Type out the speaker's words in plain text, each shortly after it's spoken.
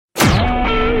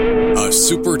A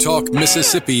Super Talk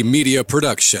Mississippi media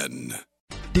production.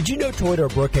 Did you know Toyota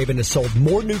of Brookhaven has sold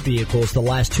more new vehicles the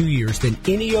last 2 years than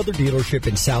any other dealership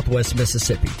in Southwest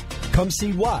Mississippi? Come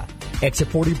see why. Exit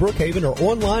 40 Brookhaven or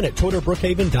online at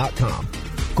ToyotaBrookhaven.com.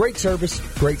 Great service,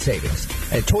 great savings.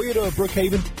 At Toyota of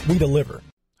Brookhaven, we deliver.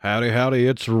 Howdy,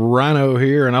 it's Rhino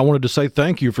here, and I wanted to say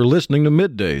thank you for listening to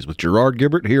Middays with Gerard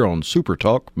Gibbert here on Super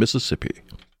Talk Mississippi.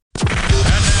 And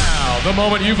now, the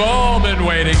moment you've all been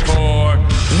waiting for.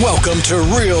 Welcome to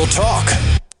Real Talk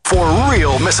for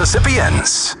real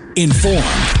Mississippians. Informed,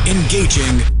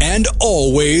 engaging, and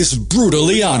always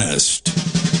brutally honest.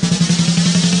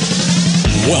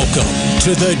 Welcome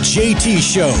to the JT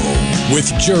Show with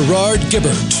Gerard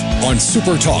Gibbert on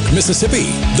Super Talk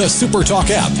Mississippi, the Super Talk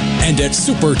app, and at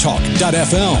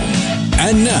supertalk.fm.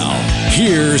 And now,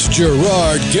 here's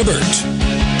Gerard Gibbert.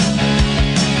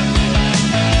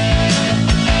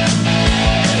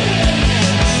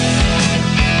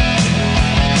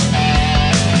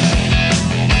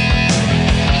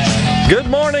 Good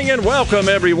morning and welcome,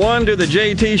 everyone, to the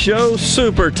JT Show,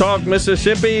 Super Talk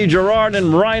Mississippi. Gerard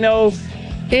and Rhino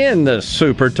in the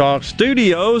Super Talk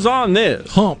studios on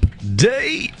this Hump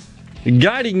Day.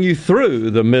 Guiding you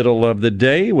through the middle of the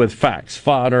day with facts,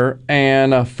 fodder,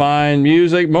 and fine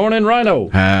music. Morning, Rhino.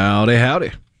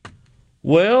 Howdy.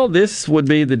 Well, this would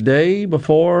be the day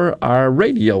before our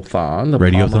Radiothon.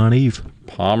 Radiothon Eve.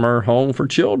 Palmer Home for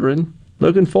Children.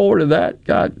 Looking forward to that.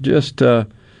 Got just... a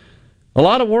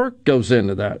lot of work goes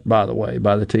into that, by the way,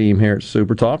 by the team here at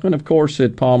Super Talk, and of course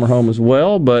at Palmer Home as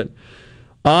well. But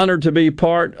honored to be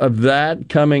part of that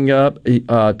coming up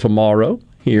tomorrow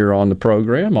here on the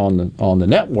program on the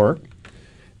network,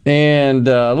 and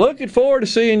looking forward to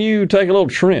seeing you take a little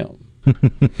trim.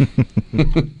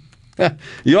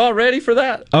 You all ready for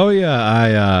that? Oh yeah,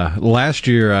 I last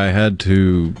year I had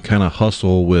to kind of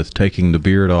hustle with taking the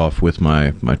beard off with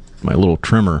my little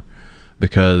trimmer,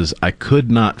 because I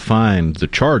could not find the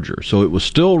charger. So it was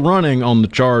still running on the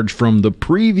charge from the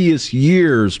previous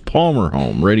year's Palmer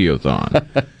Home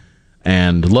Radiothon.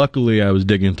 And luckily I was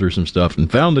digging through some stuff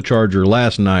and found the charger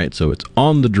last night, so it's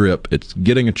on the drip, it's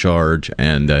getting a charge,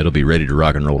 and it'll be ready to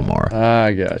rock and roll tomorrow.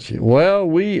 I got you. Well,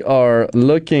 we are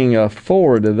looking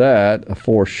forward to that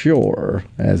for sure,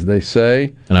 as they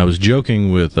say. And I was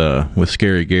joking with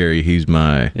Scary Gary. He's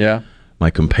my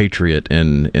compatriot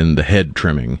in the head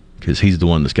trimming, because he's the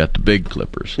one that's got the big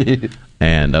clippers.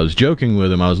 And I was joking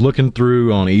with him. I was looking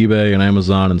through on eBay and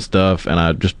Amazon and stuff, and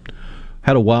I just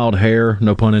had a wild hair,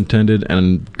 no pun intended,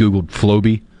 and Googled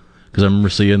Flowbee, because I remember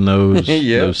seeing those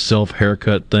those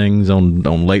self-haircut things on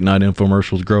late-night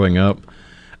infomercials growing up.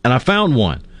 And I found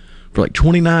one for like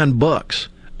 $29,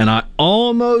 and I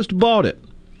almost bought it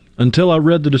until I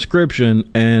read the description,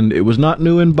 and it was not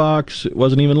new in box. It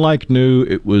wasn't even like new.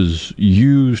 It was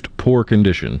used, poor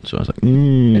condition. So I was like,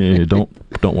 don't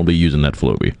want to be using that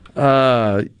Flowbee.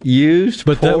 Used,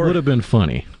 but poor. That would have been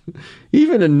funny.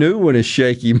 Even a new one is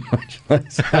shaky, much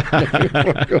less.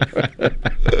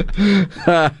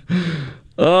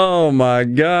 Oh my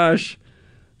gosh!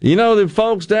 You know, the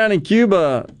folks down in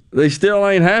Cuba, they still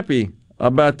ain't happy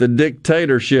about the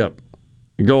dictatorship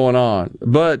going on,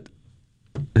 but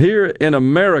here in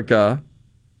America,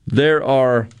 there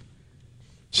are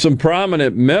some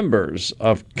prominent members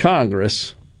of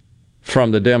Congress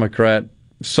from the Democrat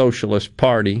Socialist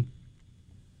Party,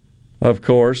 of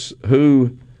course,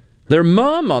 who they're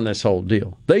mum on this whole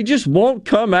deal. They just won't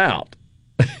come out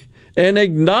and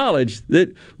acknowledge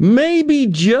that maybe,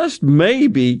 just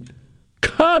maybe,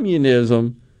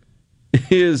 communism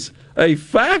is a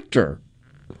factor.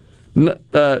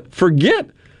 Forget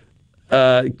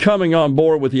coming on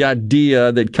board with the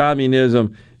idea that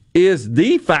communism is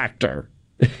the factor,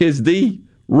 is the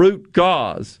root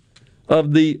cause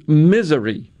of the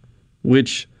misery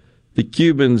which the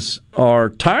Cubans are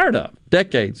tired of,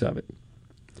 decades of it.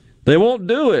 They won't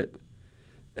do it.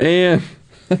 And,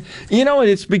 you know,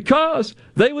 it's because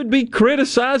they would be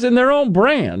criticizing their own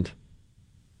brand.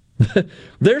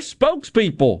 They're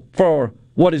spokespeople for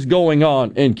what is going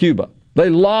on in Cuba. They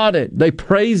laud it. They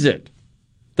praise it.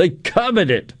 They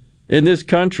covet it in this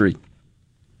country.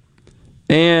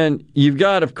 And you've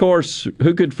got, of course,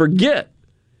 who could forget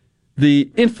the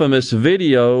infamous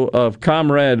video of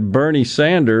Comrade Bernie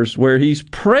Sanders where he's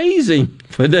praising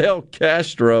Fidel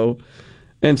Castro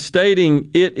and stating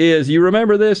it is, you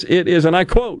remember this? It is, and I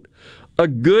quote, a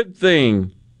good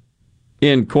thing,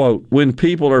 end quote, when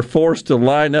people are forced to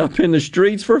line up in the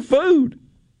streets for food.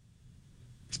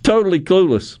 It's totally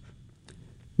clueless.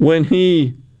 When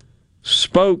he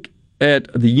spoke at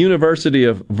the University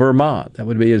of Vermont, that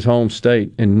would be his home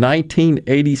state, in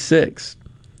 1986,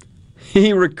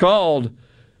 he recalled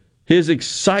his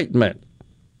excitement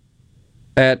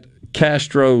at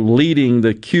Castro leading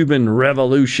the Cuban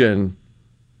Revolution.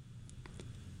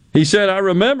 He said, I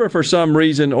remember for some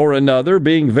reason or another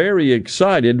being very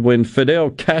excited when Fidel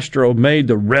Castro made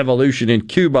the revolution in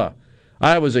Cuba.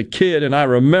 I was a kid and I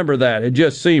remember that. It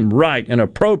just seemed right and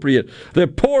appropriate. The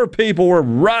poor people were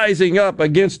rising up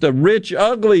against the rich,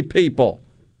 ugly people.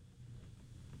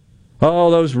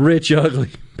 Oh, those rich, ugly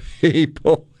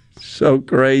people. So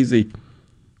crazy.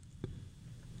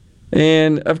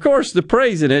 And, of course, the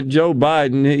president, Joe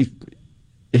Biden,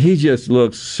 he just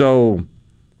looks so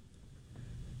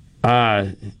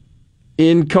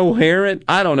incoherent,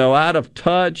 I don't know, out of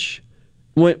touch.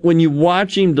 When you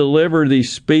watch him deliver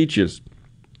these speeches,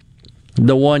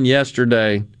 the one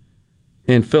yesterday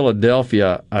in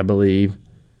Philadelphia, I believe,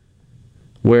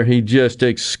 where he just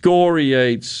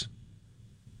excoriates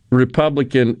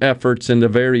Republican efforts in the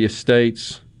various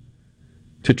states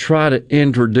to try to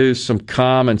introduce some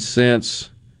common sense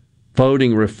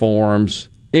voting reforms.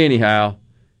 Anyhow,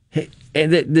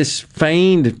 and this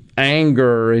feigned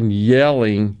anger and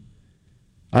yelling,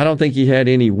 I don't think he had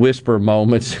any whisper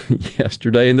moments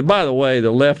yesterday. And by the way, the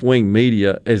left-wing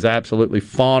media is absolutely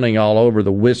fawning all over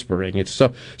the whispering. It's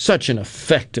such an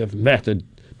effective method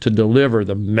to deliver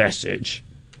the message.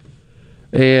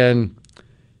 And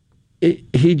you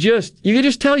can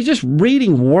just tell he's just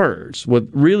reading words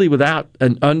without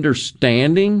an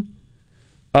understanding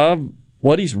of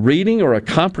what he's reading or a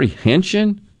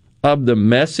comprehension of the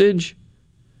message.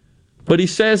 But he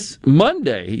says,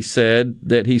 Monday, he said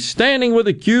that he's standing with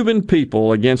the Cuban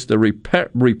people against the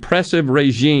repressive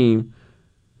regime,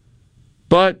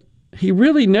 but he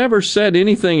really never said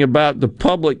anything about the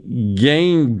public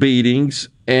gang beatings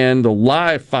and the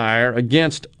live fire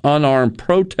against unarmed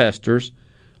protesters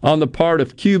on the part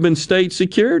of Cuban state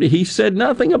security. He said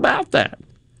nothing about that.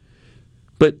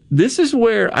 But this is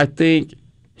where I think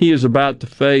he is about to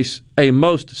face a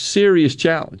most serious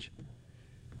challenge.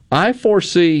 I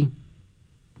foresee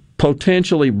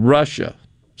potentially Russia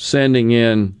sending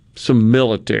in some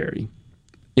military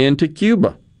into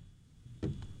Cuba.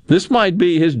 This might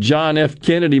be his John F.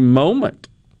 Kennedy moment.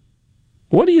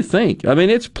 What do you think? I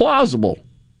mean, it's plausible.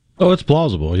 Oh, it's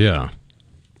plausible, yeah.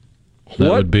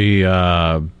 That would be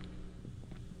a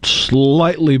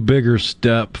slightly bigger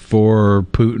step for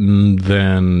Putin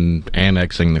than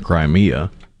annexing the Crimea.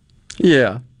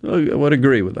 Yeah, I would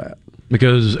agree with that.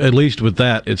 Because at least with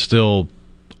that, it's still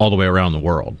all the way around the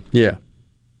world. Yeah.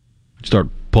 Start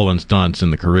pulling stunts in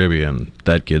the Caribbean,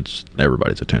 that gets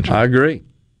everybody's attention. I agree.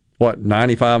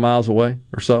 95 miles away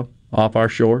or so off our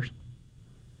shores?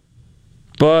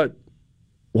 But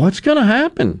what's going to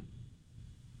happen?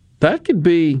 That could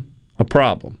be a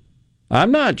problem.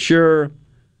 I'm not sure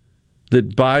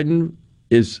that Biden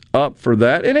is up for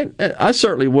that. And I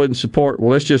certainly wouldn't support,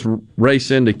 let's just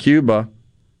race into Cuba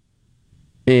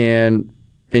and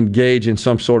engage in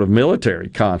some sort of military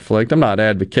conflict. I'm not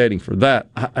advocating for that.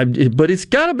 But it's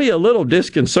got to be a little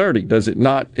disconcerting, does it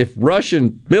not, if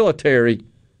Russian military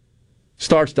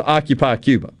starts to occupy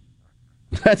Cuba?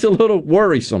 That's a little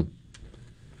worrisome.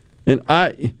 And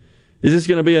is this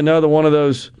going to be another one of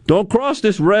those, don't cross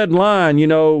this red line,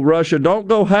 Russia, don't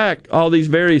go hack all these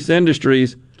various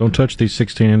industries. Don't touch these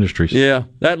 16 industries. Yeah,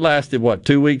 that lasted,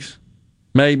 2 weeks?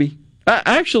 Maybe.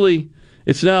 Actually,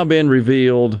 it's now been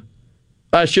revealed,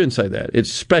 I shouldn't say that,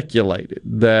 it's speculated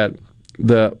that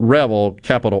the Revil,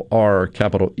 capital R,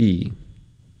 capital E,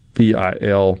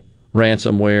 VIL,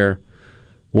 ransomware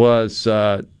was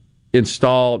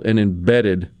installed and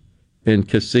embedded in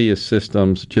Casillas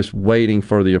systems, just waiting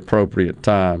for the appropriate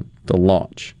time to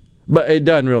launch. But it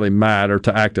doesn't really matter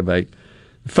to activate.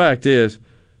 The fact is,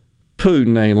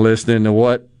 Putin ain't listening to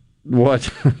what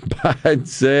Biden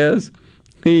says.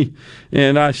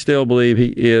 And I still believe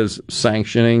he is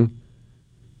sanctioning,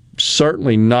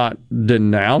 certainly not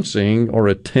denouncing or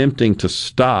attempting to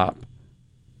stop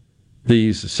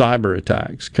these cyber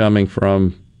attacks coming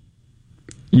from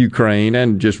Ukraine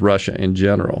and just Russia in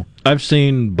general. I've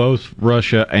seen both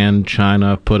Russia and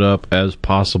China put up as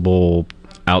possible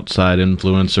outside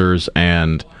influencers,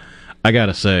 and I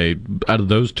gotta say, out of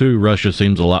those two, Russia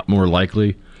seems a lot more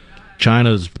likely.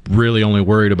 China's really only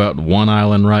worried about one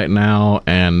island right now,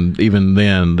 and even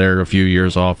then, they're a few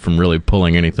years off from really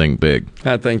pulling anything big.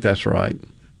 I think that's right.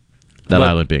 That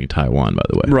island being Taiwan, by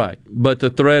the way. Right, but the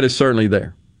threat is certainly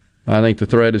there. I think the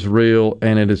threat is real,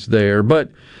 and it is there. But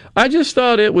I just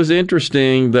thought it was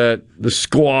interesting that the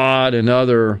Squad and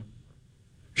other,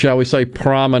 shall we say,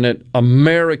 prominent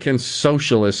American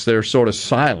socialists, they're sort of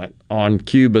silent on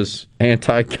Cuba's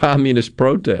anti-communist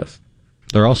protests.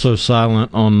 They're also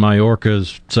silent on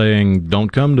Majorca's saying, don't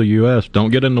come to U.S.,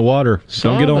 don't get in the water,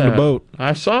 don't get on the boat.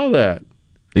 I saw that.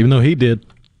 Even though he did,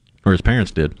 or his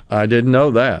parents did. I didn't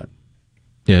know that.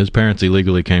 Yeah, his parents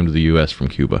illegally came to the U.S. from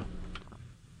Cuba.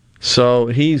 So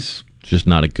he's just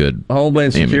not a good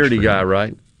Homeland Security guy,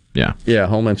 right? Yeah. Yeah,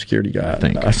 Homeland Security guy. I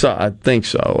think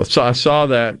so. So I saw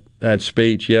that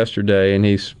speech yesterday, and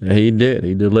he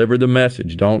delivered the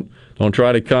message. Don't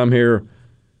try to come here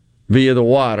via the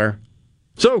water.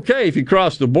 It's okay if you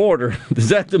cross the border. Is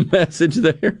that the message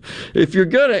there? If you're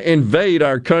going to invade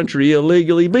our country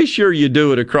illegally, be sure you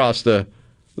do it across the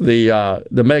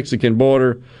Mexican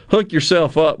border. Hook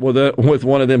yourself up with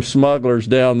one of them smugglers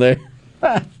down there.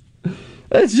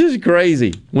 That's just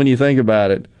crazy when you think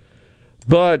about it.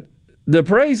 But the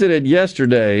president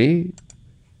yesterday,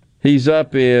 he's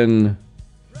up in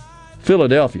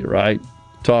Philadelphia, right?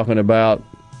 Talking about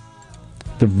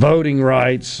the voting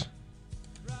rights.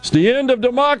 It's the end of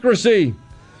democracy.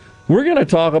 We're going to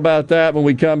talk about that when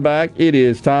we come back. It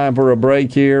is time for a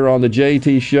break here on the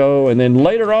JT Show. And then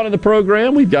later on in the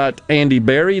program, we've got Andy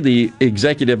Berry, the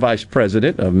Executive Vice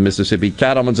President of Mississippi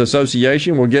Cattlemen's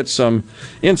Association. We'll get some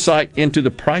insight into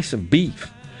the price of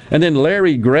beef. And then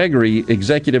Larry Gregory,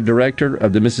 Executive Director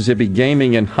of the Mississippi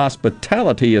Gaming and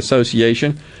Hospitality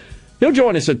Association. He'll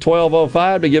join us at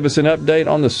 12:05 to give us an update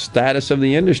on the status of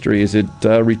the industry. Is it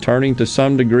returning to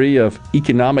some degree of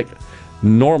economic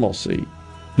normalcy?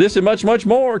 This and much, much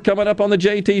more coming up on the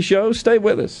JT Show. Stay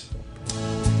with us.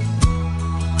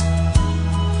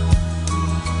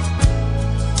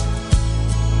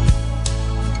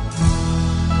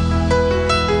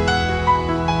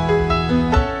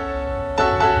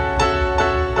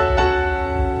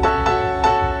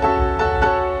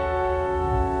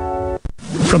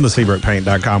 From the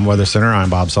SeabrookPaint.com Weather Center, I'm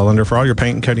Bob Sullender. For all your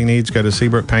paint and coating needs, go to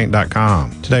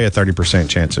SeabrookPaint.com. Today, a 30%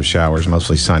 chance of showers,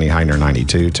 mostly sunny, high near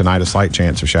 92. Tonight, a slight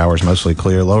chance of showers, mostly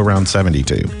clear, low around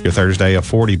 72. Your Thursday, a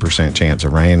 40% chance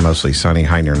of rain, mostly sunny,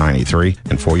 high near 93.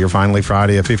 And for your finally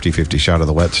Friday, a 50-50 shot of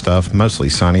the wet stuff, mostly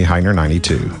sunny, high near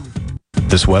 92.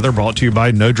 This weather brought to you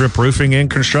by No Drip Roofing and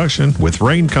Construction. With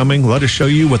rain coming, let us show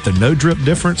you what the No Drip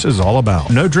difference is all about.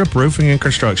 No Drip Roofing and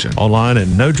Construction. Online at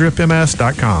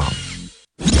NoDripMS.com.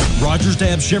 Rogers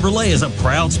Dabbs Chevrolet is a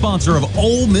proud sponsor of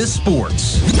Ole Miss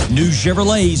Sports. New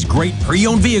Chevrolets, great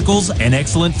pre-owned vehicles, an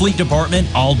excellent fleet department,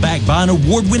 all backed by an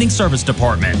award-winning service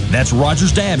department. That's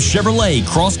Rogers Dabbs Chevrolet,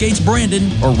 Crossgates Brandon,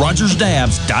 or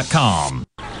RogersDabbs.com.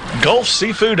 Gulf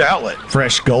Seafood Outlet.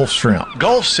 Fresh Gulf Shrimp.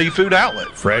 Gulf Seafood Outlet.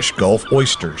 Fresh Gulf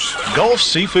Oysters. Gulf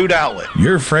Seafood Outlet.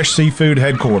 Your fresh seafood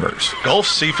headquarters. Gulf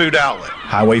Seafood Outlet.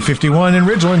 Highway 51 in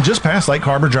Ridgeland, just past Lake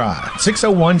Harbor Drive.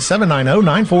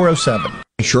 601-790-9407.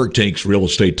 Shark Tank's real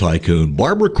estate tycoon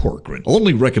Barbara Corcoran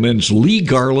only recommends Lee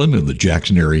Garland in the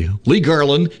Jackson area. Lee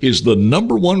Garland is the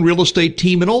 #1 real estate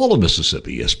team in all of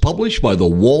Mississippi, as published by the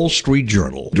Wall Street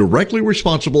Journal, directly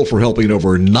responsible for helping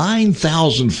over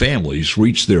 9,000 families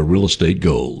reach their real estate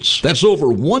goals. That's over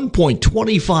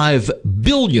 $1.25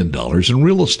 billion in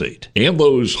real estate. And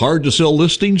those hard-to-sell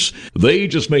listings, they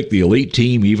just make the elite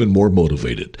team even more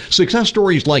motivated. Success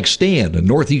stories like Stan in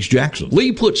Northeast Jackson.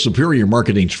 Lee puts superior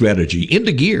marketing strategy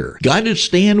into gear. Guided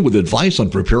Stan with advice on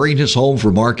preparing his home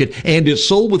for market, and it's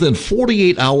sold within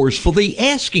 48 hours for the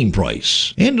asking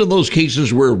price. And in those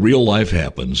cases where real life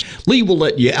happens, Lee will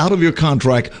let you out of your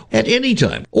contract at any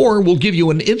time, or will give you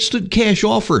an instant cash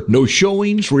offer. No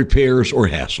showings, repairs, or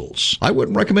hassles. I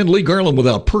wouldn't recommend Lee Garland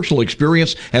without personal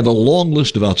experience and a long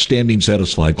list of outstanding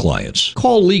satisfied clients.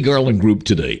 Call Lee Garland Group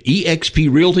today.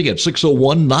 eXp Realty at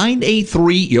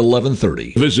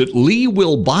 601-983-1130. Visit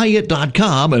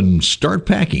LeeWillBuyIt.com and start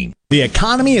packing. The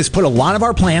economy has put a lot of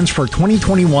our plans for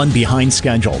 2021 behind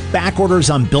schedule. Back orders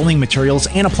on building materials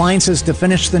and appliances to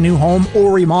finish the new home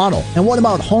or remodel. And what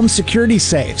about home security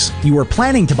safes? You were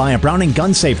planning to buy a Browning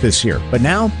gun safe this year, but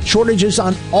now shortages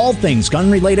on all things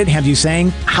gun-related have you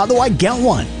saying, how do I get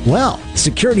one? Well,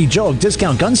 Security Joe of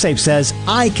Discount Gun Safe says,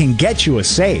 I can get you a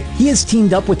safe. He has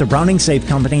teamed up with the Browning Safe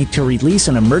Company to release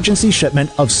an emergency shipment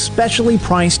of specially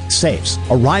priced safes,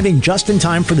 arriving just in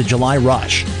time for the July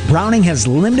rush. Browning has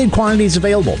limited quantities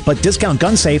available, but Discount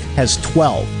Gun Safe has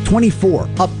 12, 24,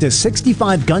 up to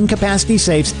 65 gun capacity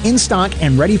safes in stock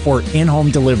and ready for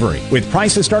in-home delivery. With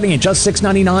prices starting at just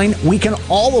 $6.99, we can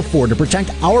all afford to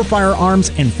protect our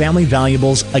firearms and family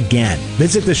valuables again.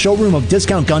 Visit the showroom of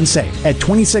Discount Gun Safe at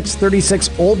 2636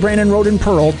 Old Brandon Road in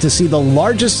Pearl to see the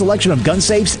largest selection of gun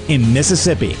safes in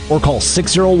Mississippi, or call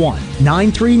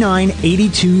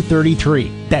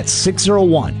 601-939-8233. That's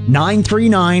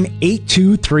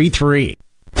 601-939-8233.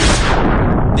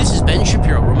 This is Ben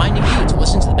Shapiro reminding you to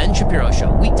listen to The Ben Shapiro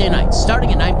Show weekday nights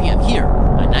starting at 9 p.m. here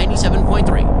on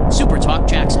 97.3 Super Talk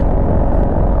Jackson.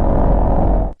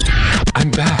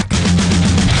 I'm back.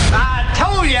 I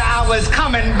told you I was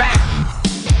coming back.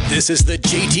 This is the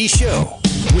JT Show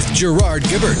with Gerard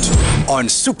Gibbert on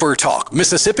Super Talk,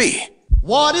 Mississippi.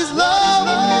 What is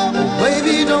love?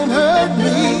 Baby, don't hurt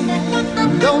me.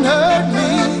 Don't hurt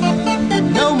me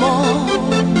no more.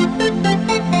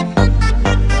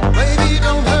 Baby,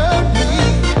 don't hurt me.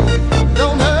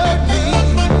 Don't hurt me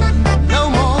no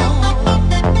more.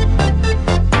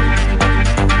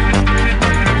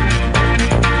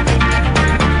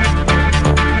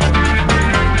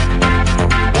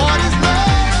 What is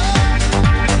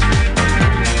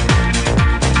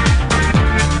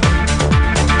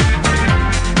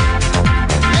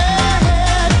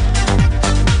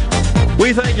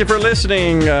We thank you for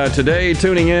listening today,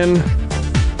 tuning in.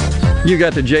 You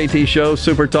got the JT Show,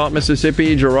 Super Talk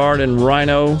Mississippi, Gerard and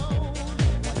Rhino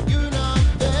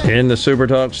in the Super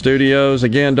Talk studios.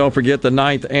 Again, don't forget the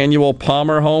 9th annual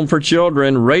Palmer Home for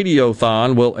Children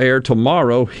Radiothon will air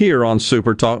tomorrow here on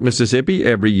Super Talk Mississippi.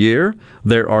 Every year,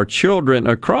 there are children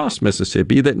across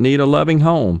Mississippi that need a loving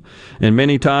home. And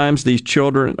many times, these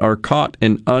children are caught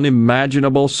in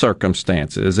unimaginable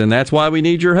circumstances. And that's why we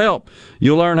need your help.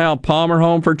 You'll learn how Palmer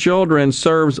Home for Children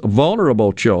serves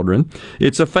vulnerable children.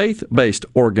 It's a faith-based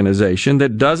organization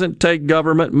that doesn't take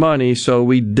government money, so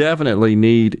we definitely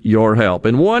need your help.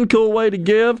 And one cool way to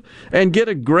give and get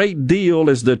a great deal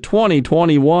is the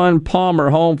 2021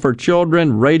 Palmer Home for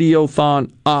Children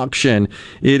Radiothon auction.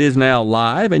 It is now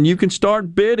live, and you can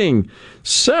start bidding.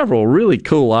 Several really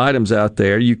cool items out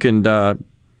there. You can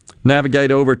navigate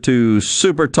over to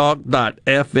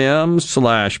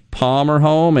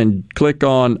supertalk.fm/PalmerHome and click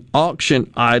on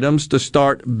auction items to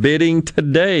start bidding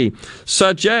today,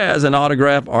 such as an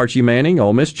autographed Archie Manning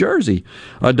Ole Miss jersey,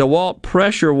 a DeWalt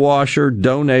pressure washer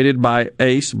donated by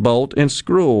Ace Bolt and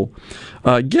Screw,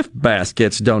 gift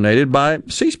baskets donated by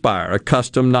C-Spire, a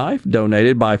custom knife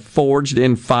donated by Forged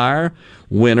in Fire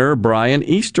winner Brian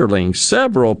Easterling,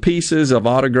 several pieces of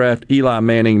autographed Eli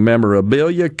Manning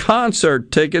memorabilia,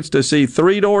 concert tickets to see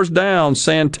Three Doors Down,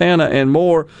 Santana, and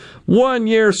more, 1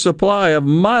 year supply of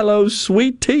Milo's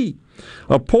Sweet Tea,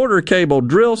 a Porter Cable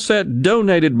drill set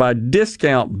donated by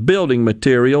Discount Building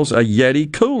Materials, a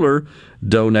Yeti cooler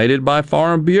donated by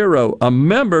Farm Bureau, a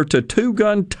membership, to Two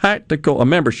Gun Tactical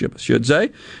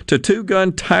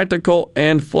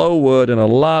and Flowwood, and a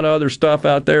lot of other stuff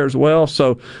out there as well.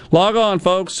 So log on,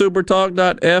 folks,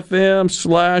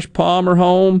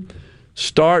 supertalk.fm/PalmerHome.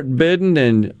 Start bidding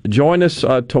and join us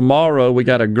tomorrow. We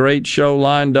got a great show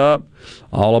lined up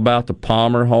all about the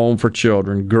Palmer Home for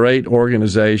Children. Great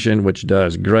organization which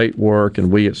does great work,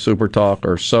 and we at Super Talk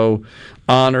are so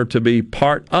honored to be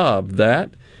part of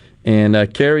that and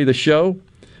carry the show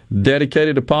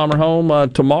dedicated to Palmer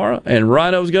Home tomorrow. And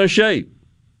Rhino's going to shape.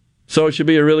 So it should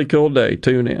be a really cool day.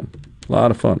 Tune in. A lot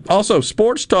of fun. Also,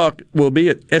 Sports Talk will be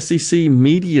at SEC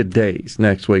Media Days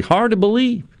next week. Hard to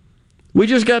believe. We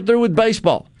just got through with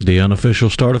baseball. The unofficial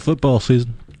start of football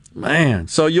season. Man,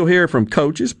 so you'll hear from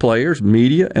coaches, players,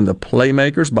 media, and the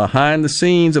playmakers behind the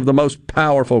scenes of the most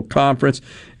powerful conference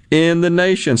in the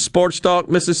nation. Sports Talk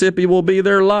Mississippi will be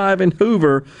there live in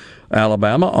Hoover,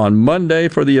 Alabama on Monday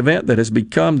for the event that has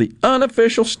become the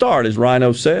unofficial start, as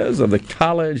Rhino says, of the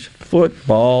college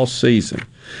football season.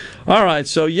 All right,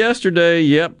 so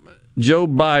yesterday, Joe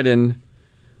Biden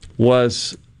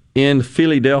was in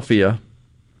Philadelphia,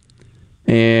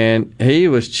 and he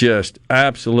was just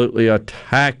absolutely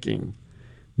attacking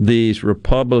these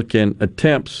Republican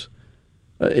attempts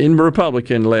in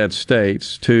Republican-led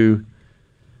states to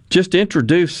just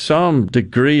introduce some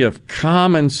degree of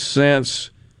common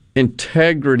sense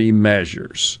integrity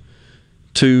measures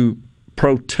to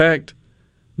protect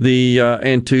the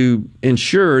and to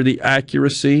ensure the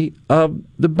accuracy of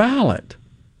the ballot.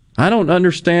 I don't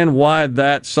understand why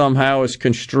that somehow is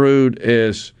construed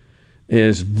as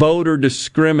voter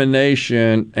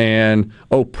discrimination and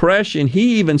oppression.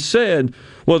 He even said,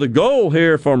 well, the goal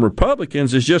here from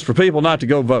Republicans is just for people not to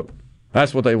go vote.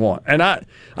 That's what they want. And I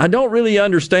don't really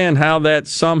understand how that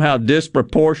somehow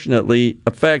disproportionately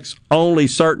affects only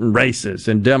certain races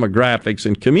and demographics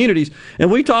and communities.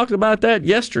 And we talked about that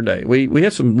yesterday. We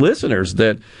had some listeners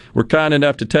that were kind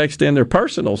enough to text in their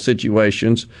personal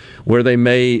situations where they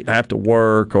may have to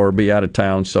work or be out of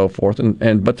town and so forth.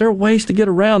 But there are ways to get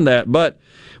around that. But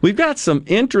we've got some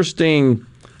interesting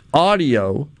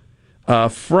audio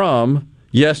from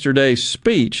yesterday's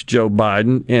speech, Joe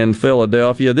Biden in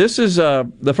Philadelphia. This is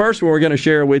the first one we're going to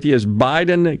share with you is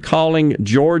Biden calling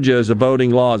Georgia's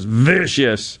voting laws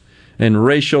vicious and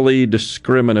racially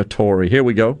discriminatory. Here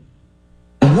we go.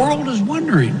 The world is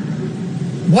wondering,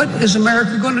 what is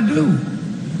America going to do?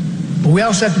 But we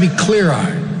also have to be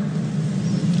clear-eyed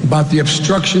about the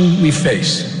obstruction we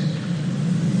face.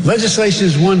 Legislation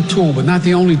is one tool, but not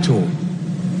the only tool.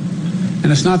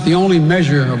 And it's not the only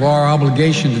measure of our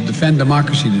obligation to defend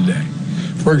democracy today.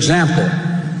 For example,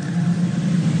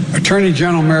 Attorney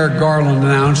General Merrick Garland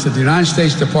announced that the United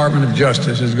States Department of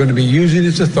Justice is going to be using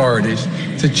its authorities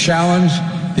to challenge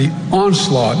the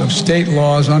onslaught of state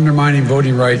laws undermining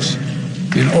voting rights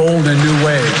in old and new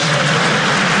ways.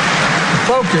 The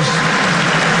focus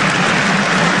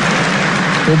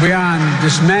will be on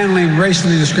dismantling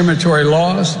racially discriminatory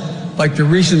laws like the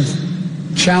recent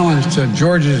challenge to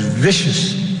Georgia's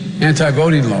vicious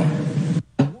anti-voting law.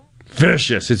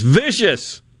 Vicious. It's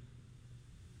vicious.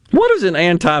 What is an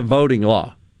anti-voting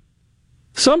law?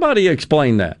 Somebody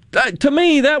explain that. To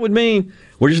me, that would mean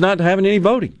we're just not having any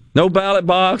voting. No ballot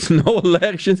box, no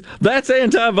elections. That's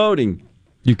anti-voting.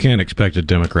 You can't expect a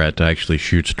Democrat to actually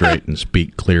shoot straight and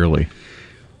speak clearly.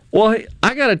 Well,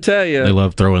 I got to tell you, they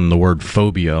love throwing the word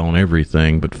phobia on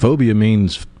everything, but phobia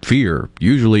means fear,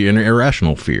 usually an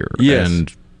irrational fear. Yes.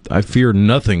 And I fear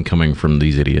nothing coming from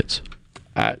these idiots.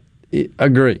 I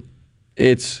agree.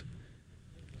 It's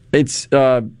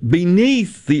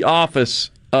beneath the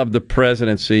office of the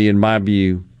presidency, in my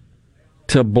view,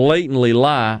 to blatantly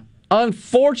lie.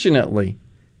 Unfortunately,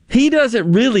 he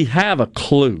doesn't really have a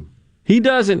clue. He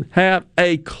doesn't have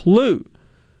a clue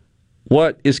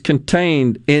what is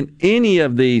contained in any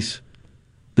of these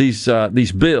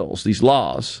bills, these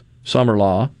laws, summer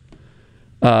law,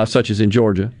 such as in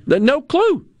Georgia. No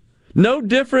clue. No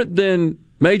different than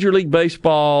Major League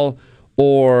Baseball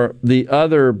or the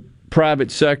other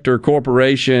private sector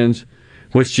corporations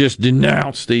which just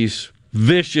denounce these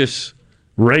vicious,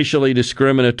 racially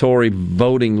discriminatory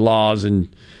voting laws in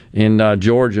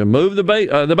Georgia. Move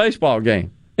the baseball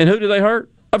game. And who do they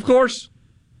hurt? Of course,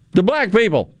 the black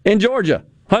people in Georgia.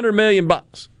 $100 million.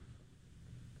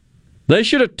 They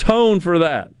should atone for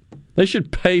that. They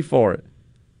should pay for it.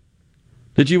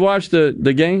 Did you watch the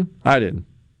game? I didn't.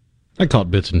 I caught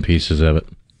bits and pieces of it.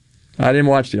 I didn't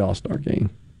watch the All-Star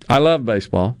game. I love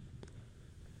baseball.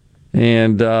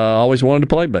 And always wanted to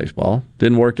play baseball.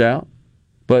 Didn't work out.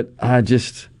 But I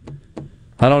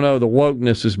don't know, the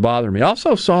wokeness is bothering me. I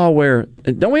also saw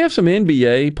don't we have some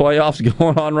NBA playoffs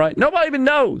going on right? Nobody even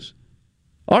knows.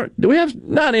 Do we have,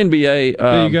 not NBA.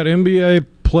 Yeah, you got NBA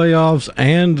playoffs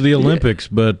and the Olympics,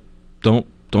 but don't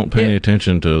pay any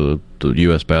attention to the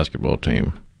U.S. basketball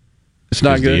team. It's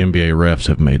not good. The NBA refs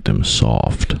have made them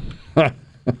soft.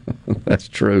 That's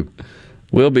true.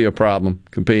 Will be a problem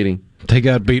competing. They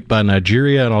got beat by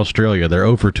Nigeria and Australia. They're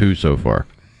 0-2 so far.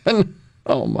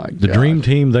 Oh, my God. The dream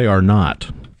team, they are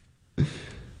not.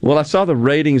 Well, I saw the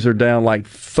ratings are down like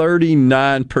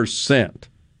 39%.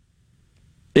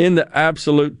 In the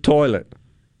absolute toilet.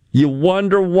 You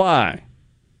wonder why.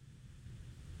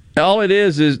 All it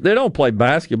is they don't play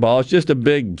basketball. It's just a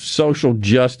big social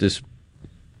justice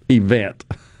event.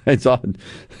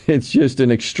 It's just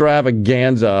an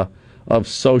extravaganza of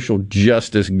social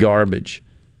justice garbage.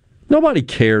 Nobody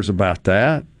cares about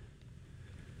that.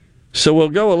 So we'll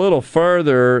go a little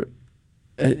further.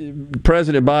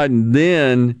 President Biden,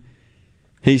 then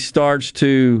he starts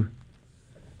to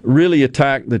really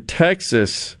attack the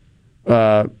Texas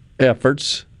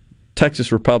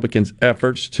Texas Republicans'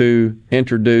 efforts to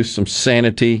introduce some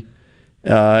sanity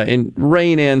and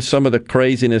rein in some of the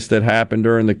craziness that happened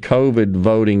during the COVID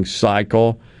voting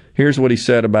cycle. Here's what he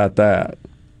said about that.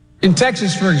 In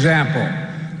Texas, for example,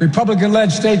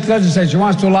 Republican-led state legislature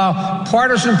wants to allow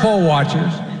partisan poll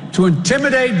watchers to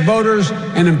intimidate voters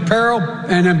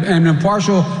and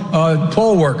impartial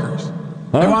poll workers.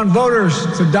 They want voters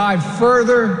to dive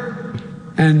further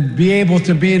and be able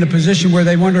to be in a position where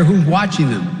they wonder who's watching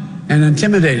them and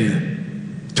intimidating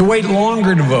them, to wait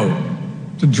longer to vote,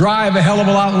 to drive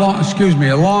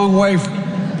a long way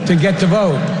to get to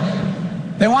vote.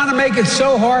 They want to make it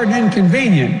so hard and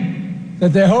inconvenient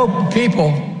that they hope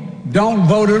people don't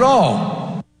vote at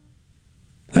all.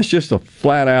 That's just a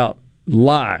flat-out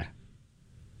lie.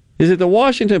 Is it the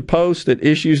Washington Post that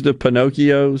issues the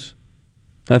Pinocchios?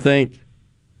 I think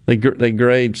they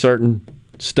grade certain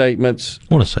statements.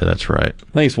 I want to say that's right.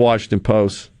 I think it's Washington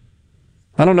Post.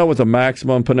 I don't know what the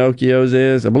maximum Pinocchios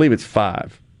is. I believe it's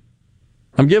 5.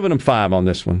 I'm giving him 5 on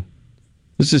this one.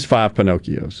 This is 5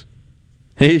 Pinocchios.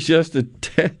 He's just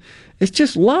it's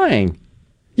just lying.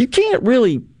 You can't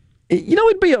really,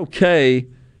 it'd be okay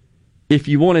if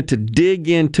you wanted to dig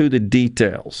into the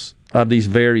details of these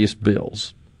various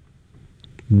bills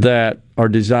that are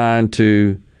designed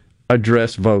to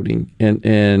address voting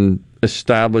and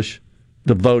establish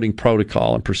the voting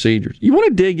protocol and procedures. You want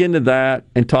to dig into that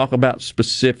and talk about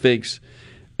specifics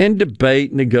and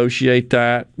debate, negotiate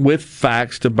that with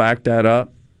facts to back that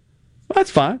up,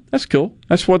 that's fine. That's cool.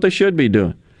 That's what they should be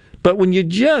doing. But when you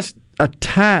just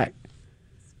attack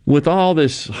with all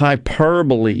this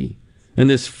hyperbole and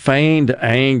this feigned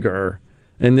anger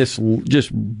and this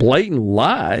just blatant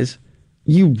lies,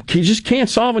 you just can't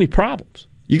solve any problems.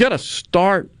 You got to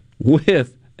start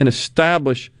with and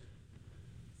establish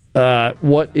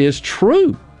what is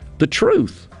true, the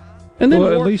truth. And then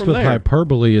at least with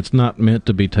hyperbole, it's not meant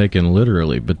to be taken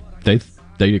literally, but they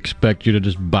expect you to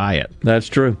just buy it. That's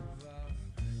true.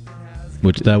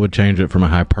 Which that would change it from a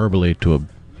hyperbole to a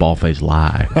bald-faced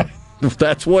lie. If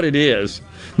that's what it is.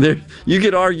 You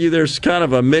could argue there's kind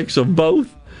of a mix of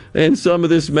both in some of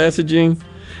this messaging.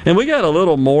 And we got a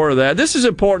little more of that. This is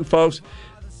important, folks.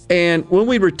 And when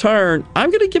we return, I'm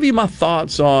going to give you my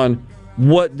thoughts on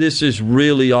what this is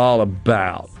really all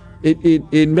about.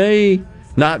 It may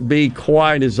not be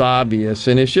quite as obvious,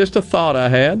 and it's just a thought I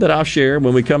had that I'll share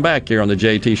when we come back here on the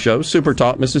JT Show, Super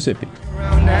Talk Mississippi.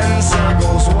 Around and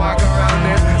circles, walk around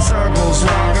and circles,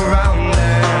 walk around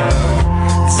and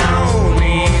don't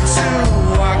need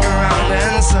to walk around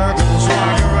and circles,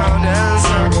 walk around and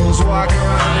circles, walk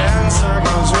around and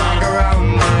circles, walk around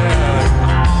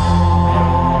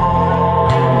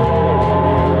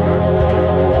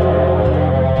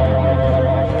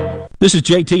This is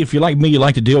JT. If you're like me, you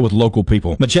like to deal with local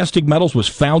people. Majestic Metals was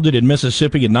founded in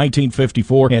Mississippi in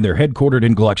 1954, and they're headquartered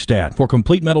in Gluckstadt. For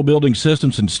complete metal building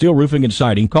systems and steel roofing and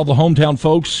siding, call the hometown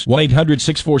folks,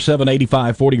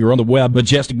 1-800-647-8540, or on the web,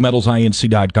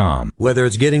 majesticmetalsinc.com. Whether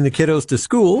it's getting the kiddos to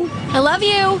school, I love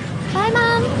you. Bye,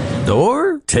 Mom.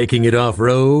 or taking it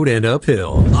off-road and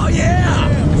uphill. Oh, yeah!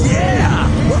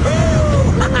 Yeah!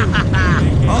 Woohoo!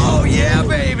 Oh, yeah,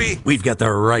 baby! We've got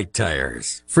the right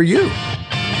tires for you.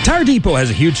 Tire Depot has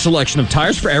a huge selection of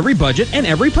tires for every budget and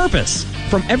every purpose.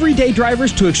 From everyday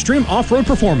drivers to extreme off-road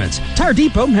performance, Tire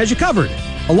Depot has you covered.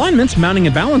 Alignments, mounting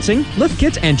and balancing, lift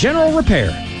kits, and general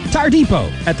repair. Tire Depot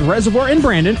at the Reservoir in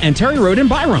Brandon and Terry Road in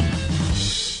Byram.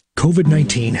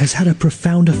 COVID-19 has had a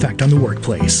profound effect on the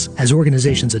workplace. As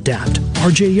organizations adapt,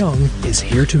 RJ Young is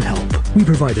here to help. We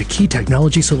provide the key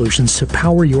technology solutions to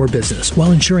power your business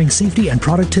while ensuring safety and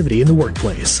productivity in the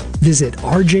workplace. Visit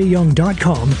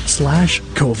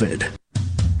rjyoung.com/COVID.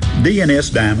 DNS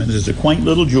Diamonds is a quaint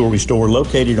little jewelry store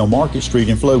located on Market Street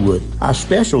in Flowood. Our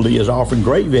specialty is offering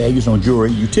great values on jewelry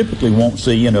you typically won't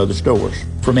see in other stores.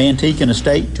 From antique and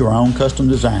estate to our own custom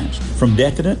designs, from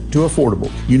decadent to affordable,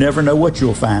 you never know what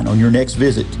you'll find on your next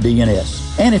visit to DNS.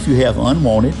 And if you have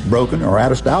unwanted, broken, or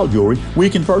out-of-style jewelry, we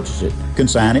can purchase it,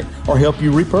 consign it, or help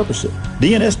you repurpose it.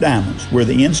 DNS Diamonds, where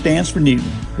the N stands for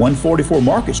Newton, 144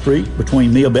 Market Street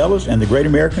between Mia Bella's and the Great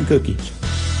American Cookies.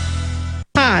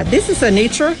 Hi, this is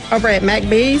Anitra over at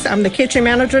McBee's. I'm the kitchen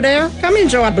manager there. Come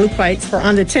enjoy our blue plates for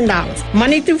under $10.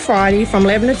 Monday through Friday from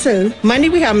 11 to 2. Monday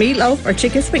we have meatloaf or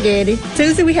chicken spaghetti.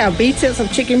 Tuesday we have beef tips or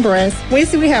chicken breast.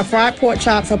 Wednesday we have fried pork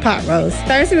chops or pot roast.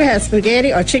 Thursday we have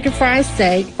spaghetti or chicken fried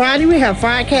steak. Friday we have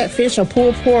fried catfish or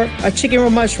pulled pork or chicken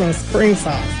with mushrooms, cream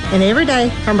sauce. And every day,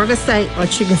 hamburger steak or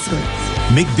chicken strips.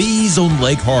 McBee's on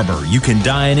Lake Harbor. You can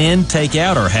dine in, take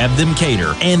out, or have them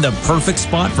cater. And the perfect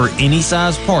spot for any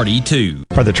size party, too.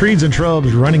 Are the trees and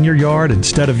shrubs running your yard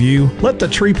instead of you? Let the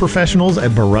tree professionals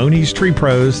at Baroni's Tree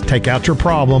Pros take out your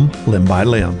problem limb by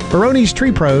limb. Baroni's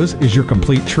Tree Pros is your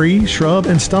complete tree, shrub,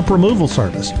 and stump removal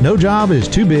service. No job is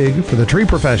too big for the tree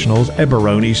professionals at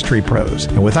Baroni's Tree Pros.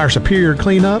 And with our superior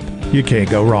cleanup, you can't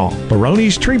go wrong.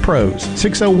 Baroni's Tree Pros,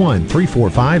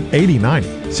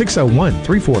 601-345-8090.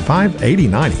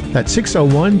 601-345-8090. That's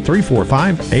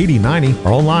 601-345-8090.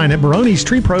 Or online at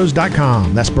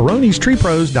baronestreepros.com. That's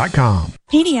baronestreepros.com.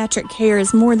 Pediatric care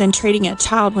is more than treating a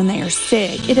child when they are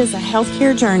sick. It is a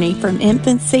healthcare journey from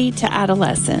infancy to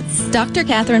adolescence. Dr.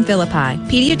 Catherine Philippi,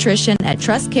 pediatrician at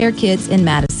Trust Care Kids in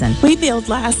Madison. We build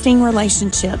lasting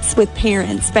relationships with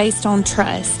parents based on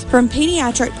trust. From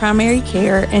pediatric primary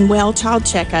care and well child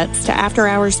checkups to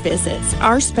after-hours visits,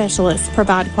 our specialists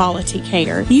provide quality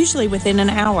care, usually within an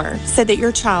hour, so that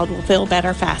your child will feel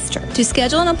better faster. To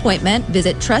schedule an appointment,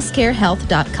 visit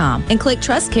trustcarehealth.com and click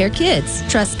Trust Care Kids.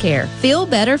 Trust Care. Feel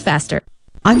better faster.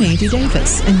 I'm Andy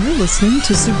Davis, and you're listening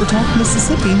to Super Talk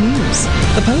Mississippi News.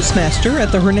 The postmaster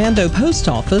at the Hernando Post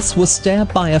Office was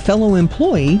stabbed by a fellow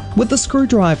employee with a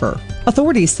screwdriver.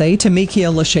 Authorities say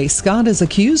Tamikia Lachey Scott is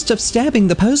accused of stabbing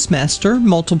the postmaster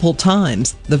multiple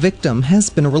times. The victim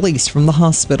has been released from the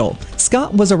hospital.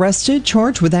 Scott was arrested,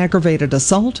 charged with aggravated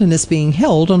assault, and is being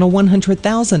held on a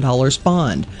 $100,000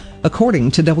 bond. According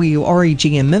to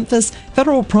WREG in Memphis,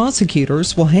 federal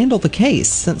prosecutors will handle the case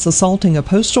since assaulting a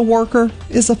postal worker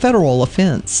is a federal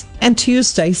offense. And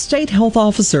Tuesday, State Health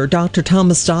Officer Dr.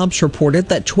 Thomas Dobbs reported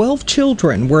that 12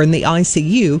 children were in the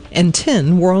ICU and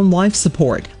 10 were on life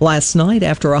support. Last night,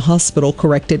 after a hospital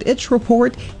corrected its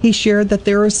report, he shared that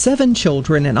there are 7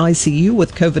 children in ICU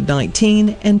with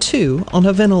COVID-19 and 2 on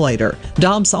a ventilator.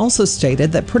 Dobbs also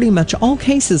stated that pretty much all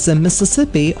cases in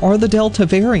Mississippi are the Delta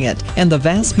variant, and the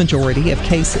vast majority of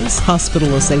cases,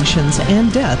 hospitalizations,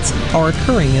 and deaths are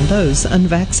occurring in those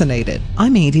unvaccinated.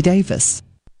 I'm Andy Davis.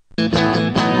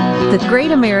 The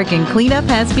Great American Cleanup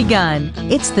has begun.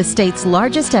 It's the state's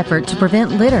largest effort to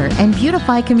prevent litter and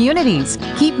beautify communities.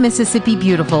 Keep Mississippi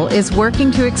Beautiful is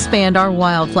working to expand our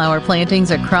wildflower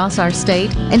plantings across our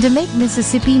state and to make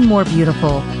Mississippi more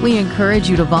beautiful. We encourage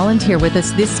you to volunteer with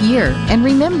us this year. And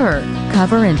remember,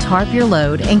 cover and tarp your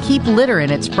load and keep litter in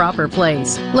its proper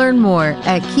place. Learn more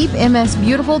at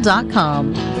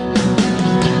keepmsbeautiful.com.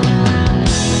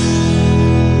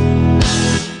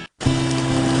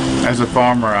 As a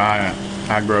farmer, I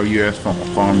grow U.S.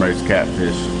 farm-raised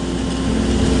catfish.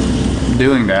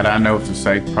 Doing that, I know it's a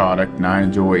safe product, and I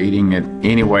enjoy eating it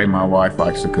any way my wife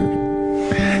likes to cook it.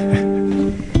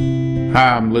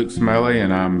 Hi, I'm Luke Smelly,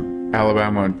 and I'm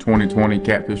Alabama 2020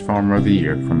 Catfish Farmer of the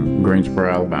Year from Greensboro,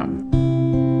 Alabama.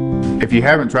 If you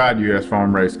haven't tried U.S.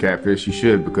 farm-raised catfish, you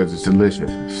should, because it's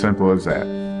delicious. Simple as that.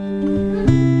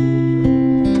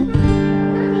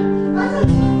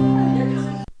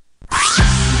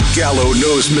 Gallo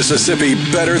knows Mississippi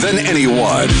better than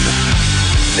anyone.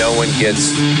 No one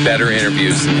gets better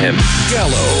interviews than him.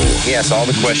 Gallo. He asks all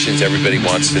the questions everybody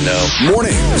wants to know.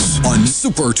 Mornings on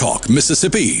Super Talk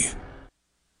Mississippi.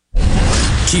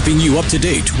 Keeping you up to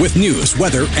date with news,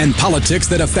 weather, and politics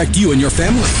that affect you and your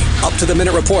family.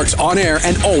 Up-to-the-minute reports on air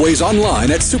and always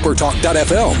online at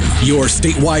supertalk.fm. Your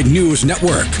statewide news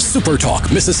network. Super Talk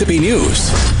Mississippi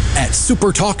News at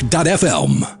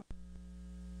supertalk.fm.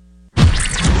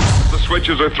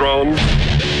 Switches are thrown,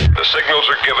 the signals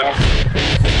are given.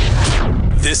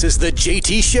 This is the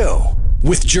JT Show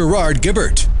with Gerard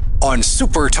Gibbert on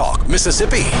Super Talk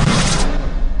Mississippi.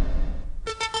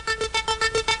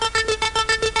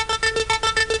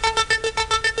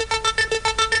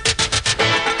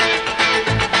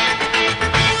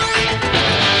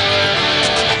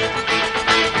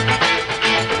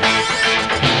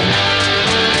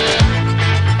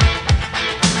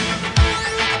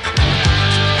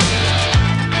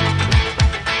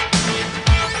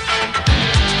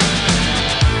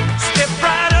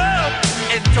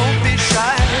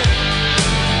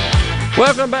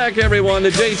 Welcome back, everyone. The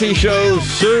JT Show,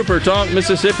 Super Talk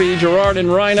Mississippi. Gerard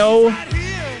and Rhino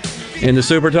in the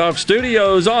Super Talk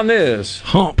studios on this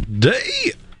Hump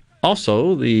Day.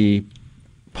 Also, the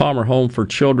Palmer Home for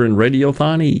Children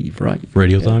Radiothon Eve, right?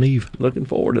 Radiothon Eve. Looking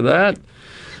forward to that.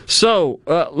 So,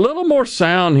 a little more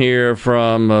sound here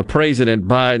from President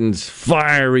Biden's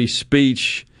fiery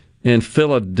speech in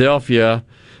Philadelphia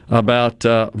about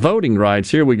voting rights.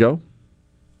 Here we go.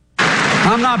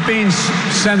 I'm not being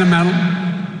sentimental.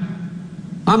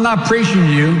 I'm not preaching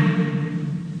to you.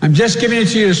 I'm just giving it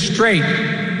to you straight,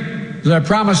 as I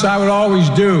promised I would always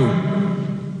do.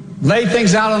 Lay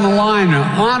things out on the line and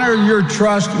honor your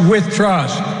trust with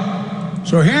trust.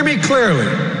 So hear me clearly.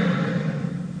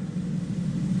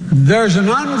 There's an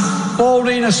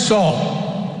unfolding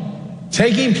assault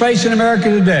taking place in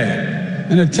America today,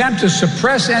 an attempt to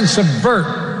suppress and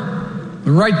subvert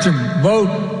the right to vote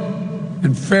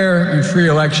and fair and free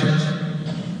elections.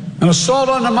 An assault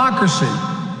on democracy,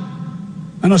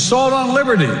 an assault on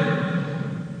liberty,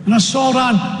 an assault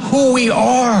on who we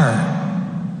are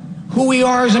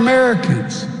as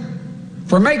Americans.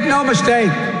 For make no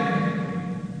mistake,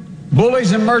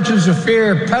 bullies and merchants of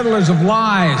fear, peddlers of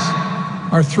lies,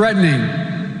 are threatening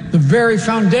the very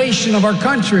foundation of our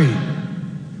country.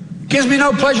 It gives me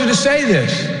no pleasure to say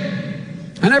this.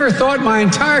 I never thought in my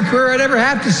entire career I'd ever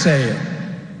have to say it.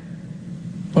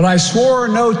 But I swore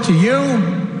an oath to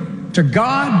you, to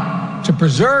God, to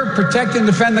preserve, protect, and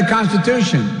defend the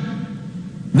Constitution.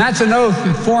 And that's an oath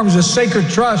that forms a sacred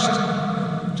trust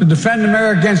to defend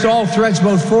America against all threats,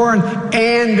 both foreign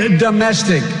and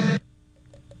domestic.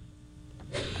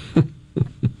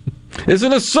 It's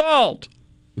an assault.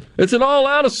 It's an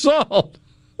all-out assault.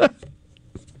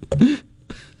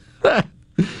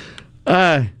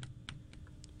 I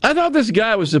thought this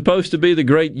guy was supposed to be the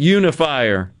great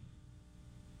unifier.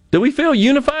 Do we feel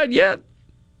unified yet?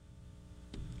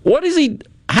 What is he?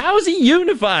 How has he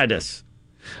unified us?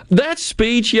 That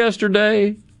speech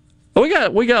yesterday. We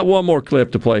got one more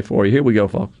clip to play for you. Here we go,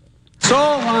 folks.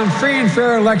 Assault on free and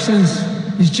fair elections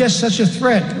is just such a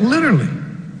threat, literally.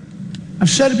 I've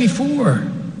said it before.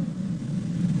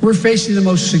 We're facing the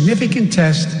most significant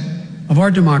test of our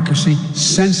democracy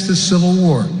since the Civil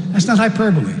War. That's not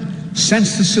hyperbole.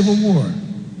 Since the Civil War.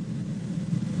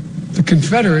 The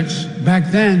Confederates back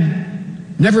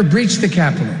then never breached the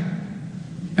Capitol,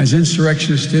 as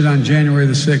insurrectionists did on January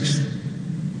the 6th.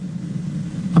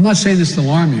 I'm not saying this to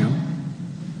alarm you.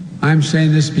 I'm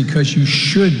saying this because you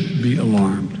should be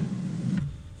alarmed.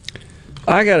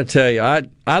 I got to tell you,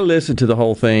 I listened to the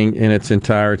whole thing in its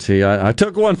entirety. I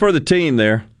took one for the team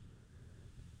there.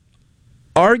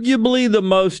 Arguably the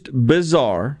most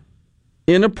bizarre,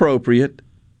 inappropriate,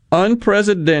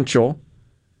 unpresidential,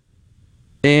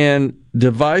 and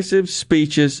divisive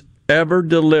speeches ever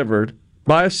delivered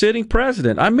by a sitting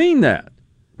president. I mean that.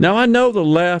 Now, I know the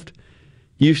left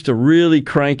used to really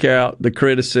crank out the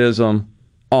criticism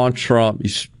on Trump.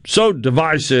 He's so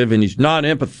divisive, and he's not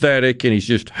empathetic, and he's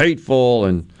just hateful,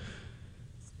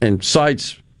 and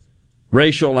cites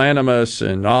racial animus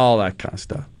and all that kind of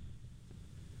stuff.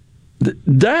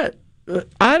 That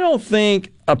I don't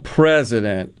think a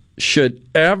president should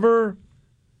ever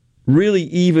really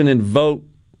even invoke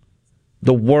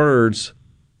the words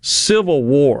Civil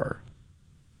War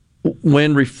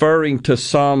when referring to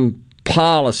some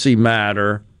policy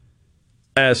matter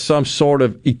as some sort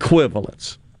of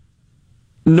equivalence.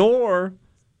 Nor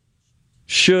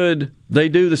should they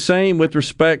do the same with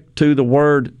respect to the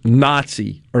word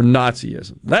Nazi or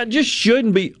Nazism. That just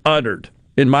shouldn't be uttered,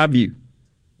 in my view,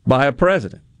 by a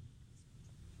president.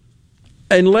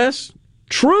 Unless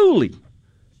truly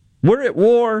we're at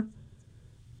war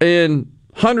and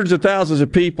hundreds of thousands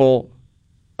of people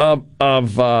of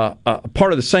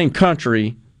part of the same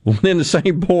country, within the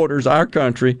same borders, our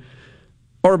country,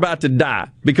 are about to die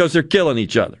because they're killing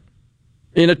each other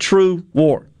in a true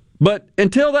war. But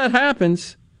until that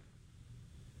happens,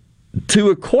 to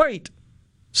equate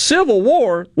Civil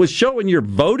War with showing your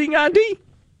voting ID,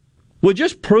 with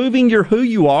just proving you're who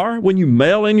you are when you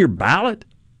mail in your ballot,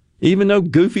 even though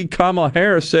goofy Kamala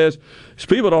Harris says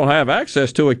people don't have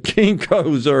access to a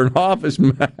Kinko's or an Office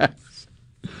Max.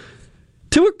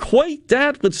 To equate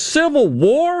that with Civil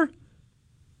War?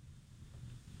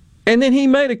 And then he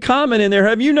made a comment in there,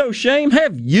 have you no shame?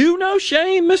 Have you no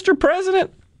shame, Mr.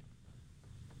 President?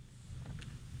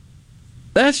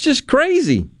 That's just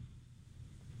crazy.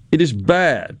 It is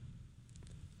bad.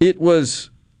 It was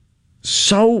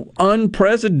so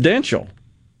unpresidential.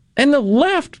 And the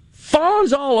left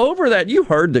fawns all over that. You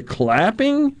heard the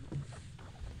clapping.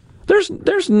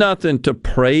 There's nothing to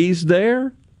praise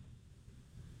there.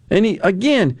 And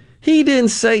he didn't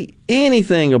say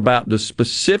anything about the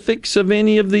specifics of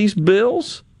any of these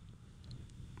bills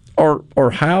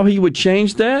or how he would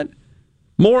change that.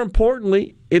 More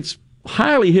importantly, it's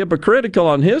highly hypocritical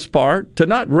on his part to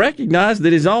not recognize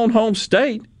that his own home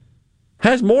state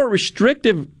has more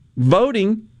restrictive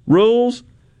voting rules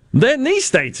than these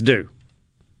states do.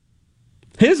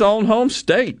 His own home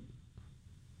state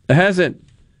hasn't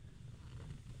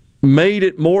made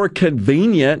it more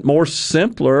convenient, more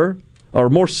simple,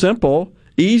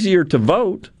 easier to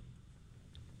vote.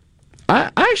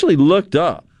 I actually looked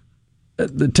up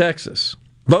the Texas,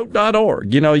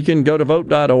 vote.org. You can go to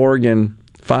vote.org and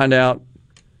find out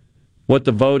what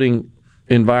the voting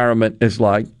environment is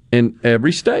like in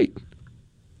every state.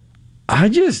 I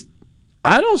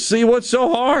don't see what's so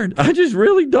hard. I just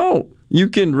really don't. You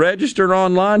can register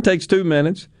online, takes 2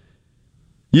 minutes.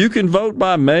 You can vote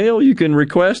by mail. You can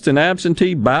request an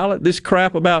absentee ballot. This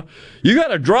crap about you got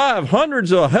to drive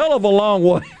hundreds of a hell of a long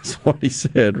way is what he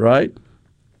said, right?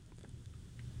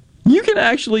 You can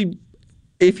actually,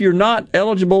 if you're not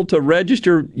eligible to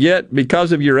register yet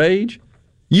because of your age,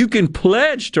 you can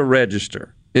pledge to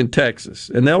register in Texas,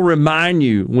 and they'll remind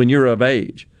you when you're of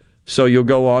age. So you'll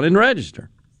go on and register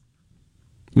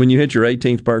when you hit your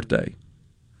 18th birthday.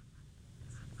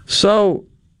 So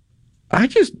I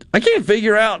can't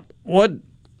figure out what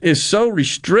is so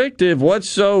restrictive,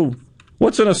 what's an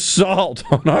assault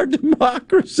on our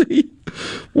democracy,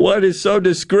 what is so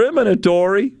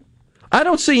discriminatory. I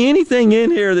don't see anything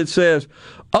in here that says,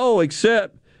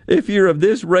 except if you're of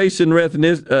this race and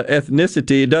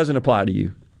ethnicity, it doesn't apply to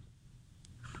you.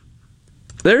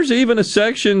 There's even a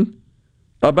section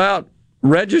about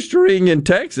registering in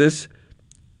Texas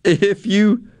if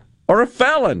you are a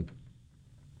felon.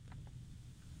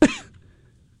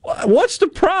 What's the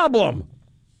problem?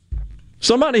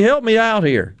 Somebody help me out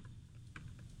here.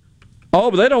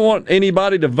 But they don't want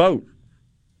anybody to vote.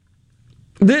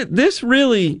 This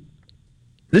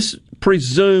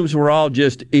presumes we're all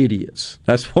just idiots.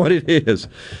 That's what it is.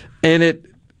 And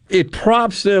it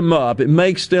props them up. It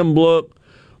makes them look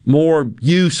more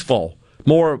useful,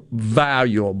 more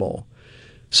valuable.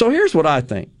 So here's what I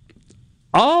think.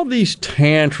 All these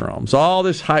tantrums, all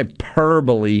this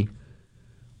hyperbole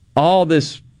all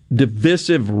this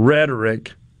divisive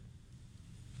rhetoric,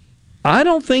 I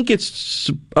don't think it's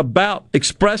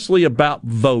expressly about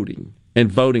voting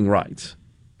and voting rights.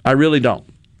 I really don't.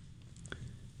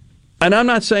 And I'm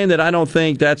not saying that I don't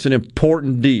think that's an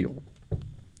important deal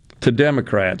to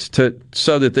Democrats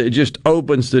so that it just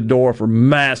opens the door for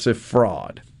massive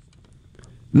fraud.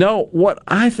 No, what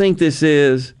I think this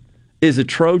is a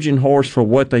Trojan horse for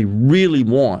what they really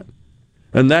want,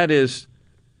 and that is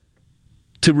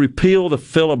to repeal the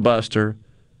filibuster,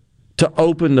 to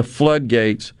open the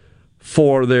floodgates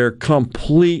for their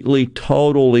completely,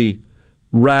 totally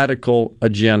radical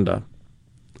agenda,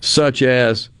 such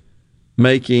as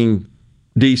making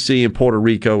D.C. and Puerto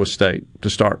Rico a state to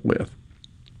start with.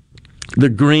 The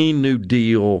Green New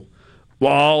Deal,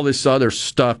 all this other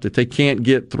stuff that they can't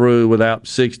get through without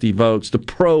 60 votes. The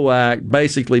PRO Act,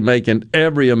 basically making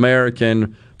every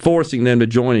American, forcing them to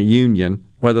join a union,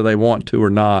 whether they want to or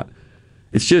not.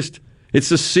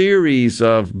 It's a series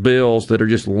of bills that are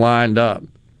just lined up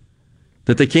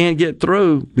that they can't get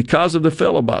through because of the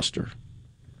filibuster.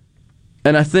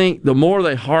 And I think the more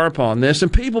they harp on this,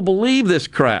 and people believe this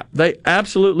crap, they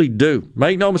absolutely do.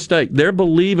 Make no mistake, they're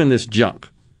believing this junk.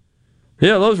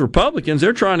 Yeah, those Republicans,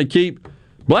 they're trying to keep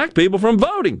black people from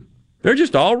voting. They're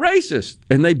just all racist,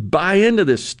 and they buy into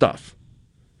this stuff.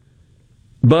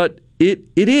 But it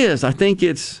is. I think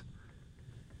it's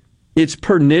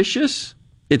pernicious.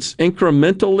 It's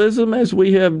incrementalism, as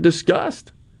we have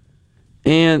discussed.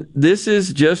 And this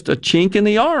is just a chink in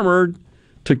the armor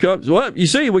to come. Well, you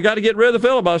see, we got to get rid of the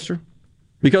filibuster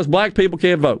because black people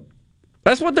can't vote.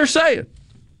 That's what they're saying.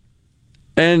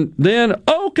 And then,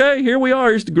 okay, here we are.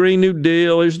 Here's the Green New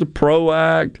Deal. Here's the PRO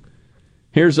Act.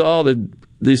 Here's all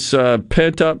this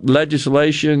pent-up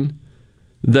legislation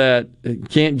that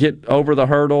can't get over the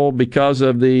hurdle because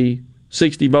of the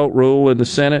 60-vote rule in the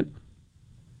Senate.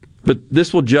 But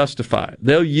this will justify it.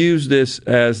 They'll use this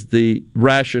as the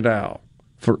rationale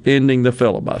for ending the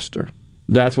filibuster.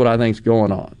 That's what I think is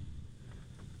going on.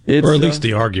 Or at least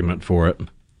the argument for it.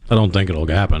 I don't think it'll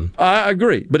happen. I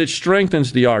agree, but it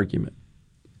strengthens the argument.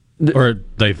 Or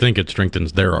they think it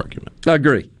strengthens their argument. I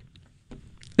agree.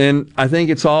 And I think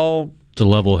it's all... To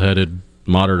level-headed,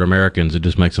 moderate Americans, it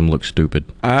just makes them look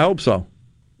stupid. I hope so.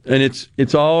 And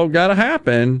it's all got to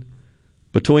happen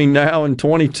between now and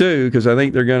 22, because I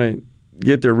think they're going to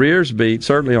get their rears beat,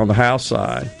 certainly on the House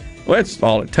side. Well, that's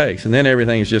all it takes. And then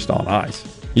everything is just on ice.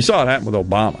 You saw it happen with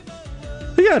Obama.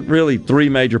 He got really 3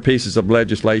 major pieces of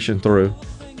legislation through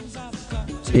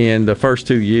in the first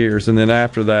 2 years. And then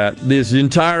after that, this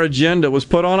entire agenda was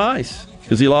put on ice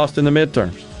because he lost in the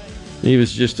midterms. He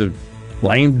was just a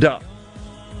lame duck,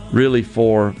 really,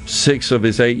 for 6 of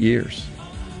his 8 years.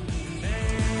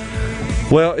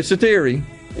 Well, it's a theory,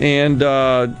 and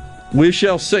we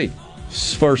shall see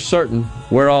for certain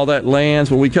where all that lands.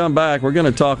 When we come back, we're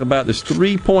going to talk about this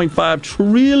 $3.5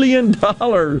 trillion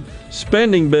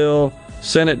spending bill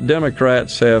Senate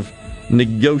Democrats have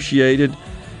negotiated.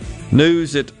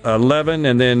 News at 11,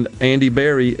 and then Andy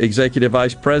Berry, Executive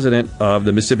Vice President of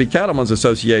the Mississippi Cattlemen's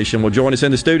Association, will join us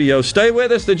in the studio. Stay with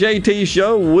us. The JT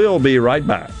Show. We'll be right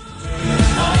back.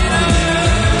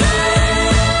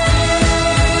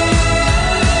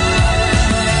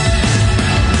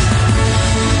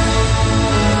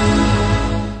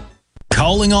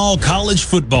 Calling all college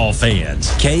football fans,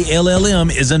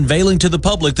 KLLM is unveiling to the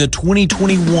public the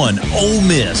 2021 Ole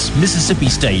Miss, Mississippi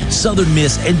State, Southern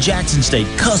Miss, and Jackson State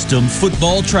custom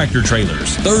football tractor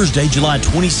trailers. Thursday, July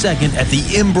 22nd at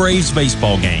the M-Braves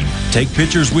baseball game. Take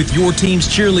pictures with your team's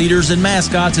cheerleaders and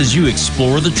mascots as you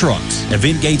explore the trucks.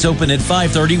 Event gates open at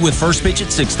 5:30 with first pitch at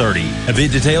 6:30.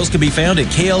 Event details can be found at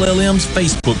KLLM's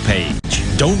Facebook page.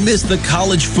 Don't miss the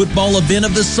college football event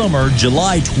of the summer,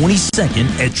 July 22nd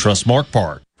at Trustmark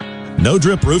Park. No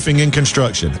Drip Roofing and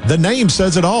Construction. The name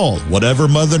says it all. Whatever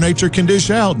Mother Nature can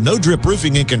dish out, No Drip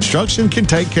Roofing and Construction can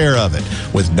take care of it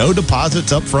with no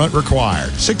deposits up front required.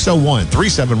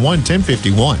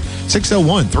 601-371-1051.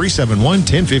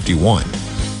 601-371-1051.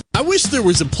 I wish there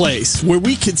was a place where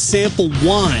we could sample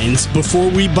wines before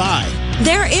we buy.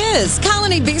 There is.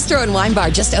 Colony Bistro and Wine Bar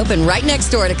just opened right next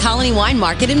door to Colony Wine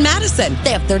Market in Madison.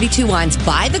 They have 32 wines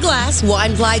by the glass,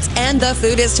 wine flights, and the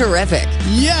food is terrific.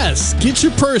 Yes. Get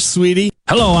your purse, sweetie.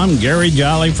 Hello, I'm Gary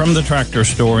Jolly from the Tractor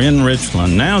Store in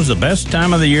Richland. Now's the best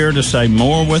time of the year to save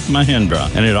more with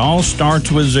Mahindra, and it all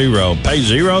starts with zero. Pay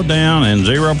zero down and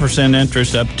 0%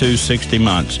 interest up to 60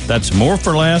 months. That's more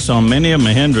for less on many of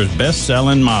Mahindra's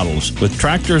best-selling models, with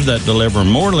tractors that deliver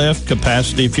more lift,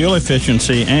 capacity, fuel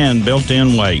efficiency, and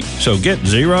built-in weight. So get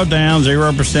zero down,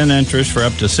 0% interest for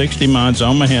up to 60 months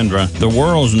on Mahindra, the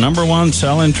world's #1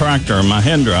 selling tractor,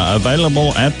 Mahindra,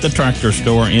 available at the Tractor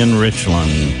Store in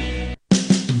Richland.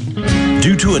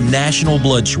 Due to a national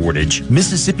blood shortage,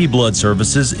 Mississippi Blood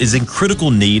Services is in critical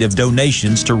need of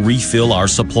donations to refill our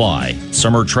supply.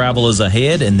 Summer travel is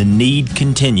ahead and the need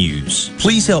continues.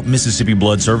 Please help Mississippi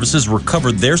Blood Services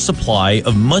recover their supply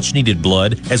of much-needed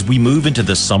blood as we move into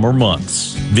the summer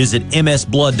months. Visit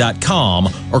msblood.com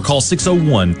or call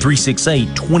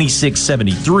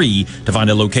 601-368-2673 to find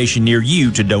a location near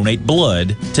you to donate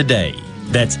blood today.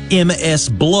 That's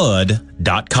msblood.com.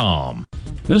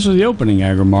 This is the opening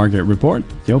agri-market report.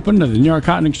 The open of the New York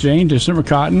Cotton Exchange, December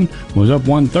cotton was up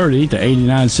 130 to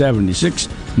 89.76.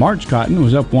 March cotton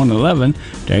was up 111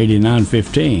 to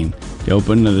 89.15. The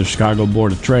open of the Chicago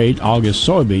Board of Trade, August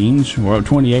soybeans were up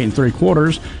 28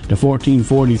 3/4 to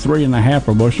 14.43 1/2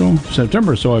 per bushel.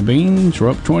 September soybeans were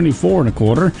up 24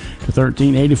 1/4 to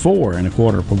 13.84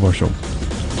 1/4 per bushel.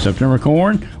 September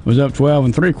corn was up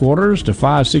 12 3/4 to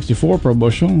 5.64 per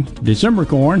bushel. December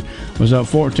corn was up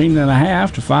 14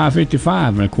 1/2 to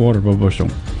 5.55 1/4 per bushel.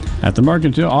 At the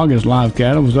mercantile, August live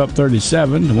cattle was up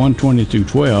 37 to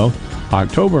 122.12.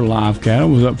 October live cattle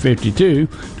was up 52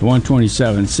 to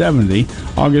 127.70.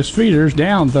 August feeders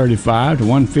down 35 to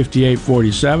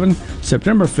 158.47.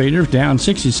 September feeders down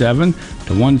 67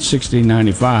 to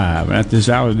 160.95. At this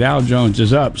hour, the Dow Jones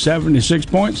is up 76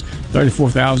 points,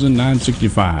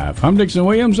 34,965. I'm Dixon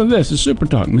Williams, and this is Super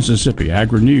Talk Mississippi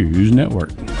Agri-News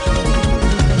Network.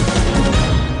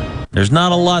 There's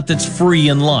not a lot that's free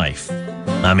in life.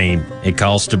 I mean, it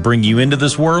costs to bring you into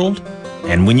this world,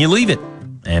 and when you leave it,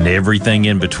 and everything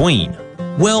in between.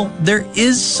 Well, there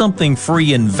is something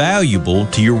free and valuable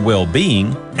to your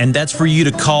well-being, and that's for you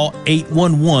to call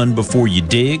 811 before you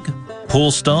dig,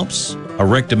 pull stumps,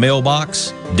 erect a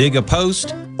mailbox, dig a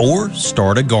post, or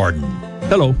start a garden.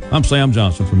 Hello, I'm Sam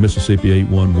Johnson from Mississippi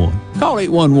 811. Call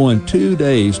 811 2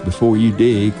 days before you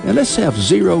dig, and let's have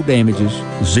zero damages,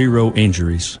 zero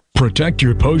injuries. Protect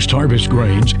your post-harvest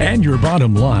grains and your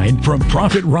bottom line from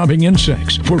profit-robbing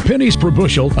insects. For pennies per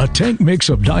bushel, a tank mix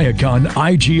of Diacon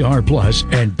IGR Plus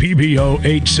and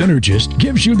PBO8 Synergist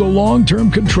gives you the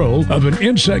long-term control of an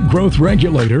insect growth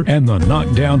regulator and the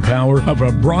knockdown power of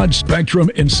a broad-spectrum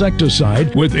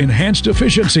insecticide with enhanced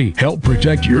efficiency. Help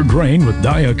protect your grain with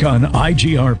Diacon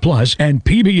IGR Plus and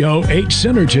PBO8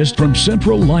 Synergist from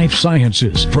Central Life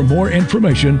Sciences. For more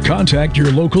information, contact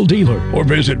your local dealer or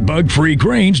visit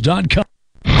bugfreegrains.com.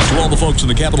 To all the folks in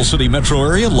the Capital City metro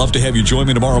area, love to have you join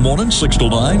me tomorrow morning, 6 till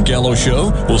 9, Gallo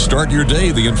Show. We'll start your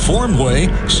day the informed way.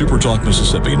 Super Talk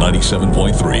Mississippi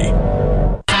 97.3.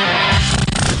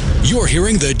 You're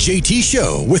hearing the JT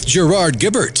Show with Gerard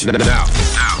Gibbert. Now,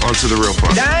 on to the real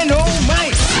part.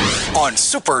 Dynamite on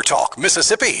Super Talk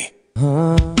Mississippi.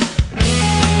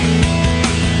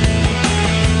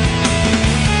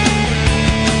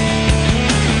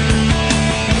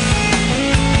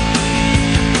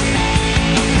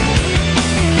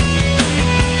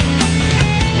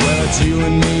 You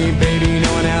and me, baby,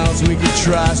 no one else we could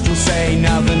trust. We'll say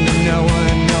nothing to no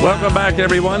one. Welcome back,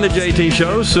 everyone. The JT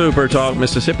Show, Super Talk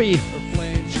Mississippi.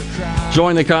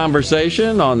 Join the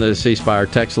conversation on the C Spire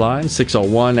text line,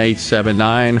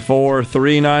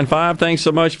 601-879-4395. Thanks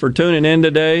so much for tuning in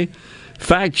today.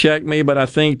 Fact check me, but I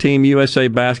think Team USA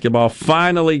basketball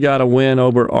finally got a win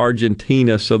over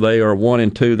Argentina, so they are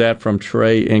 1-2. That from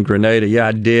Trey in Grenada. Yeah,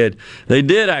 I did. They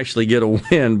did actually get a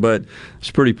win, but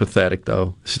it's pretty pathetic,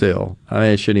 though, still. I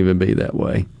mean, it shouldn't even be that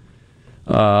way.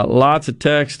 Lots of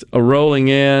text rolling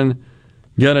in.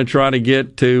 Going to try to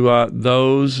get to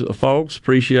those folks.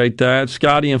 Appreciate that.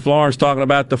 Scotty in Florence talking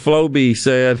about the Flowbee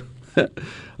said,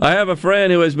 I have a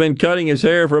friend who has been cutting his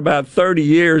hair for about 30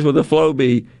 years with a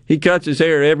Flowbee. He cuts his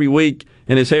hair every week,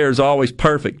 and his hair is always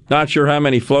perfect. Not sure how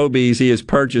many Flowbees he has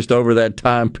purchased over that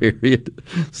time period.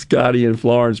 Scotty in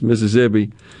Florence,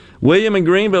 Mississippi. William in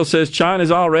Greenville says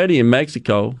China's already in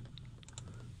Mexico.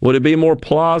 Would it be more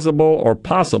plausible or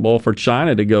possible for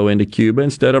China to go into Cuba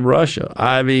instead of Russia?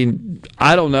 I mean,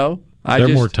 I don't know. They're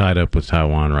more tied up with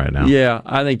Taiwan right now. Yeah,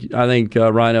 I think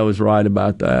Rhino is right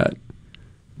about that.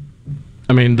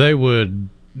 I mean, they would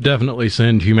definitely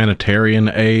send humanitarian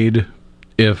aid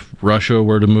if Russia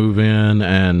were to move in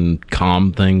and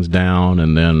calm things down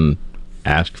and then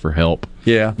ask for help.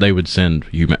 Yeah. They would send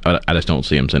I just don't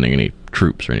see them sending any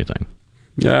troops or anything.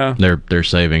 Yeah. They're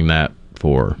saving that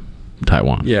for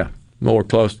Taiwan. Yeah, more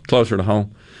closer to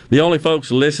home. The only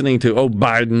folks listening to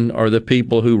Biden are the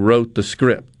people who wrote the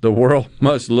script. The world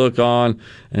must look on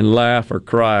and laugh or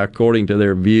cry according to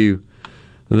their view.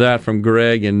 That from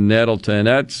Greg in Nettleton.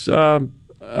 That's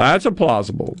a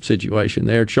plausible situation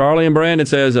there. Charlie and Brandon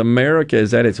says America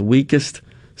is at its weakest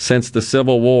since the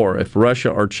Civil War. If Russia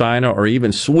or China or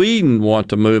even Sweden want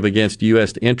to move against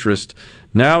U.S. interest,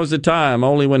 now is the time.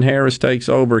 Only when Harris takes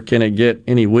over can it get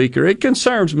any weaker. It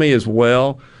concerns me as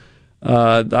well.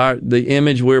 The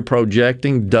image we're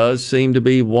projecting does seem to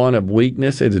be one of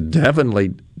weakness. It's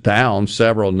definitely down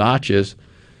several notches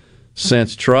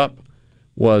since Trump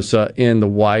was in the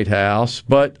White House.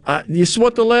 But it's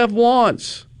what the left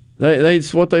wants.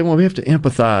 It's what they want. We have to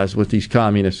empathize with these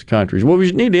communist countries. Well,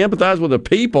 we need to empathize with the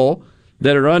people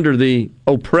that are under the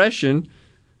oppression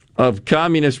of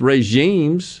communist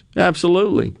regimes.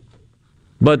 Absolutely.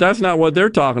 But that's not what they're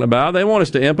talking about. They want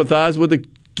us to empathize with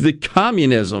the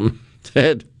communism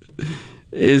that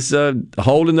is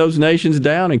holding those nations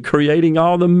down and creating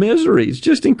all the misery. It's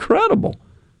just incredible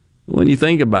when you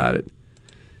think about it.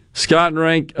 Scott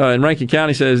in Rankin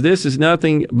County says, this is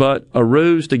nothing but a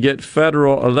ruse to get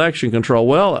federal election control.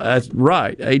 Well, that's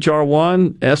right. H.R.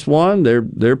 1,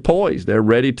 S1, they're poised. They're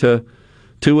ready to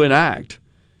enact.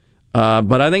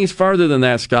 But I think it's further than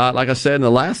that, Scott. Like I said in the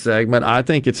last segment, I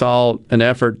think it's all an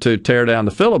effort to tear down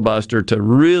the filibuster to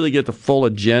really get the full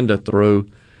agenda through,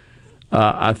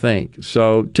 I think.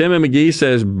 So Tim and McGee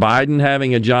says, Biden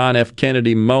having a John F.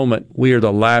 Kennedy moment. We are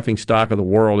the laughingstock of the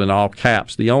world in all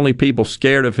caps. The only people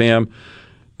scared of him,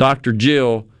 Dr.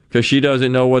 Jill, because she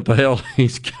doesn't know what the hell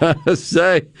he's going to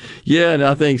say. Yeah, and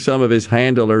I think some of his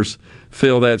handlers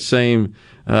feel that same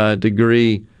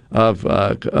degree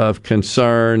of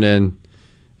concern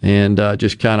and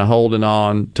just kind of holding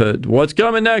on to what's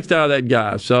coming next out of that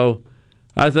guy. So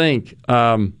I think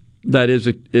that is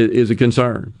a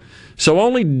concern. So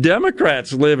only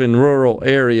Democrats live in rural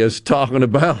areas talking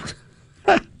about.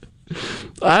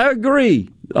 I agree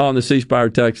on the C Spire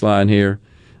text line here.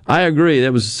 I agree.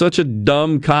 That was such a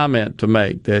dumb comment to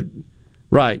make. That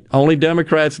right, only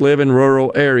Democrats live in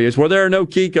rural areas where there are no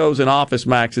Kikos and Office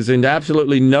Maxes and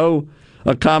absolutely no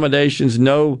accommodations,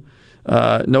 no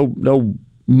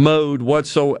mode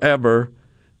whatsoever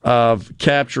of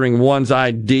capturing one's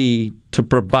ID to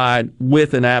provide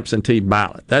with an absentee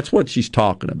ballot. That's what she's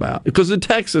talking about. Because the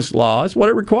Texas law is what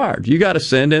it requires. You got to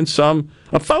send in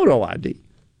a photo ID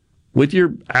with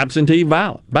your absentee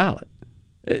ballot.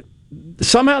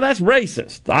 Somehow that's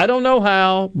racist. I don't know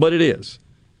how, but it is.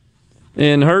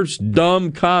 And her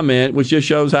dumb comment, which just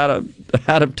shows how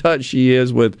out of touch she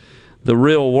is with the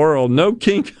real world. No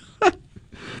kink.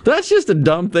 That's just a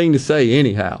dumb thing to say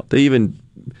anyhow, to even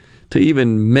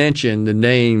mention the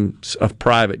names of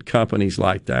private companies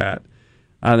like that,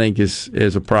 I think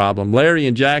is a problem. Larry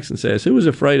in Jackson says, who is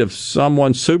afraid of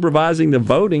someone supervising the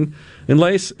voting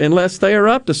unless they are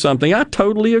up to something? I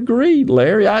totally agree,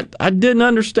 Larry. I didn't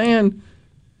understand.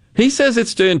 He says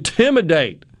it's to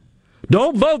intimidate.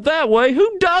 Don't vote that way.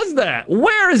 Who does that?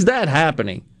 Where is that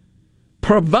happening?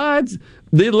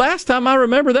 The last time I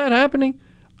remember that happening,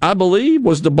 I believe,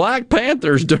 was the Black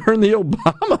Panthers during the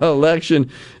Obama election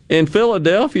in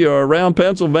Philadelphia or around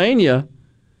Pennsylvania,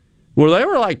 where they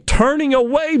were like turning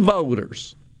away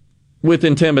voters with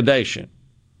intimidation.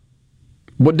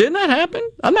 But didn't that happen?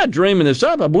 I'm not dreaming this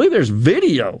up. I believe there's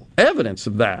video evidence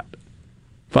of that,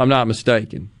 if I'm not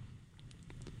mistaken.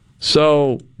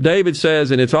 So David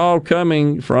says, and it's all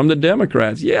coming from the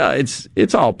Democrats. Yeah,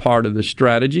 it's all part of the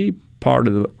strategy, part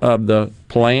of the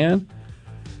plan.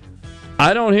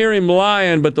 I don't hear him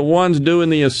lying, but the ones doing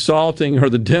the assaulting are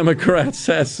the Democrats.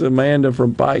 That's Amanda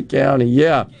from Pike County.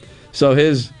 Yeah. So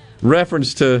his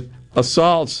reference to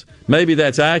assaults, maybe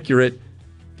that's accurate.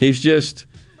 He's just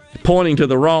pointing to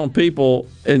the wrong people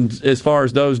as far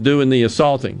as those doing the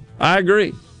assaulting. I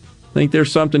agree. I think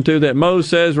there's something to that. Mo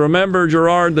says, remember,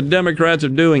 Gerard, the Democrats are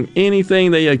doing anything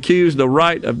they accuse the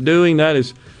right of doing. That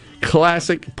is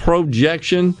classic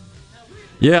projection.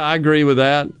 Yeah, I agree with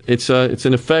that. It's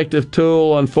an effective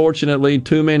tool. Unfortunately,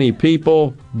 too many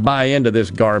people buy into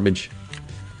this garbage.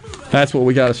 That's what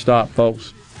we got to stop,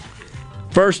 folks.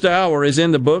 First hour is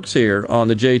in the books here on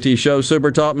the JT Show,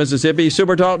 Super Talk Mississippi.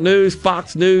 Super Talk News,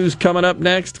 Fox News coming up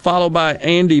next, followed by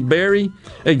Andy Berry,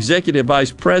 Executive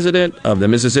Vice President of the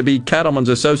Mississippi Cattlemen's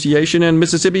Association and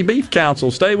Mississippi Beef Council.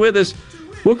 Stay with us.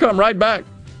 We'll come right back.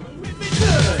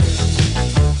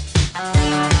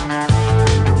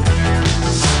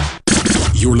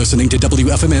 You're listening to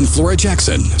WFMN Flora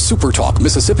Jackson, Super Talk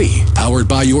Mississippi, powered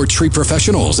by your tree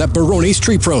professionals at Barone's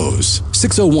Tree Pros,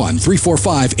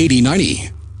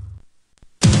 601-345-8090.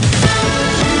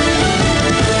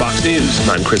 Fox News.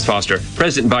 I'm Chris Foster.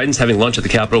 President Biden's having lunch at the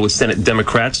Capitol with Senate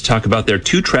Democrats to talk about their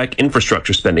two-track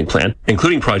infrastructure spending plan,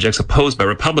 including projects opposed by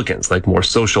Republicans like more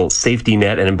social safety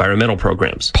net and environmental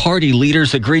programs. Party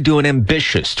leaders agreed to an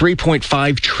ambitious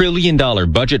 $3.5 trillion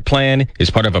budget plan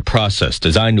as part of a process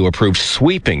designed to approve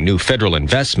sweeping new federal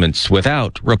investments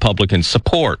without Republican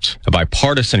support. A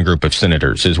bipartisan group of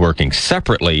senators is working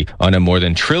separately on a more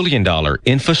than $1 trillion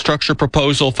infrastructure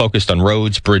proposal focused on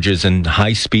roads, bridges, and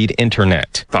high-speed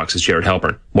internet. Fox's Jared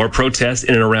Halpern. More protests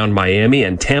in and around Miami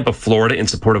and Tampa, Florida in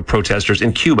support of protesters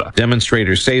in Cuba.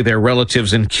 Demonstrators say their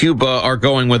relatives in Cuba are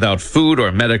going without food or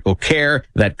medical care,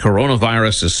 that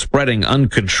coronavirus is spreading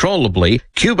uncontrollably.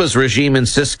 Cuba's regime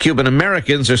insists Cuban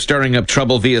Americans are stirring up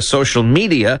trouble via social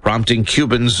media, prompting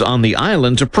Cubans on the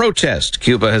island to protest.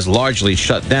 Cuba has largely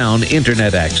shut down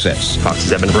internet access.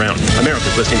 Fox's Evan Brown.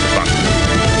 America's listening to Fox.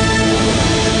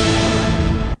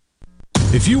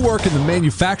 If you work in the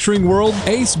manufacturing world,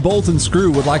 Ace Bolt &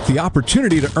 Screw would like the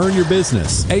opportunity to earn your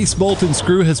business. Ace Bolt &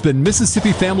 Screw has been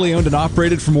Mississippi family owned and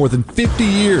operated for more than 50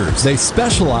 years. They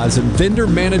specialize in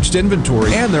vendor-managed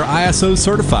inventory and they're ISO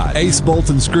certified. Ace Bolt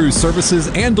 & Screw services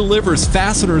and delivers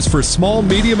fasteners for small,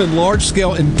 medium, and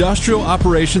large-scale industrial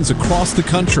operations across the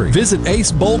country. Visit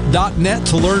acebolt.net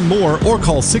to learn more or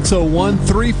call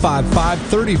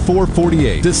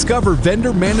 601-355-3448. Discover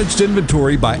vendor-managed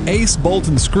inventory by Ace Bolt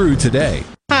 & Screw today.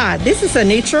 Hi, this is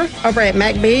Anitra over at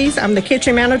McBee's. I'm the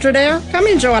kitchen manager there. Come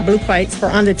enjoy our blue plates for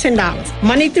under $10.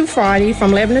 Monday through Friday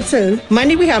from 11 to 2.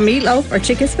 Monday we have meatloaf or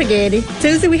chicken spaghetti.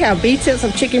 Tuesday we have beef tips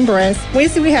or chicken breast.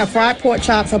 Wednesday we have fried pork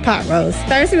chops or pot roast.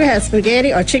 Thursday we have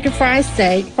spaghetti or chicken fried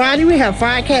steak. Friday we have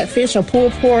fried catfish or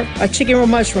pulled pork or chicken with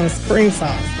mushroom spring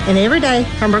sauce. And every day,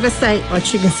 hamburger steak or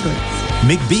chicken strips.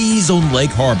 McBee's on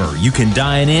Lake Harbor. You can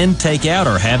dine in, take out,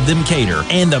 or have them cater.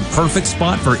 And the perfect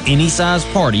spot for any size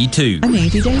party, too. I'm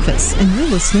Andy Davis, and you're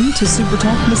listening to Super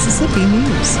Talk Mississippi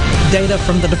News. Data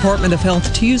from the Department of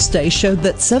Health Tuesday showed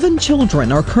that 7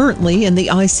 children are currently in the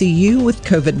ICU with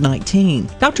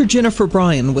COVID-19. Dr. Jennifer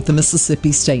Bryan with the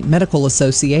Mississippi State Medical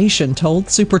Association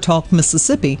told Super Talk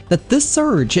Mississippi that this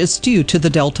surge is due to the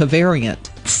Delta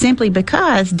variant. Simply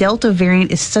because Delta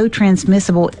variant is so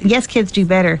transmissible. Yes, kids do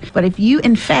better, but if you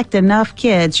infect enough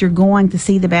kids, you're going to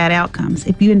see the bad outcomes.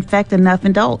 If you infect enough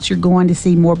adults, you're going to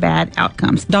see more bad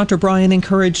outcomes. Dr. Bryan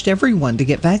encouraged everyone to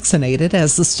get vaccinated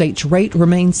as the state's rate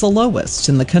remains the lowest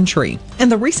in the country.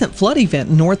 And the recent flood event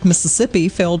in North Mississippi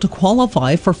failed to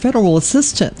qualify for federal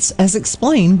assistance, as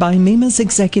explained by MEMA's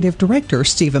Executive Director,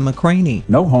 Stephen McCraney.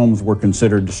 No homes were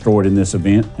considered destroyed in this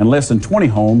event, and less than 20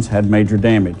 homes had major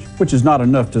damage, which is not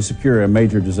enough to secure a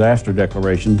major disaster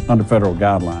declaration under federal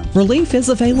guidelines. Relief is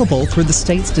available through the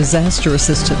state's Disaster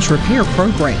Assistance Repair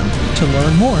Program. To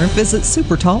learn more, visit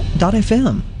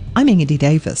supertalk.fm. I'm Andy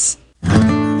Davis. It's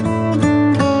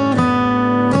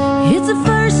the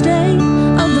first day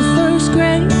of the first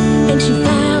grade, and she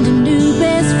found a new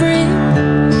best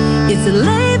friend. It's a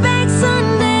laid-back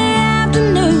Sunday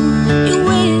afternoon, you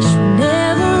wish would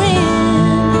never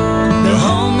end. The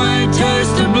homemade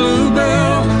taste of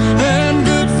Bluebell and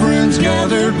good friends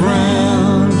gathered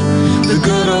round. The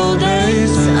good old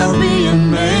days are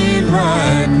being made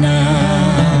right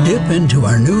now. Dip into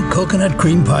our new coconut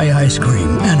cream pie ice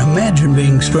cream and imagine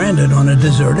being stranded on a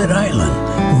deserted island.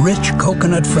 Rich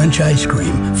coconut French ice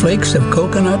cream, flakes of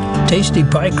coconut, tasty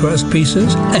pie crust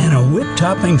pieces, and a whipped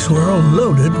topping swirl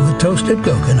loaded with toasted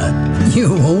coconut.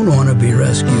 You won't want to be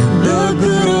rescued. The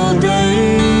good old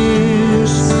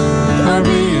days are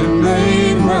being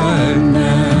made right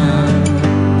now.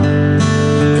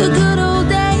 The good old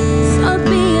days are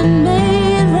being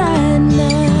made right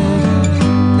now.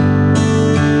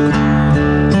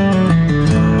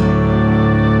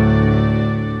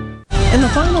 In the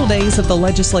final days of the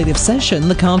legislative session,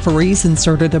 the conferees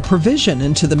inserted a provision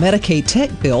into the Medicaid tech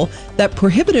bill that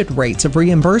prohibited rates of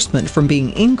reimbursement from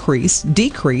being increased,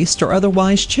 decreased, or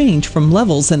otherwise changed from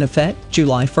levels in effect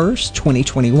July 1st,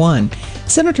 2021.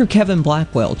 Senator Kevin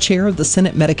Blackwell, chair of the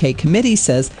Senate Medicaid Committee,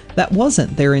 says that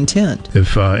wasn't their intent.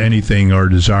 If anything, our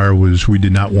desire was we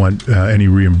did not want any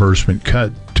reimbursement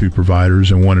cut to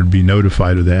providers and wanted to be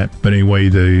notified of that. But anyway,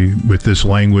 with this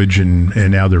language and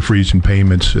now they're freezing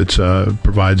payments, it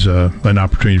provides an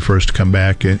opportunity for us to come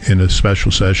back in a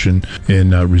special session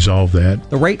and resolve that.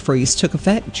 The rate freeze took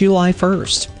effect July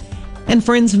 1st. And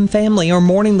friends and family are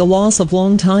mourning the loss of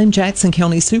longtime Jackson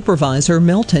County Supervisor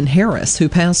Milton Harris, who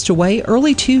passed away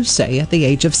early Tuesday at the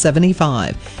age of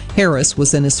 75. Harris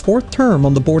was in his 4th term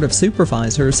on the Board of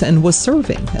Supervisors and was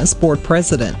serving as board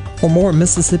president. For more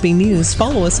Mississippi news,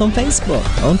 follow us on Facebook,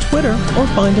 on Twitter, or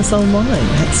find us online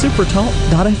at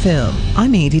supertalk.fm.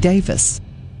 I'm Andy Davis.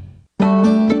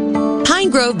 Pine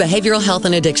Grove Behavioral Health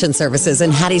and Addiction Services in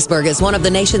Hattiesburg is one of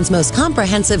the nation's most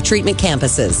comprehensive treatment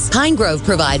campuses. Pine Grove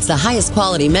provides the highest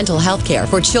quality mental health care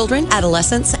for children,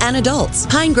 adolescents, and adults.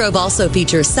 Pine Grove also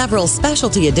features several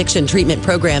specialty addiction treatment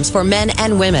programs for men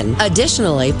and women.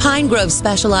 Additionally, Pine Grove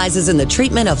specializes in the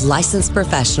treatment of licensed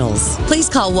professionals. Please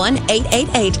call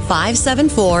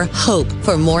 1-888-574-HOPE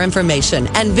for more information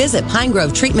and visit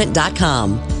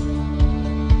pinegrovetreatment.com.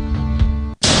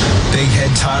 Big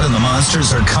Head Todd and the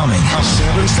Monsters are coming.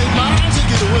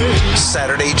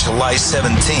 Saturday, July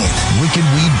 17th. Wicked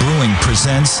Weed Brewing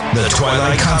presents the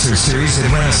Twilight Concert Series at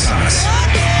Renaissance.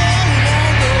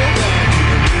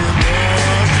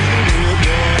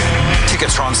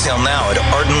 Tickets are on sale now at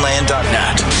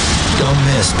ardenland.net. Don't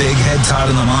miss Big Head Todd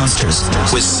and the Monsters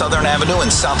with Southern Avenue and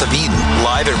South of Eden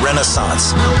live at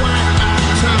Renaissance.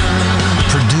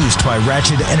 Produced by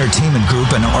Ratchet Entertainment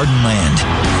Group and Ardenland.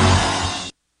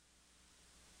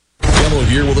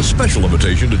 Here with a special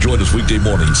invitation to join us weekday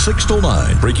morning, 6 till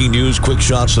 9. Breaking news, quick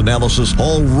shots, analysis,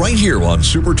 all right here on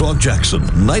Super Talk Jackson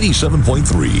 97.3.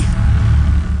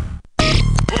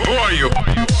 Who are you?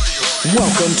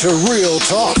 Welcome to Real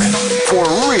Talk for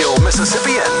real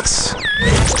Mississippians.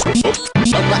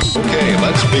 Okay,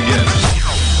 let's begin.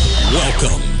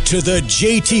 Welcome to the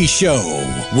JT Show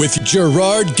with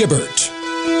Gerard Gibbert.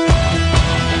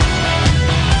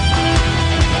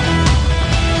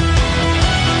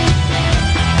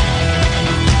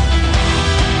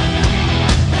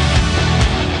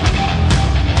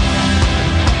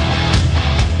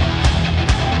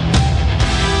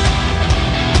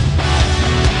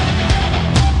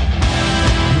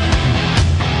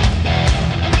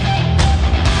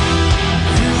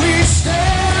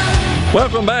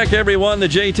 Welcome back, everyone. The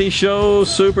JT Show,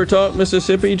 Super Talk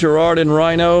Mississippi. Gerard and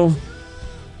Rhino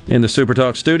in the Super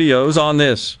Talk studios on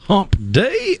this hump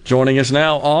day. Joining us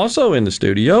now also in the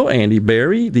studio, Andy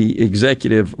Berry, the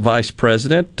Executive Vice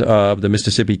President of the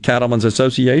Mississippi Cattlemen's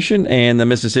Association and the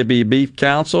Mississippi Beef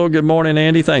Council. Good morning,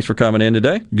 Andy. Thanks for coming in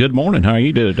today. Good morning. How are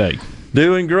you doing today?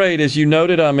 Doing great. As you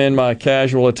noted, I'm in my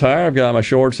casual attire. I've got my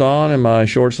shorts on and my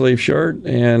short sleeve shirt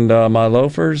and my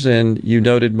loafers. And you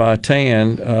noted my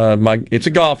tan. It's a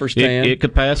golfer's tan. It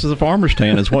could pass as a farmer's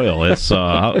tan as well. It's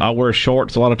I wear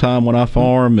shorts a lot of time when I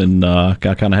farm, and I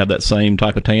kind of have that same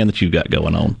type of tan that you've got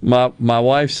going on. My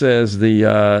wife says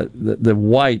the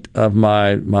white of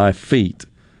my feet.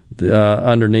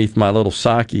 Underneath my little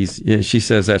sockies, she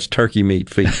says that's turkey meat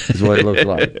feet is what it looks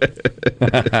like.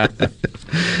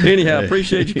 Anyhow,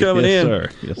 appreciate you coming in. Sir.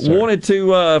 Yes, sir. Wanted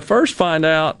to first find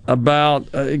out about,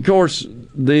 of course,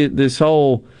 this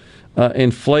whole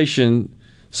inflation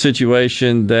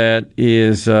situation that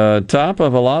is top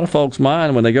of a lot of folks'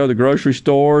 mind when they go to the grocery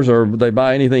stores or they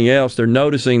buy anything else. They're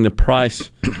noticing the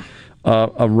price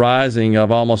a rising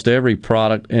of almost every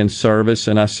product and service.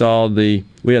 And I saw we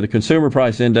had the Consumer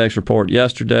Price Index report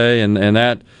yesterday, and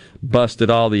that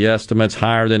busted all the estimates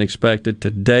higher than expected.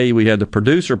 Today we had the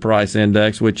Producer Price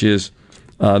Index, which is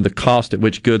the cost at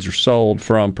which goods are sold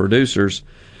from producers,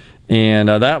 and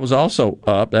that was also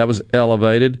up. That was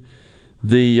elevated.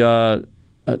 At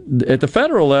the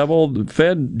federal level,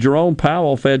 Fed Jerome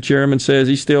Powell, Fed chairman, says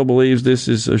he still believes this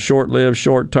is a short-lived,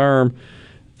 short-term.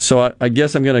 So I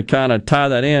guess I'm going to kind of tie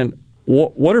that in.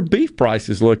 What are beef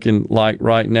prices looking like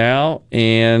right now,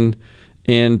 and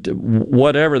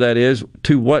whatever that is,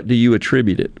 to what do you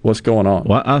attribute it? What's going on?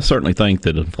 Well, I certainly think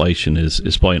that inflation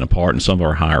is playing a part in some of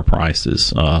our higher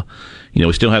prices.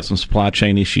 We still have some supply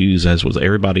chain issues, as was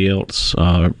everybody else,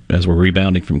 as we're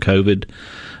rebounding from COVID.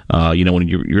 When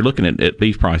you're looking at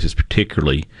beef prices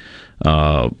particularly,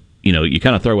 you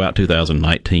kind of throw out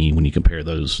 2019 when you compare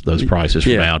those prices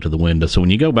from out to the window. So when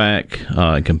you go back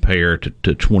and compare to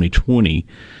 2020,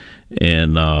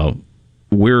 and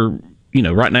we're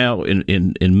right now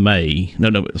in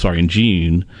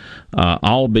June,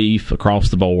 all beef across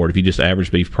the board, if you just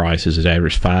average beef prices, is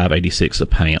averaged $5.86 a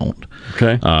pound.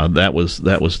 Okay, that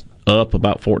was up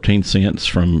about 14 cents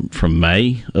from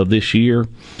May of this year.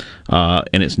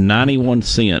 And it's 91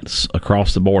 cents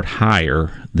across the board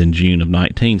higher than June of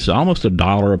 19, so almost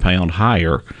 $1 a pound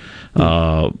higher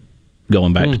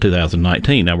going back to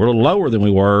 2019. Now, we're a little lower than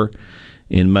we were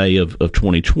in May of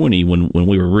 2020 when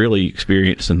we were really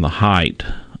experiencing the height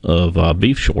of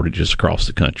beef shortages across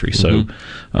the country. So,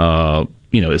 it's a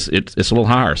little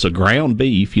higher. So ground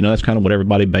beef, that's kind of what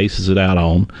everybody bases it out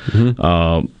on.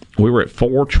 We were at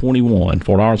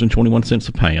 $4.21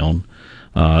 a pound.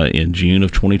 In June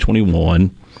of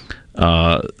 2021,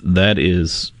 that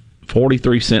is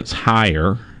 43 cents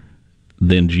higher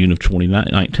than June of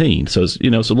 2019. So it's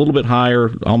a little bit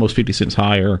higher, almost 50 cents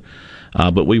higher,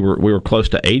 but we were close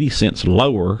to 80 cents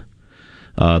lower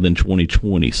than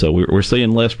 2020. So we're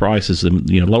seeing less prices,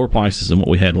 lower prices than what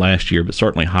we had last year, but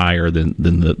certainly higher than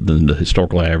the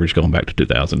historical average going back to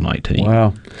 2019.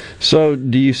 Wow. So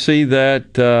do you see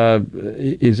that,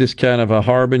 is this kind of a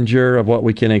harbinger of what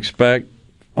we can expect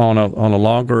on a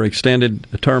longer extended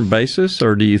term basis,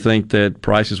 or do you think that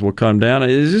prices will come down?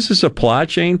 Is this a supply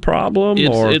chain problem?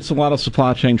 It's a lot of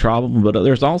supply chain problem, but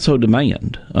there's also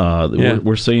demand.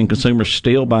 We're seeing consumers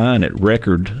still buying at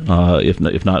record,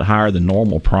 if not higher than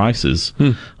normal prices,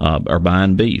 are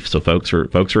buying beef. So folks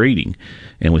are eating,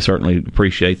 and we certainly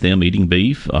appreciate them eating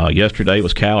beef. Yesterday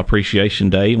was Cow Appreciation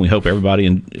Day, and we hope everybody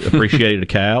appreciated a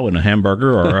cow and a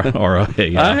hamburger or a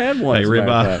I had one,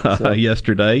 ribeye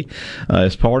yesterday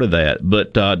as part of that.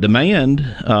 But demand,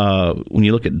 when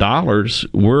you look at dollars,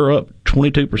 we're up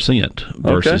 22%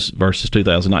 versus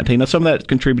 2019. Now, some of that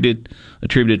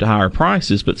attributed to higher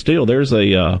prices, but still there's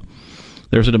a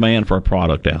demand for a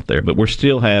product out there. But we're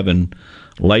still having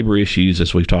labor issues,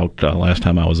 as we talked last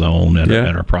time I was on at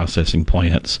our processing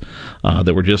plants,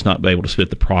 that we're just not able to spit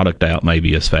the product out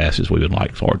maybe as fast as we would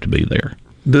like for it to be there.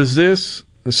 Does this?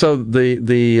 So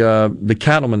the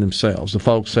cattlemen themselves, the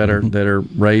folks that are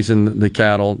raising the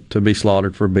cattle to be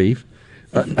slaughtered for beef,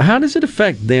 how does it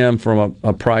affect them from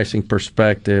a pricing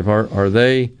perspective? Are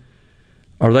they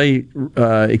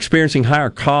experiencing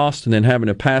higher costs and then having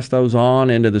to pass those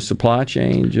on into the supply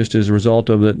chain just as a result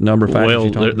of the number of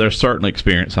factors? Well, they're certainly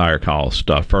experiencing higher costs.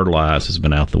 Fertilizer has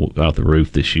been out the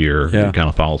roof this year. It kind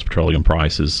of follows petroleum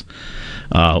prices.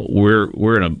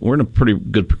 We're in a pretty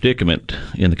good predicament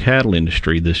in the cattle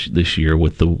industry this year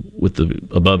with the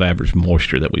above average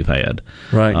moisture that we've had.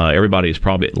 Right. Everybody is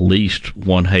probably at least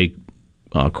one hay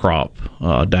crop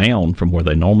down from where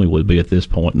they normally would be at this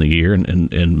point in the year,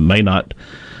 and may not.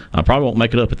 Probably won't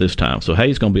make it up at this time. So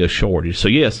hay's going to be a shortage. So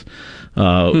yes,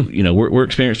 we're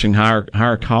experiencing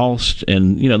higher costs.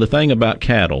 And the thing about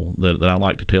cattle that I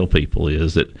like to tell people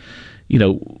is that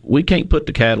we can't put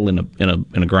the cattle in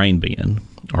a grain bin,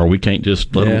 or we can't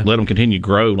just let them continue to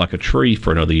grow like a tree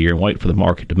for another year and wait for the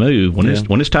market to move. When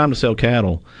it's time to sell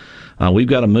cattle, we've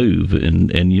got to move.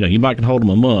 And you might can hold them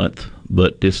a month,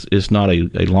 but it's not a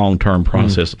long-term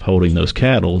process of holding those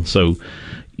cattle. And so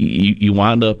you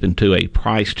wind up into a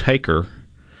price taker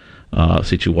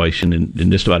situation,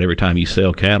 and just about every time you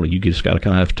sell cattle, you just got to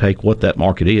kind of have to take what that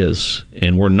market is.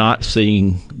 And we're not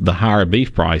seeing the higher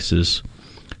beef prices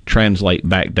translate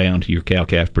back down to your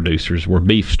cow-calf producers where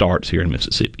beef starts here in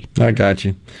Mississippi. I got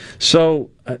you. So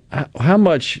how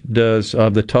much does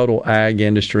of the total ag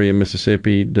industry in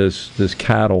Mississippi does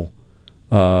cattle,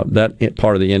 that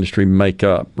part of the industry, make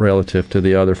up relative to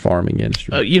the other farming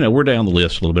industry? We're down the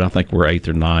list a little bit. I think we're 8th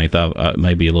or 9th,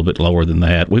 maybe a little bit lower than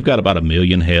that. We've got about 1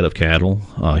 million head of cattle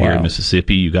here in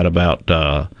Mississippi. You've got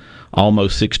about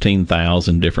almost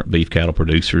 16,000 different beef cattle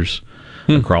producers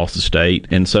across the state,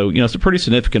 and so it's a pretty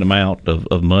significant amount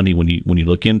of money when you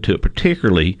look into it.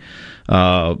 Particularly,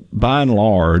 by and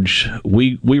large,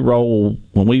 we roll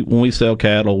when we sell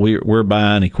cattle. We're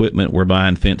buying equipment, we're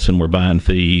buying fencing, we're buying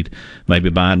feed, maybe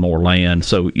buying more land.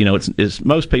 So it's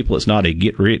most people, it's not a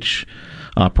get rich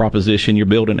proposition. You're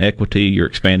building equity, you're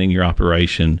expanding your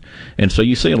operation, and so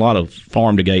you see a lot of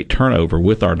farm to gate turnover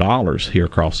with our dollars here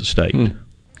across the state.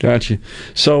 Gotcha.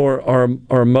 So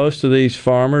are most of these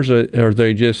farmers, are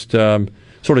they just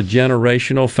sort of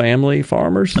generational family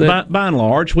farmers? By and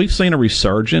large, we've seen a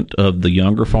resurgence of the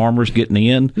younger farmers getting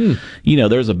in.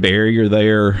 There's a barrier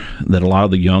there that a lot of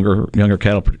the younger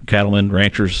cattlemen,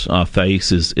 ranchers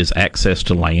face is access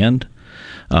to land.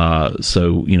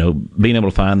 So being able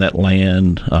to find that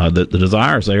land, the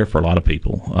desire is there for a lot of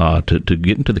people to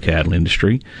get into the cattle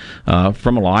industry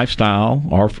from a lifestyle,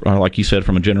 or like you said,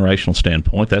 from a generational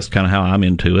standpoint. That's kind of how I'm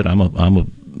into it. I'm a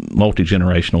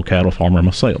multi-generational cattle farmer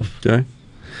myself. Okay.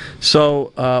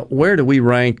 So where do we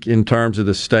rank in terms of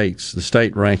the state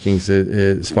rankings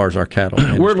as far as our cattle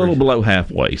industry? We're a little below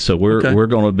halfway, so we're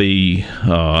going to be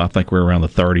I think we're around the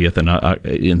 30th, and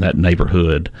in that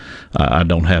neighborhood. I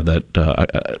don't have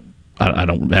that. I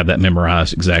don't have that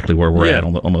memorized exactly where we're at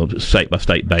on a state by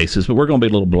state basis, but we're going to be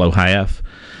a little below half.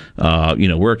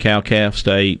 We're a cow-calf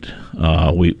state.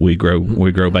 We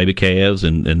grow baby calves,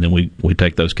 and then we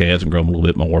take those calves and grow them a little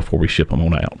bit more before we ship them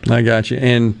on out. I got you.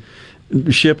 And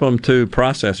ship them to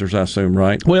processors, I assume,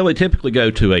 right? Well, they typically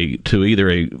go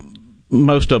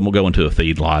most of them will go into a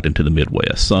feedlot into the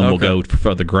Midwest. Some will go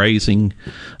for the grazing,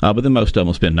 but then most of them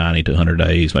will spend 90 to 100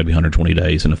 days, maybe 120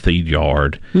 days in a feed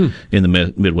yard in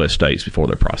the Midwest states before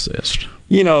they're processed.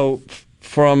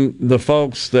 From the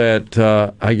folks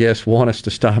that I guess want us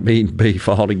to stop eating beef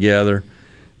altogether,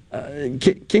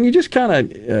 Can you just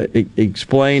kind of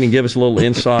explain and give us a little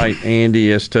insight,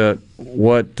 Andy, as to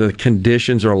what the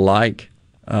conditions are like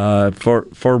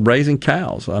for raising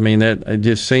cows? I mean, that it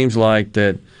just seems like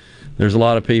that there's a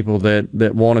lot of people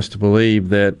that want us to believe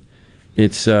that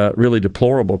it's really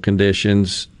deplorable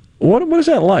conditions. What is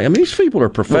that like? I mean, these people are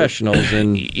professionals,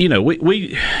 and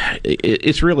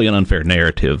it's really an unfair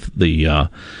narrative.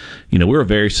 We're a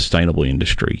very sustainable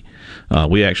industry.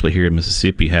 We actually here in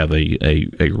Mississippi have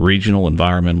a regional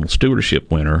environmental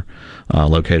stewardship winner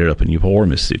located up in Eupora,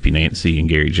 Mississippi. Nancy and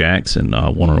Gary Jackson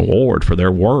won an award for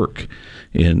their work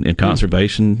in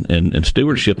conservation and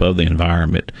stewardship of the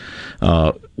environment.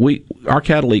 Our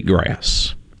cattle eat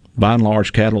grass. By and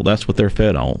large, cattle, that's what they're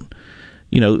fed on.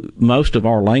 Most of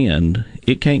our land,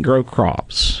 it can't grow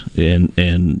crops, and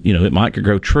it might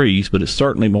grow trees, but it's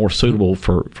certainly more suitable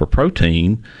for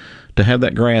protein to have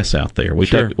that grass out there. We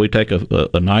take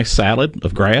a nice salad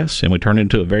of grass and we turn it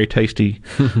into a very tasty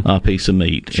piece of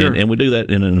meat. Sure. And we do that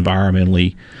in an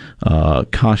environmentally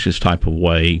conscious type of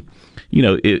way.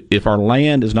 If our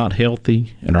land is not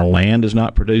healthy and our land is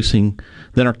not producing,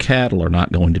 then our cattle are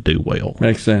not going to do well.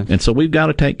 Makes sense. And so we've got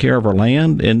to take care of our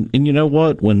land. And you know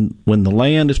what? When the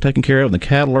land is taken care of and the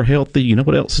cattle are healthy, you know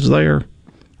what else is there?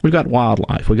 We've got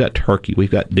wildlife. We've got turkey.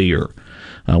 We've got deer.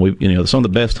 Some of the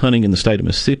best hunting in the state of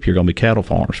Mississippi are going to be cattle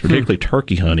farms, particularly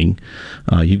turkey hunting.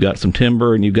 You've got some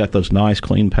timber, and you've got those nice,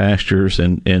 clean pastures,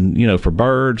 and for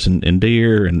birds and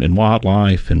deer and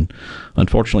wildlife, and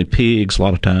unfortunately pigs a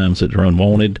lot of times that are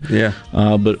unwanted. Yeah.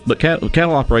 But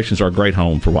cattle operations are a great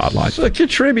home for wildlife. So it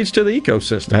contributes to the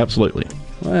ecosystem. Absolutely.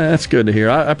 Well, that's good to hear.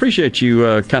 I appreciate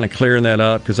you kind of clearing that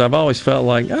up, because I've always felt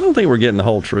like I don't think we're getting the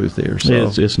whole truth here.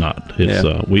 So it's not.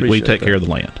 We take care of the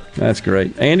land. That's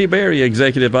great. Andy Berry,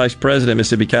 Executive Vice President,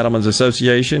 Mississippi Cattlemen's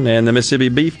Association and the Mississippi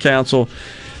Beef Council,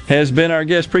 has been our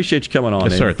guest. Appreciate you coming on.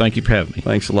 Yes, Andy. sir. Thank you for having me.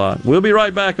 Thanks a lot. We'll be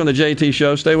right back on the JT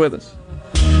Show. Stay with us.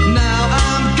 Now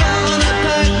I'm gonna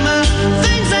pack my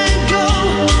things and go.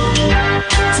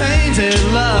 Tainted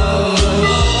love.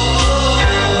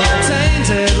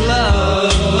 Tainted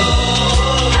love.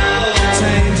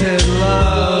 Tainted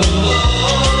love.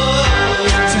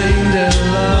 Tainted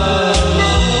love.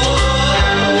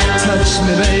 Touch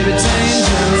me, baby,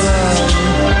 tainted love.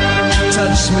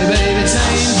 Touch me, baby,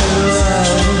 tainted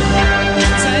love.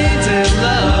 Tainted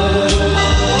love.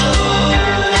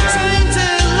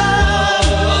 Tainted love.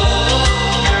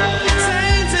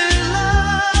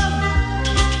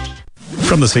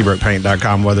 From the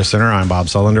SeabrookPaint.com Weather Center, I'm Bob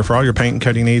Sullender. For all your paint and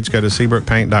coating needs, go to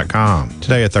SeabrookPaint.com.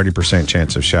 Today, a 30%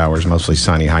 chance of showers, mostly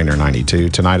sunny, high near 92.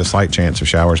 Tonight, a slight chance of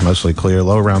showers, mostly clear,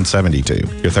 low around 72.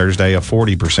 Your Thursday, a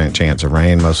 40% chance of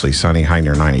rain, mostly sunny, high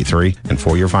near 93. And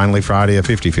for your finally Friday, a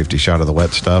 50-50 shot of the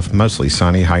wet stuff, mostly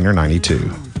sunny, high near 92.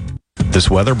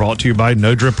 This weather brought to you by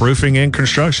No Drip Roofing and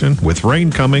Construction. With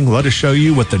rain coming, let us show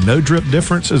you what the No Drip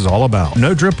difference is all about.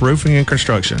 No Drip Roofing and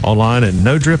Construction. Online at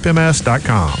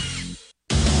NoDripMS.com.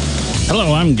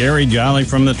 Hello, I'm Gary Jolly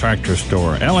from the Tractor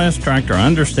Store. LS Tractor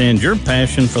understands your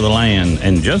passion for the land,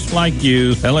 and just like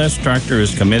you, LS Tractor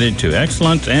is committed to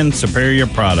excellence and superior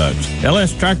products.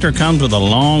 LS Tractor comes with a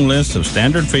long list of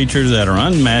standard features that are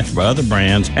unmatched by other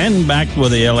brands, and backed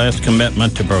with the LS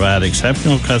commitment to provide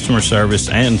exceptional customer service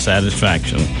and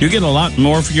satisfaction. You get a lot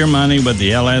more for your money with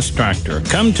the LS Tractor.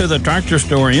 Come to the Tractor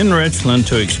Store in Richland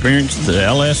to experience the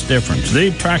LS difference.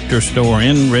 The Tractor Store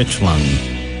in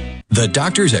Richland. The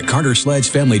doctors at Carter Sledge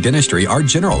Family Dentistry are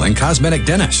general and cosmetic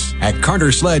dentists. At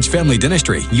Carter Sledge Family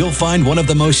Dentistry, you'll find one of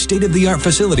the most state-of-the-art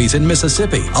facilities in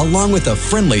Mississippi, along with a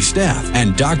friendly staff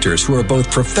and doctors who are both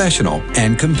professional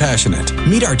and compassionate.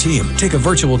 Meet our team, take a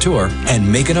virtual tour, and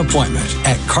make an appointment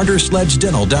at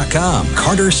CarterSledgeDental.com.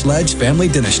 Carter Sledge Family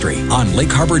Dentistry on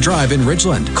Lake Harbor Drive in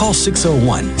Ridgeland. Call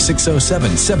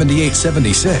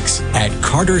 601-607-7876. At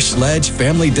Carter Sledge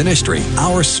Family Dentistry,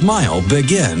 our smile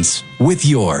begins with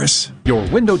yours. Your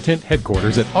window tint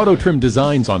headquarters at Auto Trim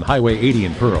Designs on Highway 80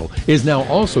 in Pearl is now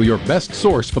also your best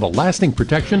source for the lasting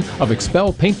protection of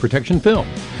Expel paint protection film.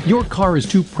 Your car is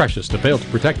too precious to fail to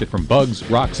protect it from bugs,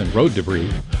 rocks, and road debris.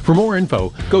 For more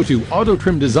info, go to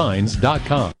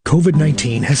autotrimdesigns.com.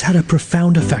 COVID-19 has had a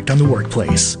profound effect on the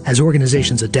workplace. As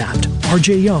organizations adapt,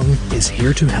 RJ Young is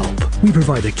here to help. We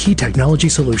provide the key technology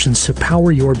solutions to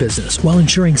power your business while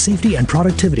ensuring safety and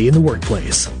productivity in the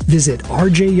workplace. Visit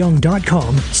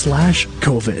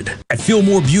rjyoung.com/COVID. At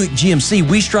Fillmore Buick GMC,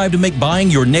 we strive to make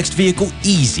buying your next vehicle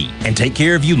easy and take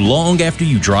care of you long after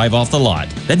you drive off the lot.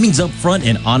 That means upfront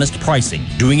and honest pricing,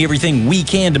 doing everything we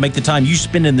can to make the time you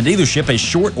spend in the dealership as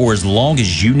short or as long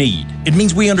as you need. It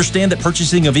means we understand that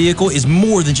purchasing a vehicle vehicle is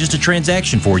more than just a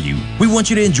transaction for you. We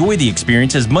want you to enjoy the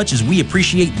experience as much as we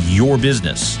appreciate your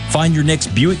business. Find your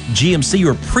next Buick, GMC,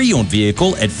 or pre-owned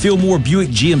vehicle at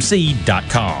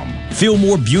FillmoreBuickGMC.com.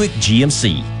 Fillmore Buick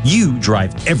GMC. You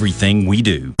drive everything we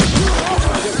do.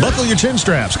 Buckle your chin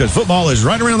straps because football is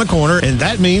right around the corner, and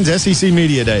that means SEC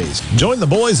Media Days. Join the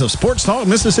boys of Sports Talk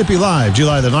Mississippi Live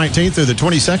July the 19th through the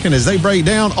 22nd as they break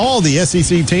down all the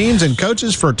SEC teams and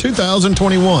coaches for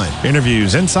 2021.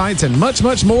 Interviews, insights, and much,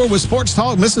 much more with Sports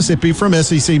Talk Mississippi from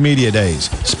SEC Media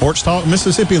Days. Sports Talk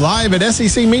Mississippi Live at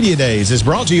SEC Media Days is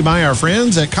brought to you by our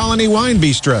friends at Colony Wine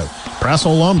Bistro,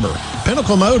 Prassel Lumber,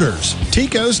 Pinnacle Motors,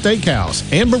 Tico's Steakhouse,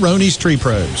 and Baroni's Tree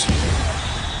Pros.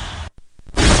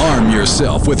 Arm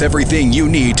yourself with everything you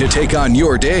need to take on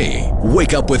your day.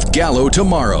 Wake up with Gallo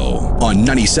tomorrow on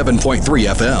 97.3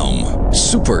 FM.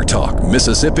 Super Talk,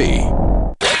 Mississippi.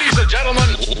 Ladies and gentlemen,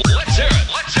 let's hear it.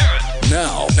 Let's hear it.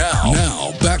 Now,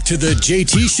 back to the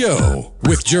JT Show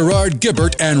with Gerard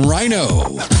Gibbert and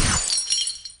Rhino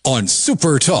on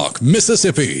Super Talk,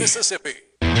 Mississippi.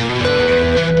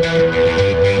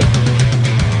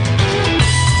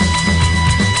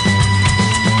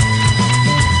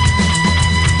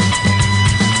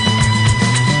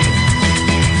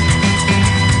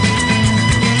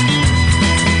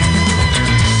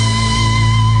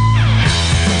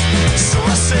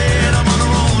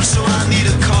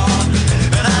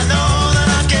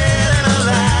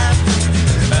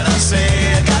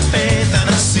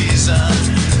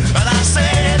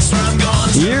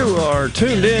 You are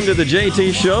tuned in to the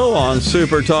JT Show on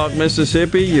Super Talk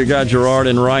Mississippi. You got Gerard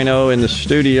and Rhino in the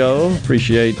studio.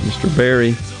 Appreciate Mr.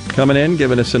 Barry coming in,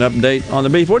 giving us an update on the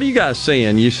beef. What are you guys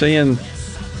seeing? You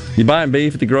buying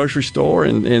beef at the grocery store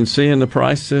and seeing the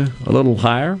price a little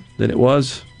higher than it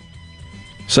was,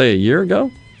 say, a year ago?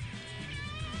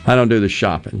 I don't do the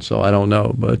shopping, so I don't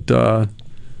know. But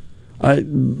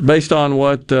based on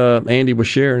what Andy was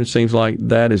sharing, it seems like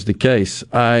that is the case.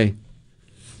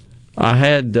 I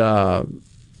had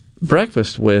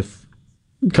breakfast with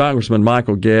Congressman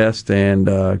Michael Guest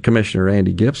and Commissioner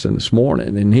Andy Gibson this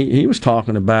morning, and he was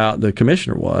talking about, the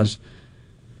commissioner was,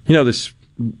 this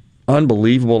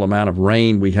unbelievable amount of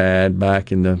rain we had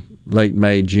back in the late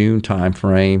May, June time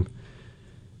frame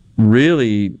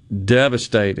really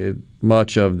devastated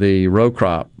much of the row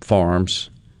crop farms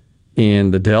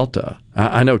in the Delta.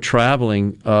 I know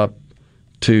traveling up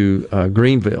to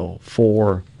Greenville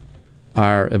for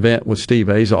our event with Steve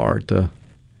Azar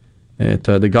at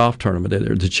the golf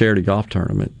tournament, the charity golf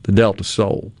tournament, the Delta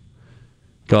Soul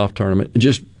golf tournament.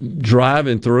 Just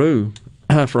driving through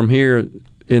from here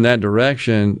in that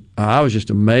direction, I was just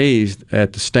amazed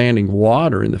at the standing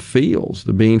water in the fields,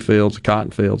 the bean fields, the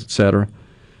cotton fields, etc.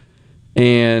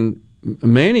 And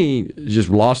many just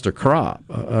lost their crop,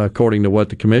 according to what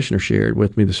the commissioner shared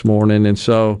with me this morning. And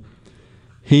so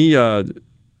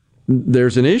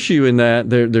there's an issue in that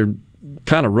they're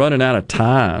kind of running out of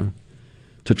time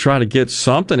to try to get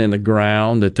something in the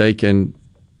ground that they can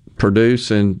produce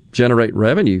and generate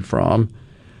revenue from.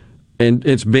 And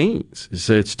it's beans.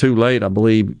 It's too late, I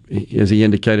believe, as he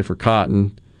indicated, for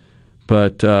cotton.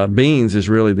 But beans is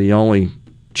really the only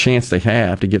chance they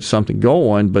have to get something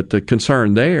going. But the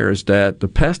concern there is that the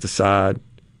pesticide,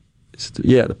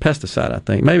 I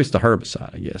think. Maybe it's the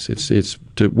herbicide, I guess. It's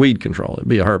to weed control. It'd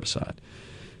be a herbicide.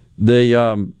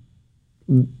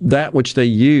 That which they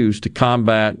use to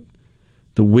combat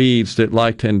the weeds that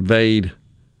like to invade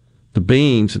the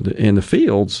beans in the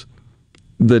fields,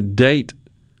 the date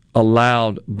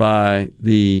allowed by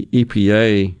the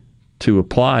EPA to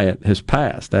apply it has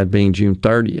passed, that being June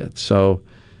 30th. So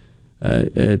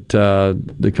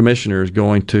the commissioner is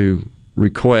going to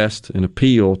request an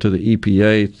appeal to the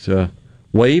EPA to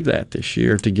waive that this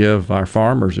year to give our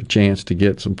farmers a chance to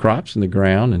get some crops in the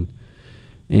ground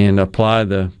and apply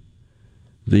the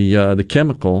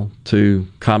chemical to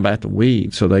combat the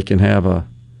weeds so they can have a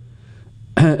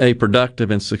productive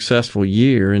and successful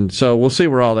year. And so we'll see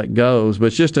where all that goes, but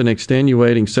it's just an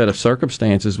extenuating set of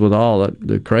circumstances with all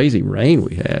the crazy rain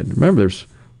we had. Remember, there's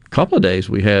a couple of days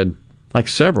we had like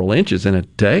several inches in a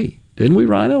day, didn't we,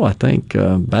 Rhino? I think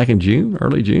back in June,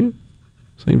 early June.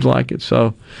 Seems like it.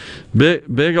 So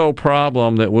big old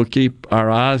problem that we'll keep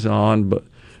our eyes on, but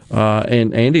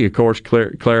and Andy, of course,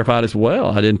 clarified as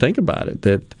well. I didn't think about it,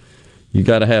 that you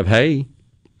got to have hay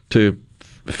to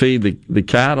feed the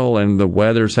cattle, and the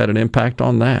weather's had an impact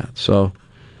on that. So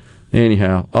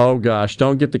anyhow, oh gosh,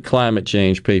 don't get the climate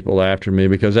change people after me,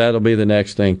 because that'll be the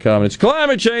next thing coming. It's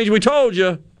climate change, we told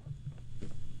you.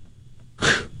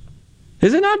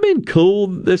 Has it not been cool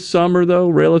this summer, though,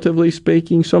 relatively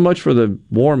speaking? So much for the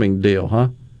warming deal, huh?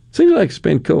 Seems like it's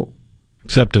been cool.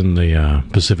 Except in the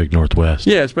Pacific Northwest.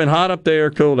 Yeah, it's been hot up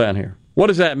there, cool down here. What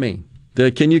does that mean?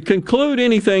 Can you conclude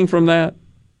anything from that?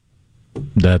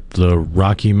 That the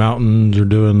Rocky Mountains are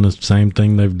doing the same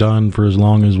thing they've done for as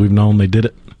long as we've known they did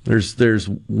it. There's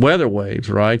weather waves,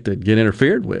 right, that get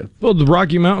interfered with. Well, the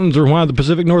Rocky Mountains are why the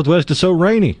Pacific Northwest is so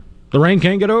rainy. The rain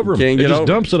can't get over them. It just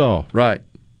dumps it all. Right.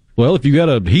 Well, if you got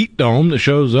a heat dome that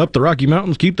shows up, the Rocky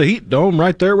Mountains keep the heat dome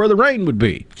right there where the rain would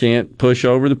be. Can't push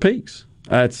over the peaks.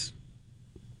 That's,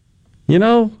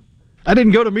 I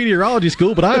didn't go to meteorology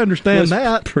school, but I understand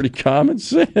that. Pretty common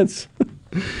sense.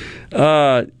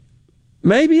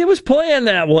 Maybe it was planned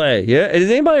that way. Yeah.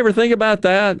 Does anybody ever think about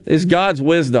that? It's God's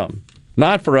wisdom,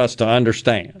 not for us to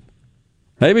understand.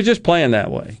 Maybe it's just planned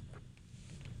that way.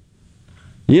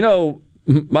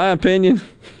 My opinion,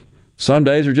 some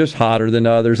days are just hotter than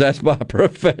others. That's my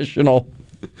professional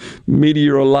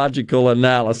meteorological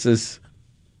analysis.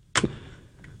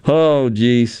 Oh,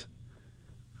 geez.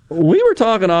 We were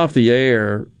talking off the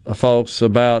air, folks,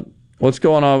 about what's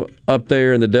going on up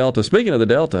there in the Delta. Speaking of the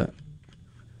Delta,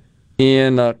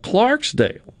 in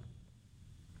Clarksdale,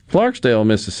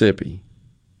 Mississippi.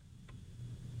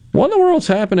 What in the world's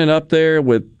happening up there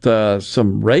with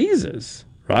some raises,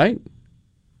 right?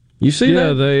 You see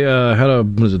that? Yeah, they had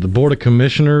the Board of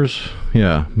Commissioners?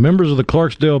 Yeah, members of the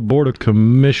Clarksdale Board of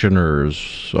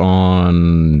Commissioners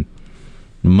on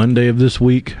Monday of this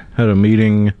week had a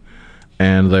meeting,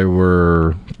 and they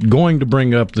were going to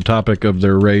bring up the topic of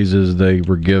their raises they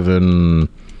were given.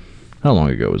 How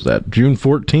long ago was that? June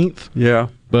 14th? Yeah.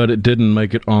 But it didn't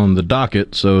make it on the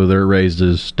docket, so their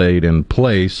raises stayed in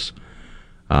place.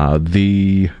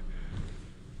 The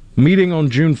meeting on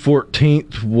June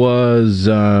 14th was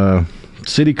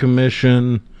City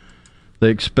Commission. They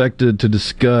expected to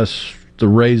discuss the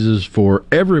raises for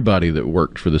everybody that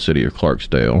worked for the city of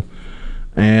Clarksdale.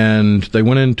 And they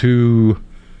went into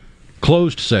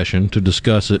closed session to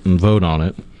discuss it and vote on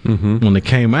it. Mm-hmm. When they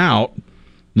came out,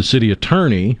 the city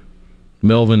attorney,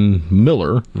 Melvin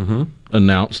Miller,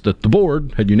 announced that the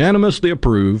board had unanimously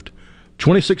approved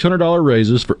 $2,600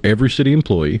 raises for every city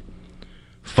employee,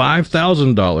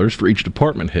 $5,000 for each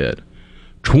department head,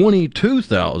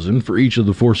 $22,000 for each of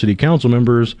the 4 city council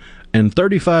members, and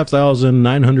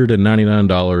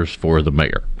 $35,999 for the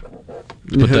mayor.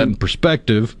 To put that in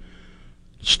perspective,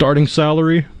 starting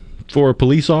salary for a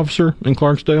police officer in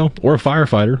Clarksdale or a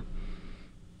firefighter,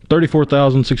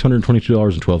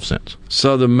 $34,622.12.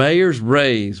 So the mayor's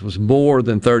raise was more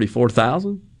than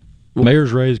 $34,000?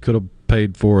 Mayor's raise could have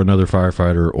paid for another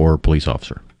firefighter or police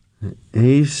officer.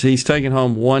 He's taking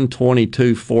home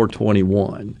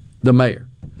 $122,421. The mayor.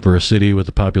 For a city with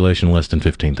a population less than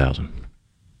 15,000. I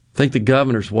think the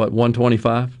governor's, what,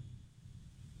 125?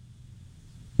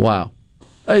 Wow.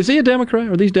 Hey, is he a Democrat?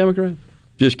 Are these Democrats?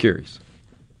 Just curious.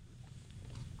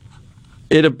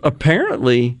 It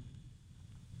apparently,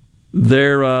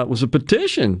 there was a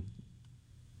petition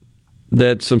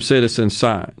that some citizens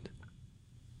signed.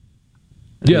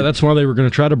 Yeah, that's why they were going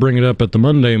to try to bring it up at the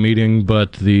Monday meeting,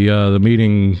 but the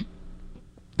meeting,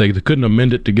 they couldn't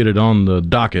amend it to get it on the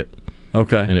docket.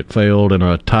 Okay. And it failed in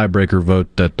a tiebreaker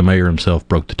vote that the mayor himself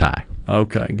broke the tie.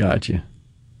 Okay, gotcha.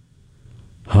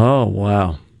 Oh,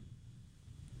 wow.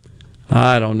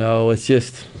 I don't know. It's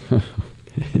just,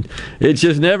 it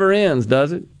just never ends,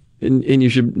 does it? And you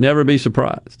should never be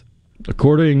surprised.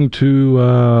 According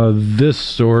to this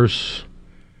source,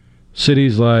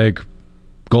 cities like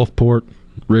Gulfport,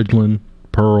 Ridgeland,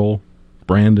 Pearl,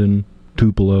 Brandon,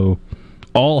 Tupelo,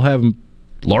 all have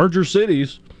larger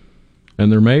cities,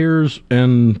 and their mayors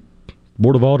and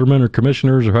board of aldermen or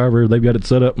commissioners or however they've got it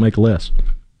set up make less.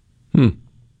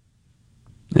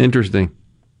 Interesting.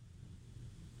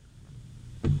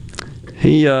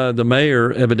 The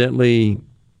mayor evidently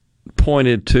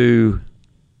pointed to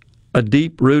a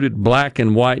deep-rooted black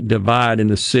and white divide in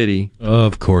the city.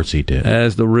 Of course he did.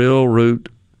 As the real root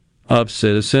of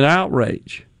citizen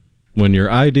outrage. When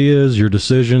your ideas, your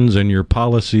decisions, and your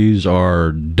policies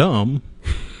are dumb,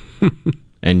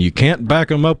 and you can't back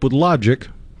them up with logic,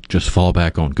 just fall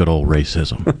back on good old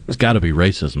racism. It's got to be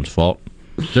racism's fault.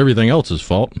 It's everything else's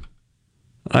fault.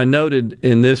 I noted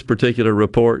in this particular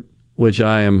report, which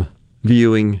I am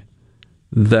viewing,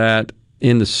 that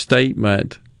in the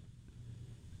statement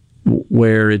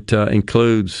where it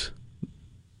includes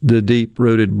the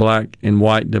deep-rooted black and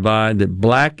white divide, that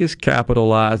black is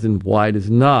capitalized and white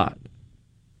is not.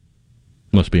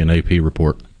 Must be an AP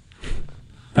report.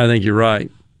 I think you're right.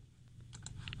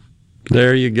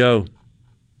 There you go.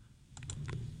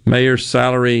 Mayor's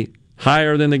salary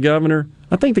higher than the governor.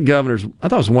 I thought it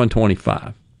was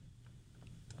 125.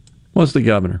 What's the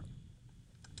governor?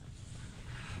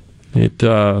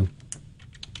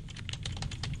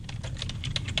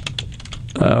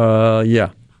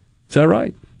 Yeah. Is that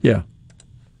right? Yeah.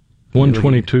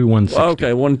 122, 160.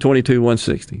 Okay, 122,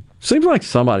 160. Seems like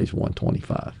somebody's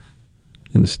 125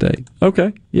 in the state.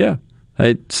 Okay, yeah.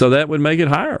 Hey, so that would make it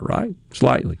higher, right?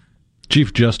 Slightly.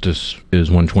 Chief Justice is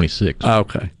 126.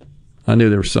 Okay. I knew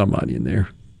there was somebody in there.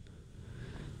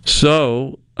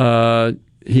 So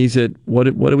he's at, what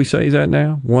do we say he's at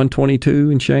now?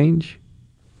 122 and change?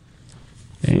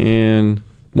 And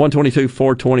 122,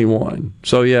 421.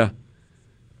 So, yeah,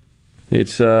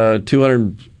 it's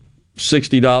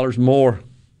 $260 more.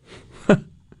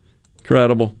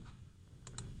 Incredible.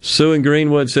 Sue in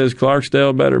Greenwood says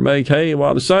Clarksdale better make hay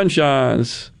while the sun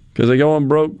shines because they're going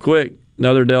broke quick.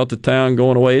 Another Delta town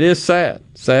going away. It is sad.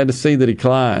 Sad to see the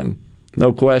decline.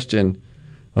 No question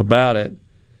about it.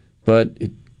 But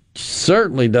it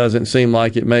certainly doesn't seem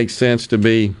like it makes sense to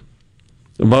be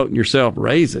voting yourself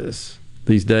raises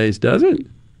these days, does it?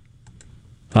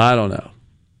 I don't know.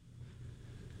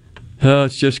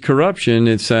 It's just corruption.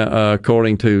 It's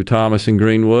according to Thomas in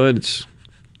Greenwood.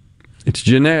 It's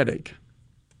genetic.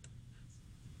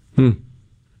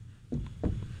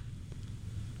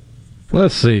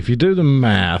 Let's see. If you do the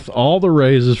math, all the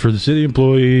raises for the city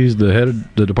employees, the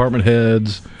department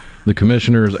heads, the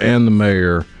commissioners, and the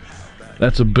mayor,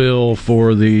 that's a bill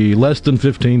for the less than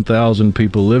 15,000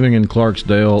 people living in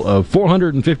Clarksdale of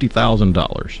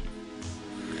 $450,000.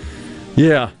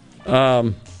 Yeah,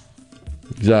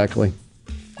 exactly.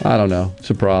 I don't know. It's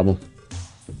a problem.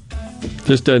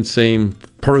 Just doesn't seem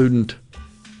prudent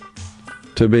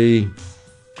to be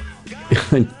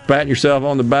patting yourself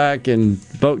on the back and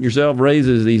voting yourself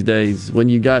raises these days when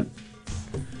you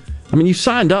you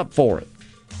signed up for it.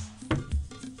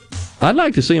 I'd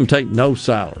like to see them take no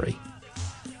salary.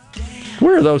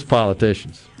 Where are those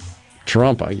politicians?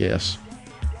 Trump, I guess.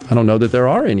 I don't know that there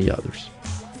are any others.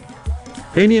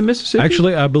 Any in Mississippi?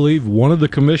 Actually, I believe one of the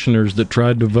commissioners that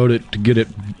tried to vote it to get it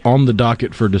on the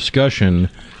docket for discussion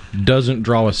doesn't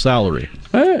draw a salary.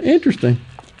 Interesting.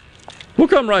 We'll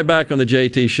come right back on the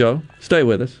JT Show. Stay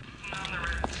with us.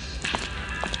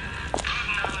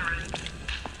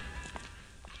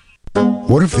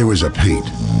 What if there was a paint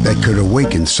that could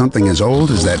awaken something as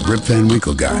old as that Rip Van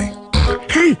Winkle guy?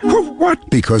 Hey, what?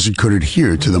 Because it could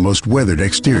adhere to the most weathered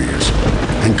exteriors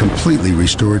and completely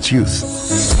restore its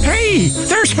youth. Hey,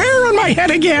 there's hair on my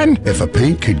head again! If a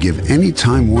paint could give any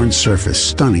time-worn surface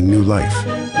stunning new life,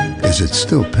 is it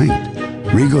still paint?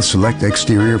 Regal Select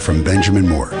Exterior from Benjamin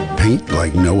Moore. Paint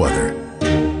like no other.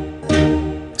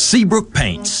 Seabrook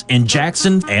Paints in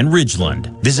Jackson and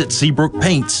Ridgeland. Visit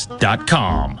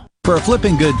SeabrookPaints.com. For a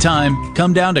flipping good time,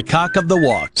 come down to Cock of the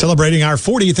Walk. Celebrating our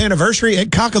 40th anniversary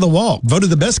at Cock of the Walk.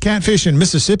 Voted the best catfish in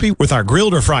Mississippi with our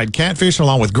grilled or fried catfish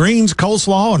along with greens,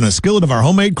 coleslaw, and a skillet of our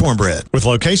homemade cornbread. With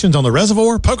locations on the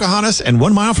Reservoir, Pocahontas, and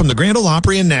 1 mile from the Grand Ole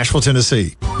Opry in Nashville,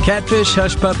 Tennessee. Catfish,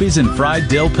 hush puppies, and fried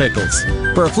dill pickles.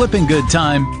 For a flipping good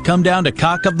time, come down to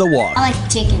Cock of the Walk. I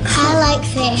like chicken. I like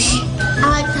fish.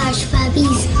 I like hush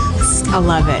puppies. I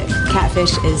love it.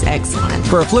 Catfish is excellent.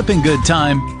 For a flipping good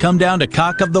time, come down to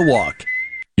Cock of the Walk.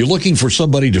 You're looking for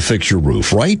somebody to fix your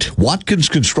roof, right? Watkins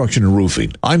Construction and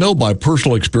Roofing. I know by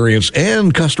personal experience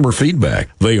and customer feedback,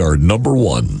 they are number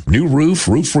one. New roof,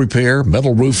 roof repair,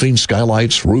 metal roofing,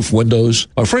 skylights, roof windows.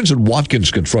 Our friends at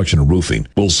Watkins Construction and Roofing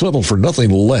will settle for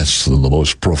nothing less than the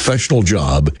most professional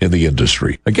job in the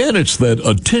industry. Again, it's that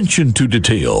attention to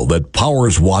detail that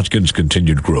powers Watkins'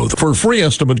 continued growth. For a free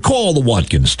estimate, call the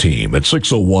Watkins team at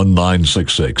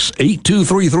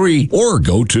 601-966-8233 or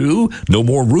go to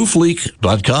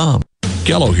nomoreroofleak.com.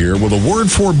 Gallo here with a word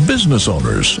for business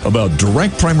owners about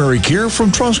direct primary care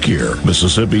from TrustCare,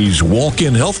 Mississippi's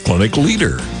walk-in health clinic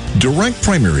leader. Direct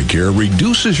primary care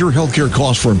reduces your healthcare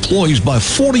costs for employees by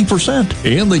 40%,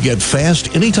 and they get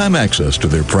fast, anytime access to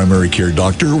their primary care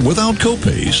doctor without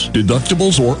copays,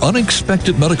 deductibles, or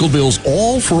unexpected medical bills,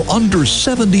 all for under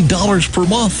 $70 per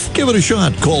month. Give it a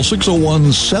shot. Call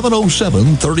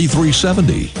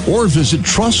 601-707-3370 or visit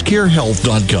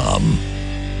trustcarehealth.com.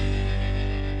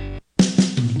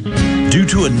 Due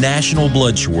to a national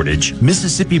blood shortage,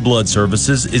 Mississippi Blood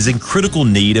Services is in critical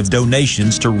need of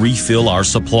donations to refill our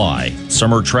supply.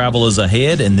 Summer travel is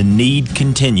ahead and the need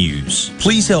continues.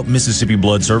 Please help Mississippi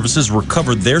Blood Services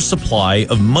recover their supply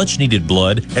of much-needed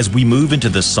blood as we move into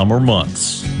the summer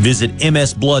months. Visit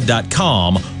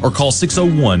msblood.com or call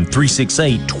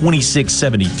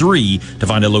 601-368-2673 to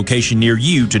find a location near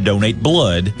you to donate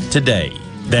blood today.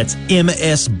 That's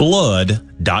msblood.com.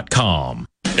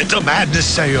 It's a madness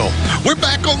sale. We're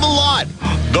back on the lot.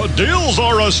 The deals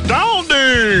are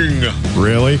astounding.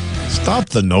 Really? Stop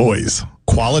the noise.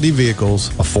 Quality vehicles,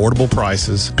 affordable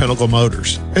prices, Pinnacle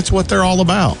Motors. It's what they're all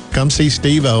about. Come see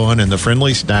Steve Owen and the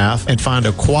friendly staff and find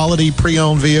a quality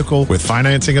pre-owned vehicle with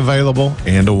financing available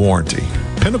and a warranty.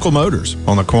 Pinnacle Motors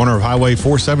on the corner of Highway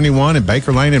 471 and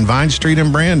Baker Lane and Vine Street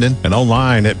in Brandon, and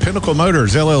online at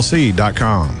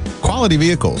pinnaclemotorsllc.com. Quality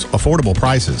vehicles, affordable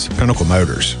prices, Pinnacle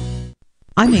Motors.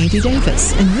 I'm Andy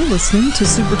Davis, and you're listening to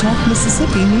Super Talk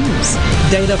Mississippi News.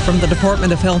 Data from the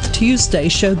Department of Health Tuesday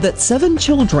showed that 7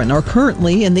 children are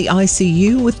currently in the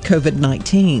ICU with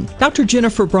COVID-19. Dr.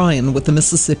 Jennifer Bryan with the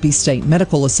Mississippi State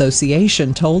Medical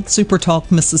Association told Super Talk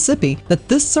Mississippi that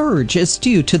this surge is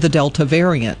due to the Delta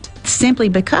variant. Simply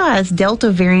because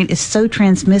Delta variant is so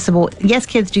transmissible. Yes,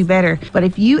 kids do better, but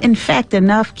if you infect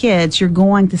enough kids, you're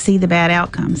going to see the bad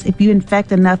outcomes. If you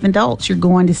infect enough adults, you're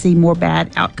going to see more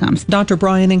bad outcomes. Dr.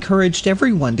 Bryan encouraged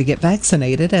everyone to get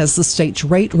vaccinated as the state's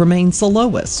rate remains the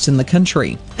lowest in the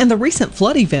country. And the recent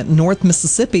flood event in North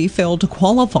Mississippi failed to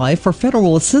qualify for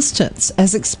federal assistance,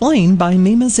 as explained by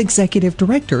MEMA's Executive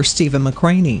Director, Stephen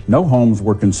McCraney. No homes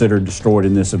were considered destroyed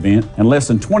in this event, and less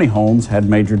than 20 homes had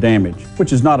major damage,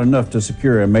 which is not enough to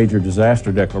secure a major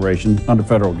disaster declaration under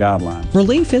federal guidelines.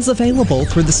 Relief is available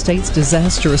through the state's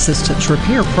Disaster Assistance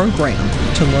Repair Program.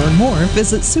 To learn more,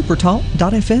 visit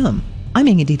supertalk.fm. I'm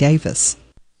Andy Davis.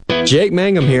 Jake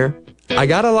Mangum here. I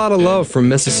got a lot of love from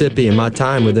Mississippi in my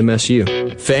time with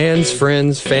MSU. Fans,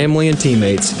 friends, family, and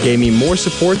teammates gave me more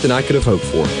support than I could have hoped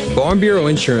for. Farm Bureau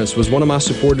Insurance was one of my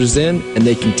supporters then, and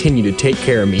they continue to take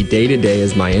care of me day to day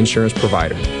as my insurance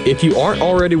provider. If you aren't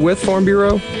already with Farm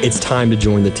Bureau, it's time to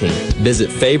join the team. Visit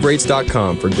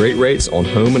favrates.com for great rates on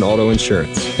home and auto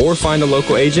insurance, or find a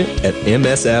local agent at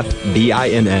msfbins.com.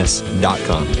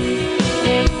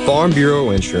 Farm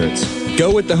Bureau Insurance.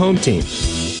 Go with the home team.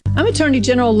 I'm Attorney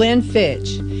General Lynn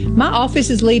Fitch. My office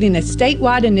is leading a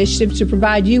statewide initiative to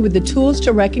provide you with the tools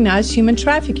to recognize human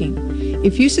trafficking.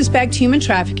 If you suspect human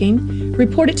trafficking,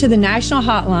 report it to the national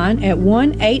hotline at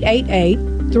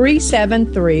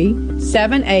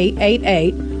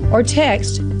 1-888-373-7888 or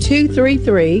text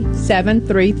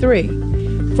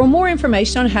 233-733. For more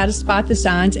information on how to spot the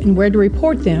signs and where to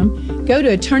report them, go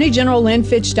to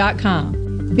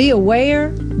attorneygenerallynnfitch.com. Be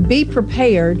aware, be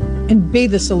prepared, and be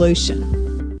the solution.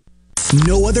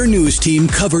 No other news team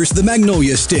covers the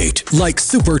Magnolia State like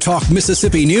Super Talk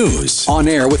Mississippi News. On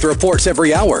air with reports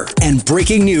every hour and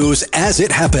breaking news as it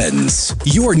happens.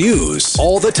 Your news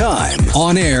all the time.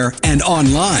 On air and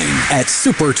online at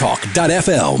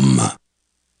supertalk.fm.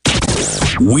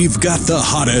 We've got the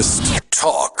hottest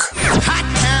talk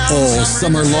all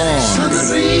summer long.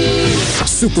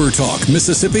 Super Talk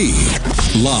Mississippi.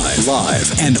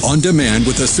 Live and on demand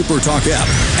with the Super Talk app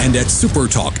and at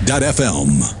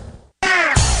supertalk.fm.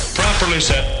 Properly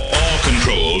set all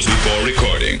controls before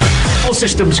recording. All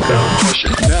systems go.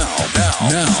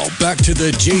 Now, back to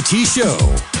the JT Show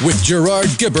with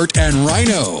Gerard Gibbert and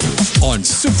Rhino on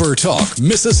Super Talk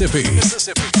Mississippi.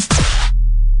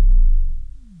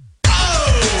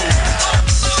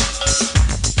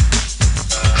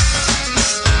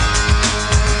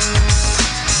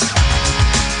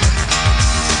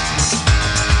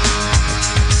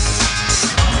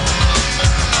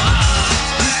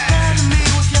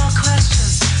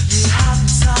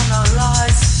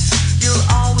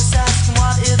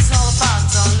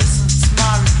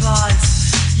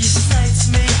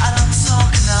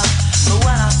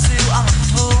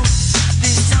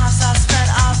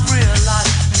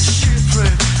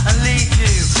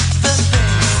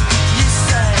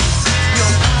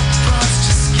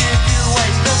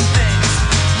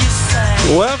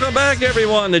 Welcome back,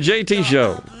 everyone. The JT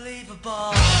Show.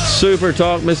 Super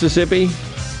Talk Mississippi.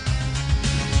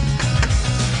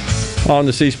 On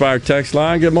the C Spire text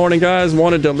line. Good morning, guys.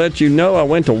 Wanted to let you know I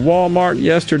went to Walmart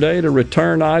yesterday to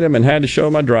return an item and had to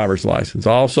show my driver's license.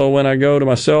 Also, when I go to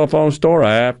my cell phone store,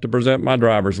 I have to present my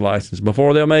driver's license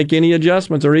before they'll make any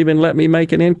adjustments or even let me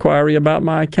make an inquiry about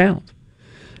my account.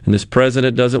 And this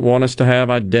president doesn't want us to have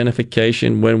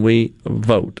identification when we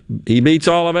vote. He beats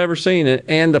all I've ever seen.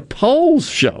 And the polls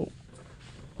show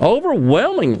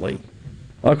overwhelmingly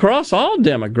across all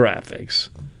demographics,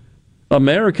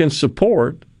 Americans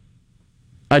support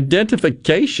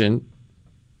identification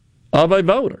of a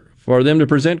voter for them to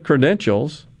present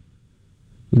credentials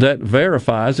that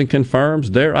verifies and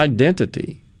confirms their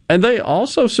identity. And they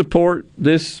also support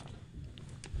this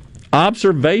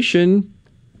observation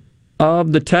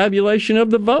of the tabulation of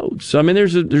the votes. I mean,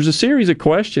 there's a series of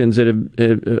questions that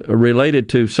have related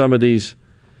to some of these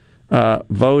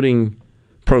voting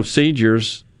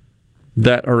procedures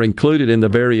that are included in the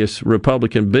various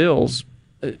Republican bills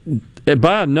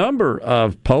by a number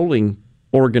of polling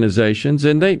organizations,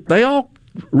 and they all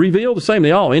reveal the same.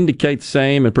 They all indicate the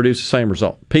same and produce the same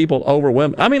result. People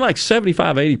overwhelm. I mean, like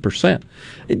 75, 80%.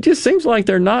 It just seems like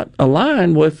they're not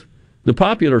aligned with the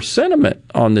popular sentiment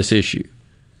on this issue.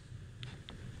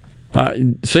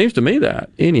 It seems to me that,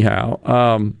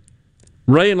 anyhow.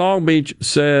 Ray in Long Beach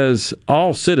says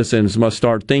all citizens must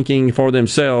start thinking for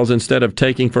themselves instead of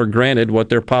taking for granted what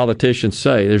their politicians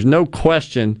say. There's no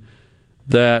question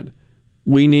that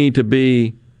we need to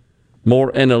be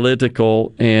more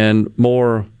analytical and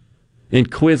more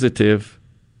inquisitive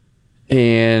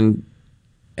and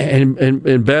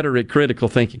better at critical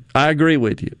thinking. I agree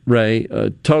with you, Ray,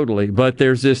 totally. But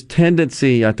there's this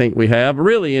tendency I think we have,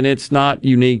 really, and it's not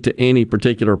unique to any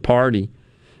particular party,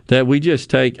 that we just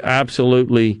take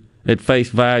absolutely at face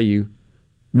value,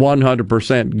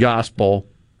 100% gospel,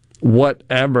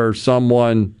 whatever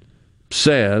someone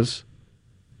says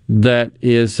that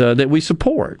is that we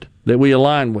support, that we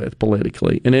align with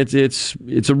politically, and it's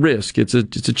a risk, it's a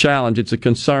challenge, it's a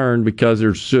concern because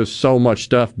there's just so much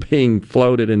stuff being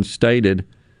floated and stated.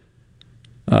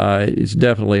 It's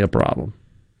definitely a problem.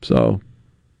 So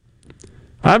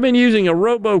I've been using a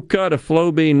RoboCut, a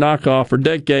Flowbean knockoff, for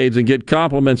decades and get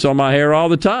compliments on my hair all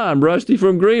the time. Rusty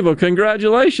from Greenville,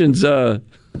 congratulations.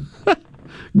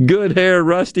 Good hair,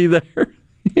 Rusty, there.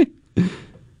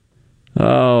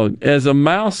 Oh, as a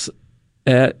mouse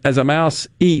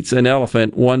eats an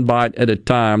elephant one bite at a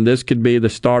time, this could be the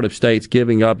start of states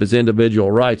giving up its individual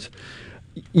rights.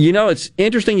 You know, it's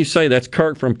interesting you say that's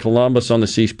Kirk from Columbus on the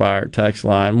C Spire text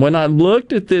line. When I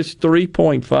looked at this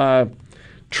 $3.5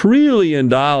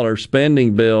 trillion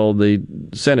spending bill the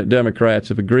Senate Democrats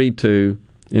have agreed to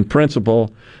in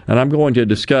principle, and I'm going to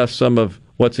discuss some of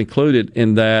what's included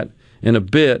in that in a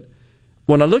bit.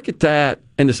 When I look at that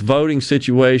and this voting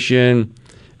situation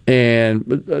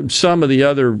and some of the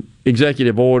other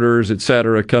executive orders, et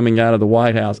cetera, coming out of the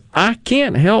White House, I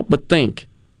can't help but think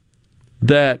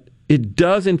that it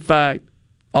does, in fact,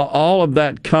 all of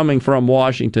that coming from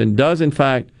Washington does, in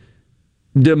fact,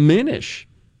 diminish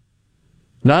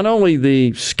not only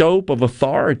the scope of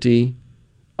authority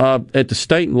at the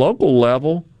state and local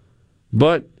level,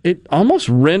 but it almost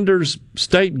renders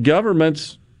state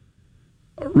governments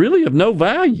really of no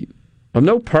value, of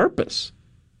no purpose.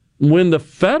 When the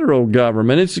federal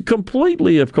government, it's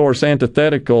completely, of course,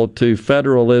 antithetical to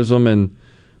federalism and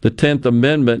the 10th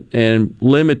Amendment and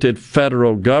limited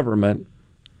federal government.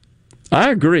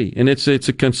 I agree, and it's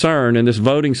a concern, and this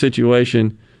voting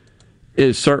situation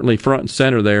is certainly front and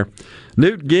center there.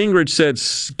 Newt Gingrich said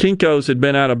Kinko's had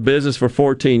been out of business for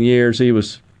 14 years. He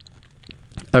was,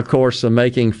 of course,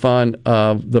 making fun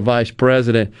of the vice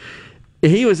president.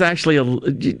 He was actually,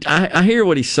 I hear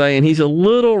what he's saying. He's a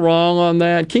little wrong on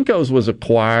that. Kinko's was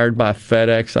acquired by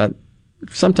FedEx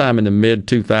sometime in the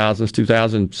mid-2000s,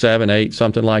 2007, 8,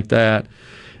 something like that.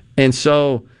 And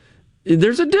so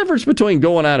there's a difference between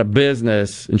going out of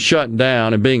business and shutting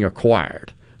down and being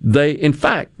acquired. They, in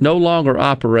fact, no longer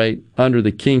operate under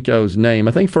the Kinko's name.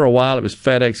 I think for a while it was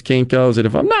FedEx Kinko's, and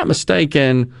if I'm not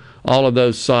mistaken, all of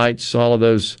those sites, all of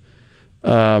those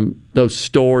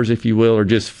stores, if you will, are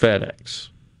just FedEx.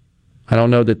 I don't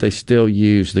know that they still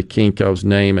use the Kinko's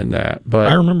name in that.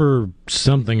 But I remember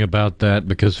something about that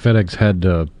because FedEx had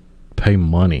to pay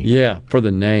money. Yeah, for the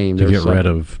name. To get rid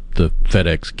of the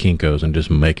FedEx Kinko's and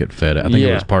just make it FedEx. I think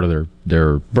it was part of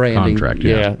their branding contract.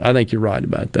 Yeah, I think you're right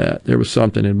about that. There was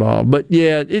something involved. But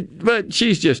yeah, but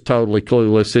she's just totally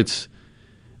clueless.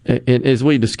 As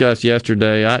we discussed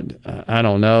yesterday, I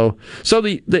don't know. So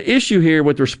the issue here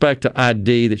with respect to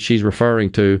ID that she's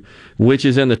referring to, which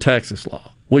is in the Texas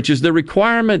law, which is the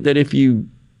requirement that if you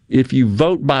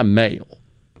vote by mail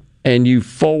and you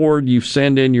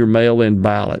send in your mail-in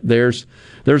ballot, there's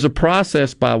a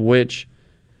process by which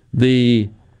the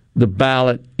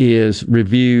ballot is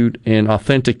reviewed and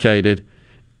authenticated.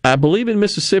 I believe in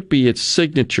Mississippi it's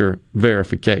signature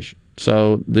verification.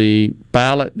 So the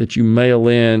ballot that you mail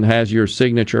in has your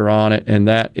signature on it, and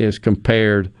that is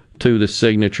compared to the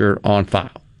signature on file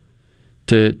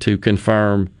to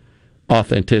confirm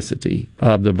authenticity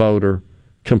of the voter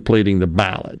completing the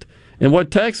ballot. And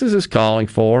what Texas is calling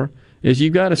for is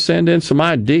you've got to send in some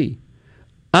ID.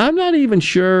 I'm not even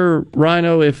sure,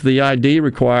 Rhino, if the ID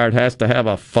required has to have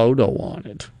a photo on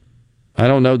it. I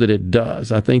don't know that it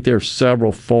does. I think there are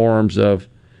several forms of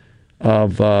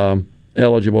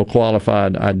eligible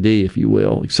qualified ID, if you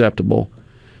will, acceptable.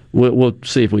 We'll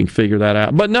see if we can figure that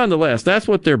out. But nonetheless, that's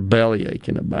what they're belly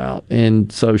aching about.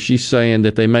 And so she's saying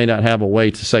that they may not have a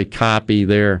way to, say, copy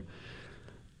their,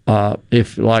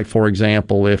 if, for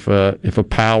example, if a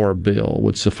power bill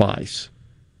would suffice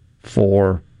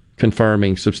for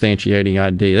confirming, substantiating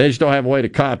ID. They just don't have a way to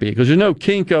copy it because there's no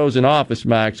Kinkos and Office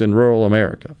Max in rural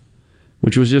America,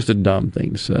 which was just a dumb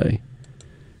thing to say.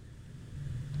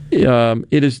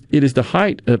 It is the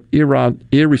height of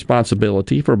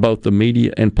irresponsibility for both the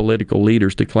media and political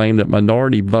leaders to claim that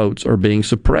minority votes are being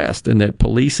suppressed and that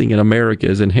policing in America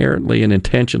is inherently and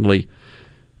intentionally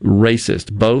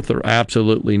racist. Both are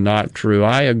absolutely not true.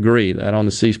 I agree that on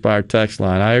the C Spire text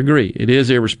line. I agree. It is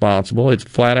irresponsible. It's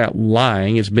flat out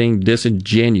lying. It's being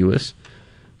disingenuous.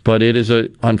 But it is,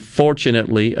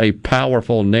 unfortunately, a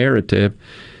powerful narrative.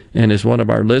 And as one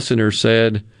of our listeners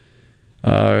said,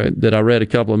 that I read a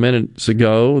couple of minutes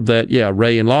ago, that,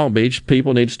 Ray in Long Beach,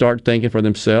 people need to start thinking for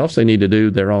themselves. They need to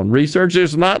do their own research.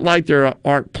 It's not like there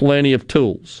aren't plenty of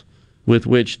tools with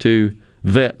which to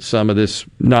vet some of this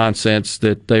nonsense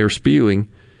that they are spewing.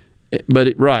 But,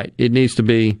 it needs to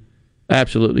be,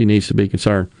 absolutely needs to be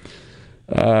concerned.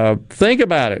 Think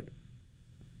about it.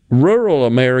 Rural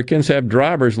Americans have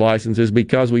driver's licenses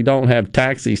because we don't have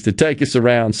taxis to take us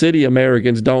around. City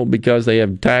Americans don't because they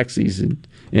have taxis and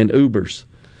Ubers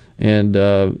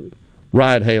and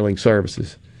ride-hailing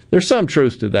services. There's some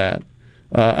truth to that.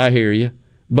 I hear you.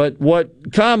 But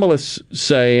what Kamala's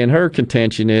say in her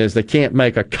contention is they can't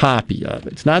make a copy of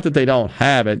it. It's not that they don't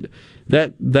have it.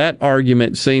 That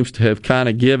argument seems to have kind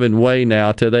of given way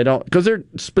now to they don't, because they're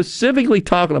specifically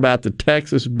talking about the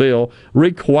Texas bill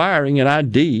requiring an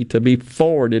ID to be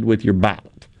forwarded with your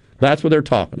ballot. That's what they're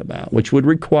talking about, which would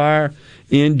require,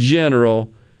 in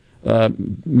general,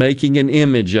 making an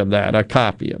image of that, a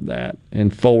copy of that,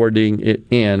 and forwarding it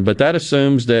in. But that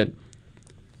assumes that,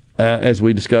 as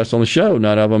we discussed on the show,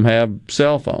 none of them have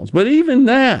cell phones. But even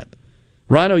that,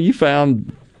 Rhino, you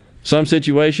found some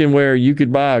situation where you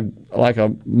could buy like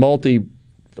a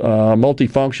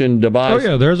multi-function device. Oh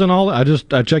yeah, there's an I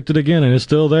checked it again, and it's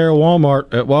still there at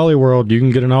Walmart at Wally World. You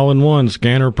can get an all-in-one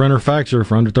scanner, printer, faxer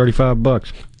for under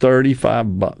 $35.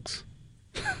 $35.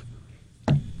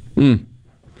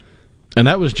 And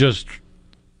that was just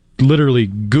literally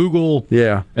Google,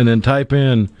 and then type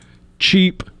in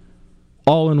cheap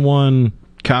all-in-one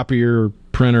copier,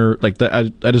 printer, like that. I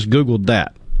just Googled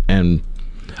that, and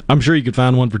I'm sure you could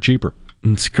find one for cheaper.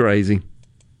 It's crazy.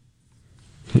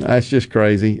 That's just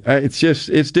crazy.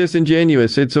 It's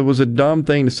disingenuous. It was a dumb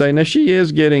thing to say. Now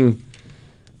she's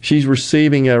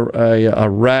receiving a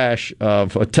rash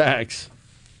of attacks.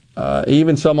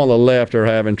 Even some on the left are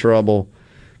having trouble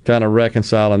kind of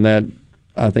reconciling that,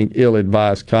 I think,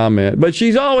 ill-advised comment. But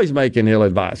she's always making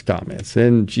ill-advised comments,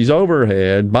 and she's over her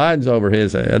head. Biden's over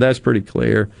his head. That's pretty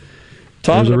clear.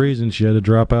 There's a reason she had to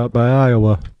drop out by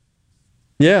Iowa.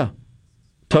 Yeah,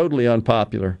 totally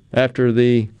unpopular. After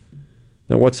the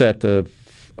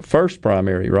first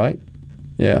primary, right?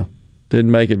 Yeah,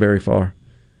 didn't make it very far.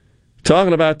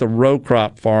 Talking about the row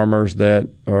crop farmers that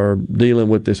are dealing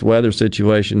with this weather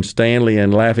situation, Stanley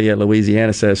in Lafayette,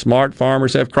 Louisiana says, smart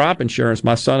farmers have crop insurance.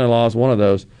 My son-in-law is one of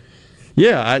those.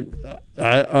 Yeah,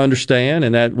 I understand,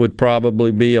 and that would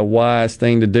probably be a wise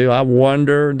thing to do. I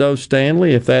wonder, though,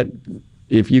 Stanley,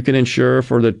 if you can insure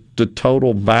for the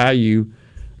total value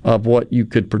of what you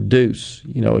could produce,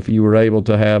 if you were able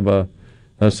to have a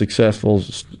successful,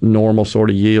 normal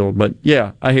sort of yield. But,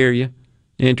 yeah, I hear you.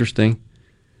 Interesting.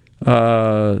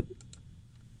 Let's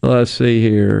see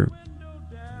here.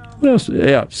 What else?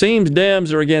 Yeah, seems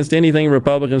Dems are against anything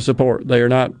Republicans support. They are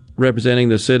not representing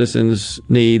the citizens'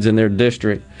 needs in their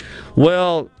district.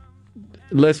 Well,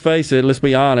 let's face it. Let's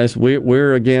be honest.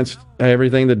 We're against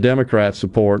everything the Democrats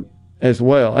support as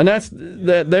well, and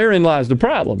therein lies the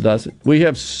problem, doesn't it? We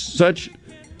have such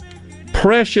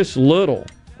precious little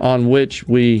on which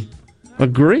we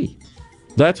agree.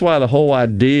 That's why the whole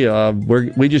idea of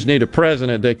we just need a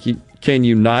president that can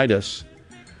unite us,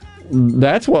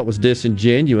 that's what was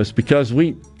disingenuous, because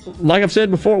like I've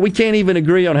said before, we can't even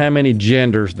agree on how many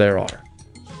genders there are.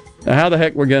 Now, how the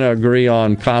heck we're going to agree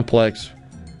on complex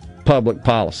public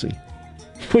policy?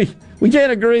 We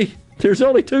can't agree. There's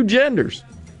only 2 genders.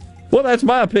 Well, that's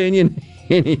my opinion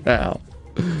anyhow.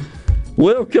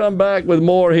 We'll come back with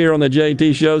more here on the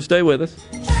JT Show. Stay with us.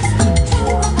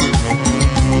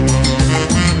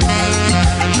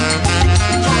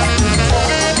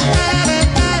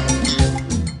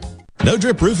 No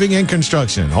Drip Roofing and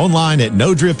Construction. Online at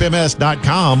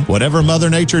NoDripMS.com. Whatever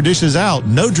Mother Nature dishes out,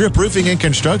 No Drip Roofing and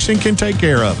Construction can take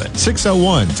care of it.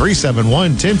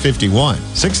 601-371-1051.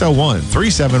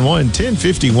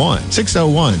 601-371-1051.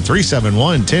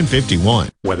 601-371-1051.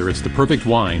 Whether it's the perfect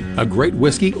wine, a great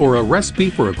whiskey, or a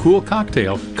recipe for a cool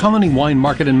cocktail, Colony Wine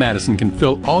Market in Madison can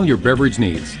fill all your beverage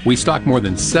needs. We stock more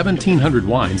than 1,700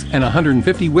 wines and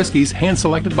 150 whiskeys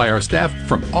hand-selected by our staff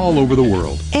from all over the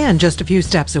world. And just a few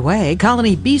steps away,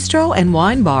 Colony Bistro and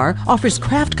Wine Bar offers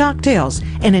craft cocktails,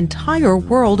 an entire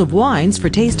world of wines for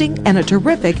tasting, and a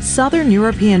terrific Southern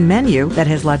European menu that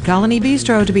has led Colony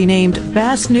Bistro to be named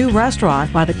Best New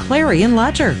Restaurant by the Clarion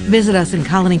Ledger. Visit us in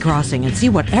Colony Crossing and see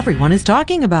what everyone is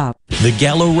talking about. The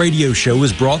Gallo Radio Show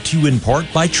is brought to you in part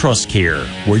by TrustCare,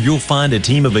 where you'll find a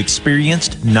team of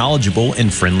experienced, knowledgeable,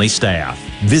 and friendly staff.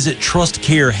 Visit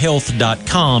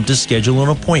TrustCareHealth.com to schedule an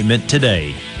appointment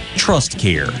today.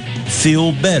 TrustCare.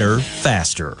 Feel better,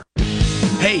 faster.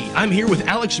 Hey, I'm here with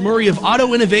Alex Murray of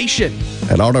Auto Innovation.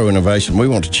 At Auto Innovation, we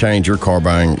want to change your car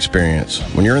buying experience.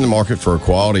 When you're in the market for a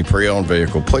quality pre-owned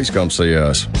vehicle, please come see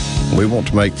us. We want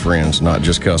to make friends, not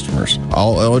just customers.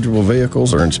 All eligible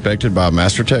vehicles are inspected by a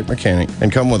MasterTech mechanic and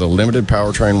come with a limited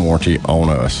powertrain warranty on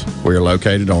us. We are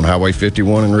located on Highway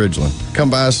 51 in Ridgeland. Come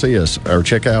by and see us or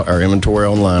check out our inventory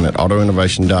online at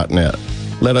autoinnovation.net.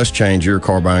 Let us change your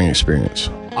car buying experience.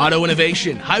 Auto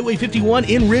Innovation, Highway 51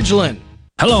 in Ridgeland.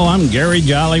 Hello, I'm Gary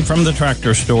Jolly from the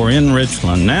Tractor Store in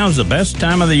Richland. Now's the best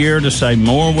time of the year to save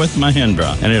more with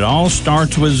Mahindra, and it all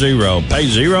starts with zero. Pay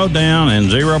zero down and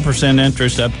 0%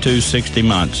 interest up to 60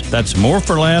 months. That's more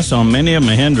for less on many of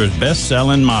Mahindra's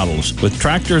best-selling models, with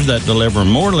tractors that deliver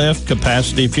more lift,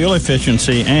 capacity, fuel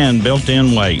efficiency, and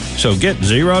built-in weight. So get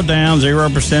zero down,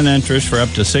 0% interest for up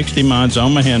to 60 months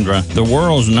on Mahindra, the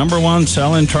world's #1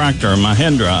 selling tractor,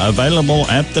 Mahindra, available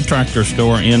at the Tractor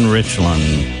Store in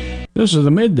Richland. This is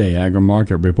the Midday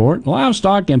Agri-Market Report.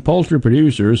 Livestock and poultry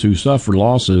producers who suffered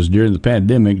losses during the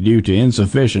pandemic due to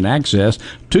insufficient access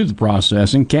to the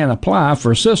processing can apply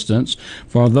for assistance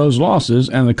for those losses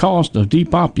and the cost of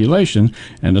depopulation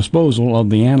and disposal of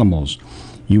the animals.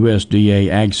 USDA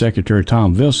Ag Secretary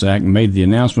Tom Vilsack made the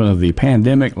announcement of the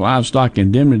Pandemic Livestock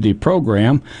Indemnity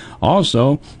Program.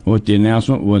 Also, with the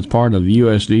announcement was part of the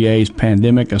USDA's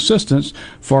Pandemic Assistance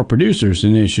for Producers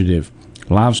initiative.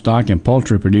 Livestock and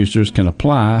poultry producers can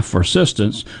apply for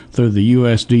assistance through the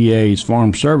USDA's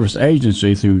Farm Service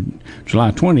Agency through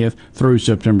July 20th through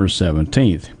September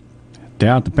 17th.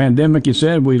 Throughout the pandemic, he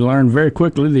said, we learned very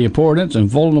quickly the importance and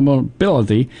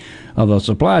vulnerability of the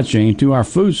supply chain to our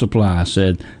food supply,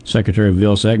 said Secretary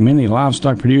Vilsack. Many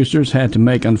livestock producers had to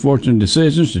make unfortunate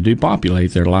decisions to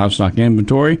depopulate their livestock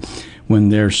inventory when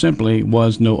there simply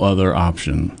was no other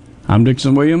option. I'm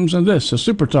Dixon Williams, and this is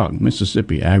Super Talk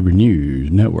Mississippi Agri News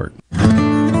Network. It's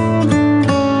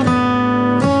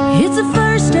the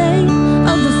first day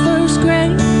of the first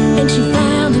grade, and she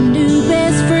found a new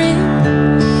best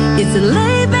friend. It's a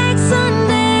laid-back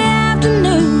Sunday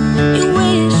afternoon, you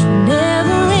wish would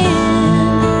never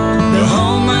end. The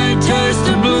homemade taste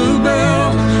of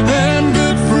bluebell, and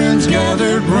good friends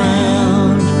gathered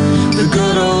round. The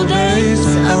good old days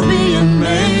are being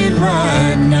made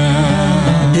right now.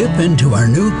 Dip into our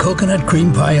new coconut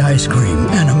cream pie ice cream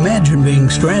and imagine being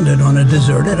stranded on a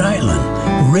deserted island.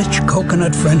 Rich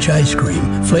coconut French ice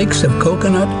cream, flakes of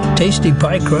coconut, tasty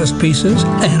pie crust pieces,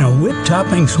 and a whipped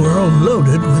topping swirl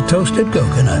loaded with toasted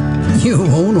coconut. You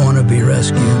won't want to be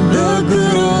rescued. The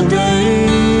good old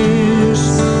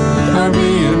days are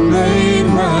being made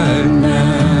right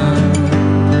now.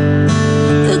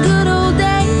 The good old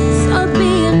days are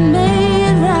being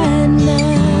made right now.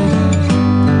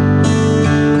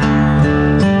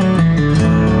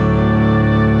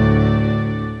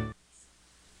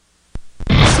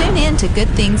 To Good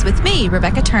Things with me,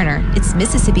 Rebecca Turner. It's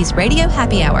Mississippi's Radio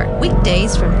Happy Hour,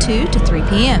 weekdays from 2 to 3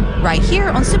 p.m., right here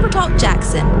on Super Talk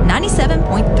Jackson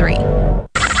 97.3.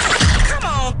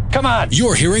 Come on.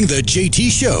 You're hearing The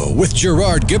JT Show with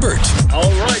Gerard Gibbert.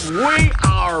 All right, we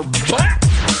are back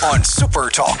on Super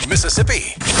Talk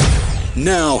Mississippi.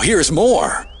 Now, here's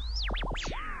more.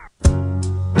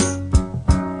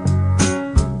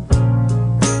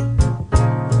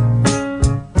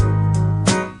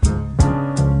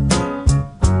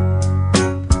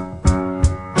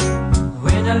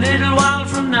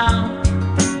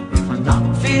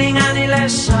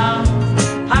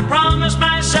 I promise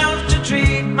myself to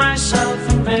treat myself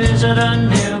and visit a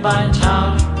nearby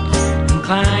tower. And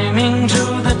climbing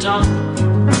to the top,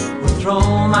 will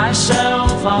throw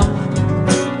myself up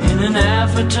in an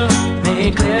effort to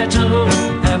make clear to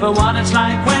whoever what it's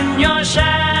like when you're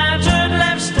shattered,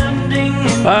 left standing.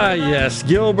 Ah, yes,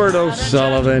 Gilbert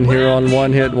O'Sullivan here on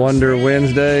One Hit Wonder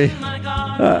Wednesday.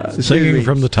 Singing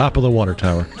from the top of the water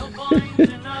tower.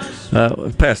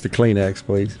 Pass the Kleenex,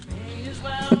 please.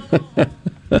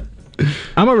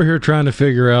 I'm over here trying to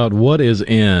figure out what is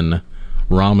in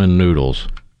ramen noodles.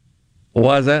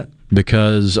 Why is that?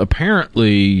 Because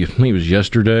apparently, I think it was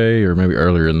yesterday or maybe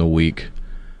earlier in the week,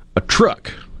 a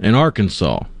truck in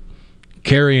Arkansas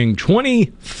carrying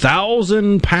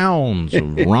 20,000 pounds of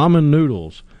ramen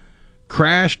noodles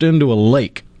crashed into a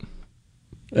lake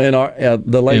And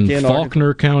the lake in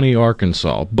Faulkner County,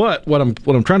 Arkansas. But what I'm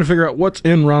trying to figure out what's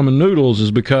in ramen noodles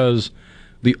is because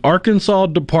the Arkansas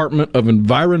Department of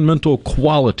Environmental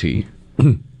Quality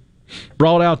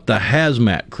brought out the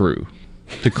hazmat crew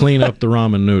to clean up the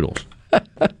ramen noodles.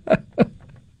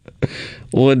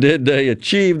 Well, did they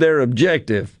achieve their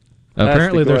objective?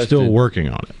 Apparently, they're still working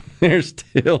on it. They're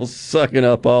still sucking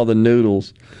up all the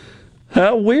noodles.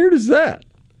 How weird is that?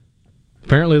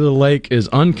 Apparently, the lake is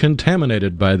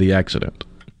uncontaminated by the accident.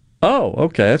 Oh,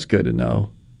 okay. That's good to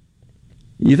know.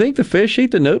 You think the fish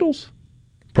eat the noodles?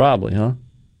 Probably, huh?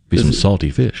 Be some salty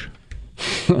fish.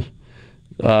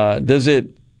 Does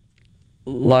it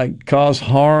cause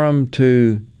harm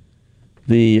to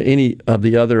any of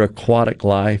the other aquatic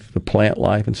life, the plant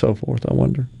life, and so forth? I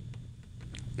wonder.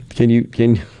 Can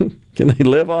they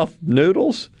live off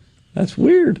noodles? That's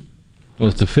weird. Well,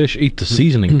 if the fish eat the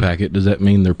seasoning packet, does that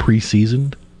mean they're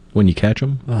pre-seasoned when you catch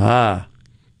them? Ah,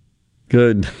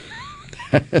 good.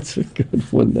 That's a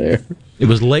good one there. It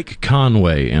was Lake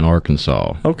Conway in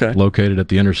Arkansas. Okay. Located at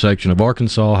the intersection of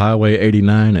Arkansas Highway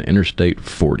 89 and Interstate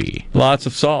 40. Lots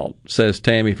of salt, says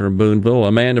Tammy from Boonville.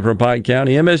 Amanda from Pike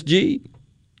County, MSG.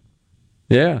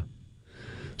 Yeah.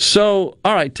 So,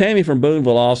 all right, Tammy from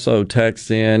Boonville also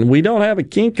texts in, we don't have a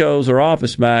Kinko's or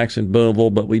Office Max in Boonville,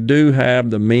 but we do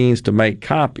have the means to make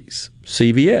copies,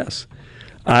 CVS.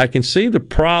 I can see the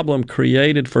problem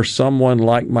created for someone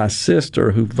like my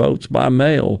sister who votes by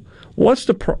mail. What's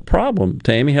the problem,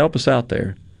 Tammy? Help us out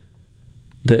there.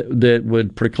 That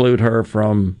would preclude her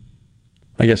from,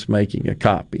 I guess, making a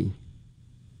copy.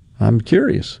 I'm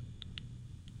curious.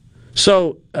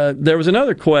 So there was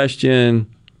another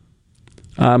question.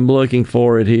 I'm looking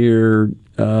for it here.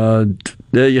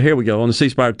 Here we go. On the C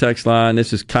Spire text line,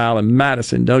 this is Kyle in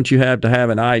Madison. Don't you have to have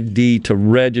an ID to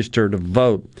register to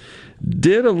vote?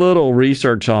 Did a little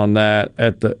research on that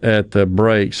at the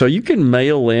break. So you can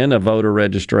mail in a voter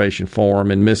registration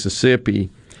form in Mississippi,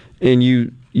 and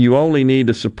you only need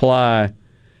to supply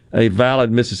a valid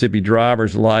Mississippi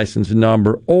driver's license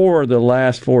number or the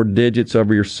last 4 digits of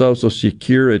your Social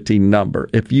Security number.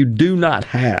 If you do not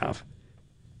have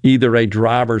either a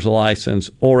driver's license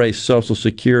or a Social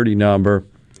Security number,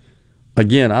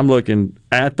 again, I'm looking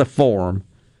at the form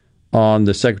on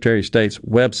the Secretary of State's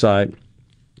website.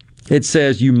 It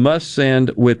says you must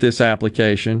send with this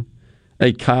application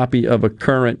a copy of a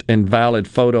current and valid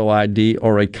photo ID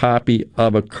or a copy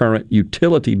of a current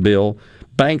utility bill,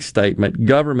 bank statement,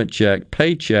 government check,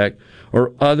 paycheck,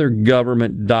 or other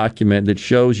government document that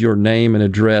shows your name and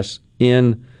address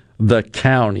in the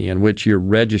county in which you're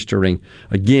registering.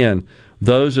 Again,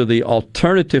 those are the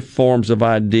alternative forms of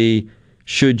ID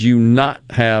should you not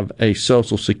have a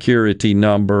Social Security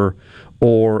number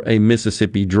or a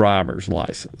Mississippi driver's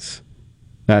license.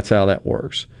 That's how that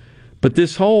works. But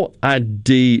this whole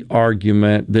ID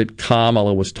argument that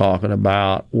Kamala was talking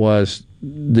about was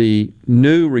the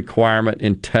new requirement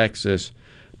in Texas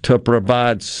to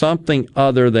provide something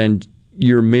other than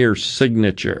your mere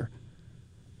signature,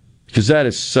 because that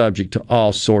is subject to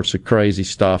all sorts of crazy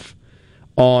stuff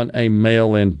on a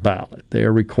mail-in ballot.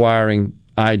 They're requiring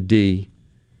ID.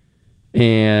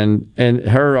 And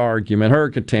her argument, her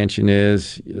contention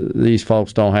is these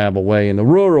folks don't have a way in the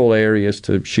rural areas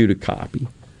to shoot a copy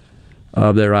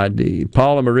of their ID.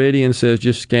 Paula Meridian says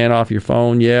just scan off your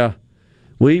phone. Yeah,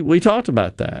 we talked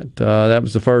about that. That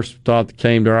was the first thought that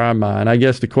came to our mind. I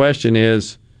guess the question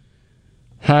is,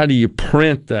 how do you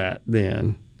print that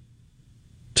then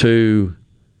to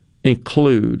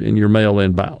include in your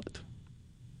mail-in ballot?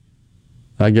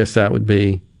 I guess that would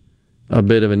be a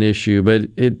bit of an issue, but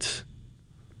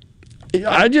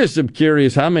I just am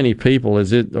curious how many people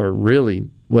really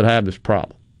would have this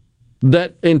problem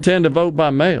that intend to vote by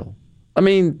mail. I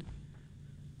mean,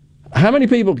 how many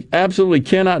people absolutely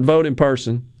cannot vote in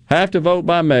person, have to vote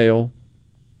by mail,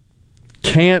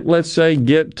 can't, let's say,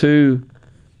 get to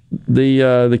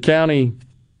the county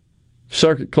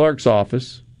circuit clerk's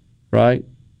office, right,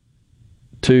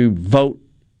 to vote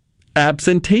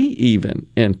absentee even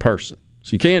in person.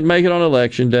 So you can't make it on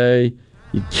election day.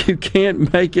 You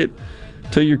can't make it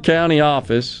to your county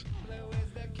office.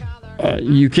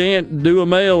 You can't do a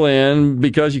mail-in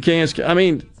because you can't. I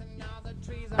mean,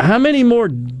 how many more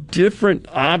different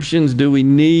options do we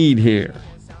need here?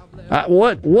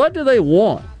 What do they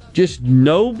want? Just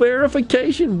no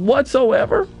verification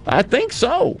whatsoever? I think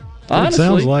so, honestly. It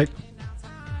sounds like.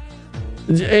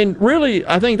 And really,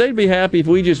 I think they'd be happy if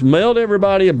we just mailed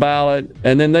everybody a ballot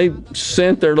and then they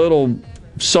sent their little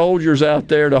soldiers out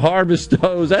there to harvest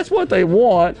those. That's what they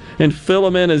want, and fill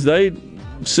them in as they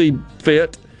see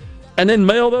fit, and then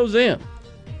mail those in.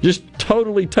 Just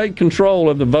totally take control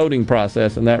of the voting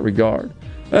process in that regard.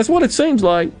 That's what it seems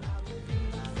like.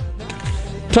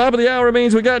 Top of the hour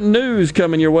means we got news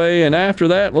coming your way, and after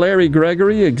that, Larry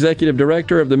Gregory, Executive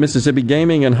Director of the Mississippi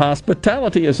Gaming and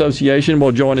Hospitality Association,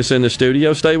 will join us in the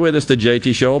studio. Stay with us. The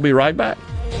JT Show will be right back.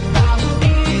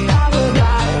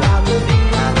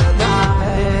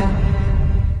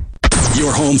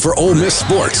 Your home for Ole Miss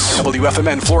sports.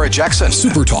 WFMN Flora Jackson.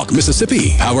 Super Talk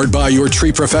Mississippi. Powered by your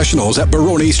tree professionals at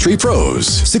Barone's Tree Pros.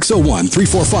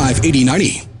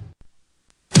 601-345-8090.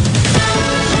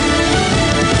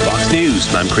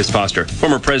 News. I'm Chris Foster.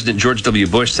 Former President George W.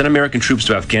 Bush sent American troops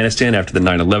to Afghanistan after the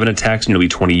 9/11 attacks nearly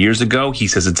 20 years ago. He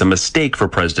says it's a mistake for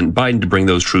President Biden to bring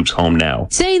those troops home now,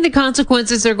 saying the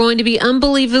consequences are going to be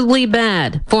unbelievably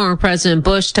bad. Former President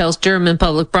Bush tells German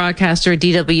public broadcaster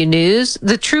DW News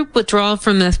the troop withdrawal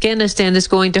from Afghanistan is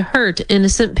going to hurt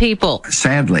innocent people.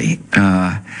 Sadly,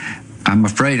 I'm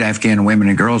afraid Afghan women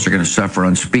and girls are going to suffer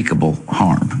unspeakable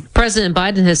harm. President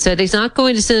Biden has said he's not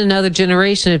going to send another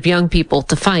generation of young people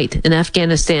to fight in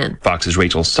Afghanistan. Fox's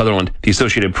Rachel Sutherland. The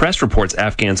Associated Press reports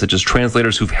Afghans such as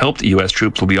translators who've helped U.S.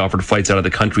 troops will be offered flights out of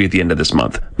the country at the end of this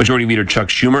month. Majority Leader Chuck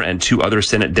Schumer and 2 other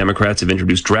Senate Democrats have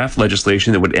introduced draft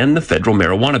legislation that would end the federal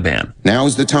marijuana ban. Now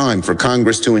is the time for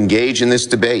Congress to engage in this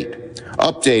debate,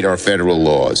 update our federal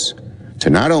laws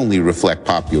to not only reflect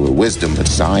popular wisdom but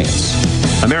science.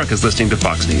 America's listening to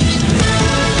Fox News.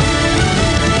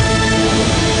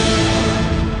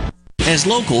 As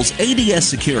locals, ADS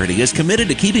Security is committed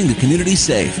to keeping the community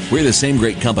safe. We're the same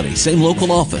great company, same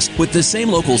local office, with the same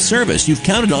local service you've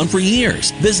counted on for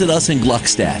years. Visit us in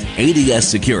Gluckstadt. ADS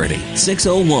Security,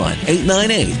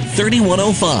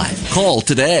 601-898-3105. Call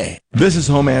today. This is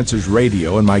Home Answers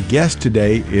Radio, and my guest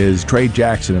today is Trey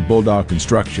Jackson of Bulldog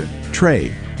Construction.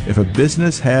 Trey, if a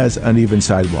business has uneven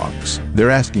sidewalks, they're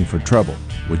asking for trouble.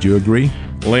 Would you agree?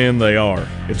 Lynn, they are.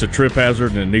 It's a trip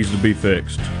hazard and it needs to be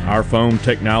fixed. Our foam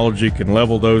technology can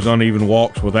level those uneven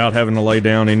walks without having to lay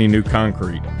down any new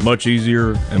concrete. Much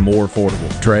easier and more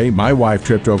affordable. Trey, my wife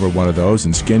tripped over one of those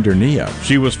and skinned her knee up.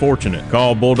 She was fortunate.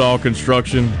 Call Bulldog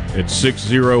Construction at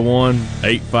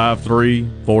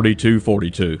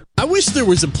 601-853-4242. I wish there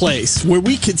was a place where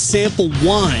we could sample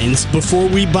wines before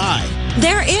we buy.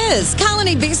 There is.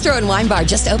 Colony Bistro and Wine Bar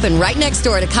just opened right next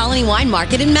door to Colony Wine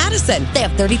Market in Madison. They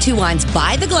have 32 wines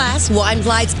by the glass, wine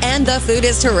flights, and the food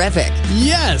is terrific.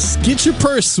 Yes, get your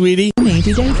purse, sweetie. I'm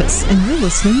Andy Davis, and you're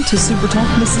listening to Super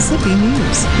Talk Mississippi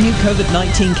News. New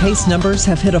COVID-19 case numbers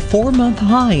have hit a 4-month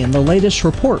high in the latest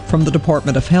report from the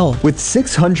Department of Health. With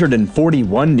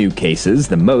 641 new cases,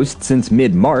 the most since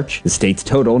mid-March, the state's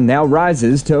total now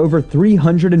rises to over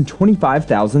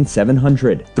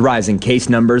 325,700. The rise in case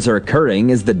numbers are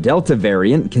occurring as the Delta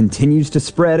variant continues to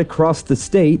spread across the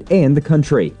state and the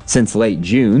country. Since late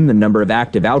June, the number of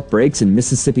active outbreaks in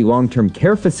Mississippi long-term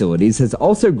care facilities has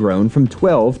also grown from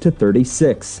 12 to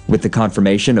 36. With the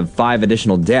confirmation of 5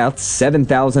 additional deaths,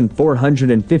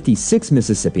 7,456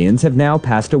 Mississippians have now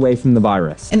passed away from the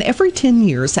virus. And every 10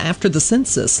 years after the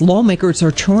census, lawmakers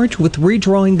are charged with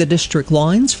redrawing the district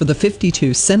lines for the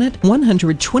 52 Senate,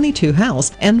 122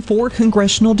 House, and 4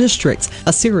 congressional districts.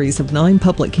 A series of 9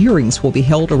 public hearings will be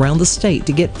held around the state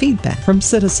to get feedback from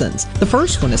citizens. The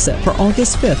first one is set for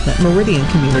August 5th at Meridian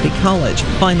Community College.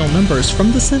 Final numbers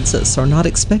from the census are not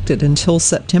expected until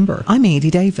September. I'm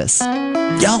Andy Davis.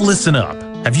 Y'all listen up.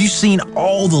 Have you seen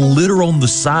all the litter on the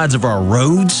sides of our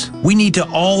roads? We need to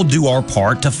all do our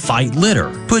part to fight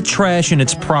litter. Put trash in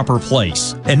its proper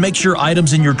place and make sure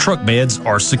items in your truck beds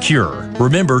are secure.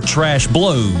 Remember, trash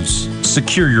blows.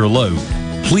 Secure your load.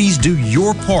 Please do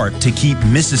your part to keep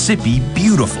Mississippi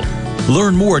beautiful.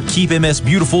 Learn more at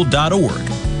keepmsbeautiful.org.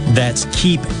 That's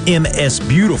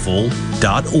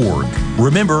keepmsbeautiful.org.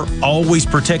 Remember, always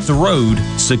protect the road,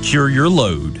 secure your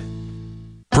load.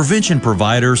 Prevention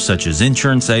providers such as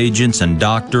insurance agents and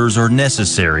doctors are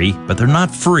necessary, but they're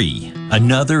not free.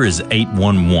 Another is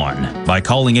 811. By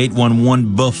calling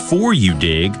 811 before you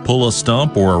dig, pull a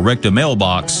stump, or erect a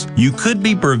mailbox, you could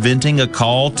be preventing a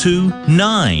call to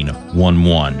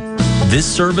 911. This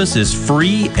service is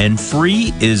free, and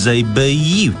free is a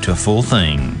beautiful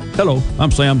thing. Hello, I'm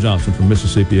Sam Johnson from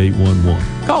Mississippi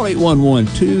 811. Call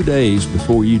 811 2 days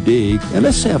before you dig, and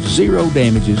let's have 0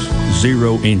 damages,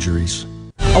 0 injuries.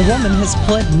 A woman has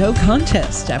pled no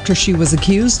contest after she was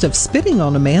accused of spitting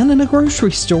on a man in a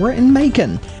grocery store in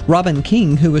Macon. Robin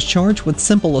King, who was charged with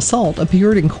simple assault,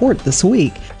 appeared in court this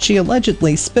week. She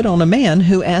allegedly spit on a man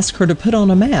who asked her to put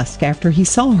on a mask after he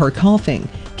saw her coughing.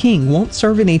 King won't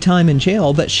serve any time in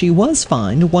jail, but she was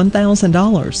fined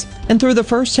 $1,000. And through the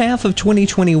first half of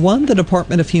 2021, the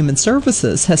Department of Human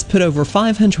Services has put over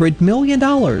 $500 million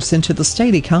into the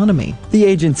state economy. The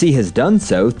agency has done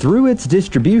so through its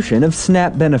distribution of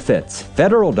SNAP benefits,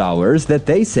 federal dollars that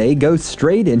they say go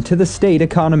straight into the state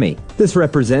economy. This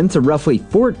represents a roughly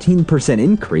 14%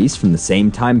 increase from the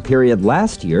same time period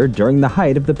last year during the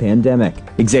height of the pandemic.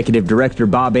 Executive Director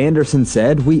Bob Anderson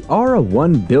said, "We are a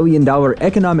 $1 billion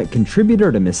economic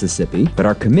contributor to Mississippi, but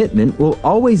our commitment will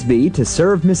always be to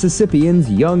serve Mississippians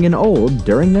young and old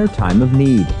during their time of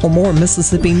need." For more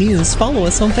Mississippi news, follow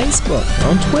us on Facebook,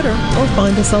 on Twitter, or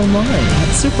find us online at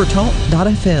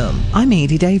supertalk.fm. I'm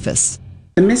Andy Davis.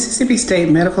 The Mississippi State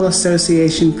Medical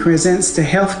Association presents the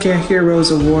Healthcare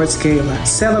Heroes Awards Gala.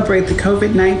 Celebrate the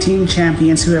COVID-19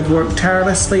 champions who have worked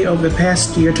tirelessly over the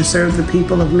past year to serve the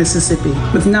people of Mississippi.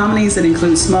 With nominees that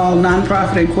include small,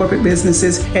 nonprofit, and corporate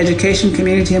businesses, education,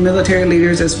 community, and military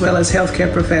leaders, as well as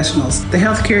healthcare professionals. The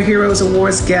Healthcare Heroes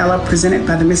Awards Gala, presented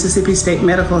by the Mississippi State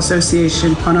Medical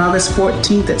Association on August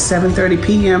 14th at 7:30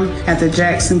 p.m. at the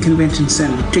Jackson Convention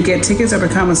Center. To get tickets or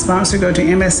become a sponsor, go to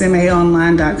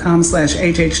msmaonline.com/HH21.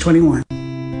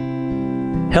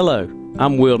 Hello,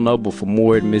 I'm Will Noble from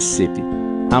Morehead, Mississippi.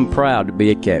 I'm proud to be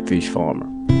a catfish farmer,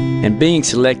 and being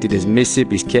selected as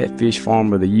Mississippi's Catfish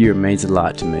Farmer of the Year means a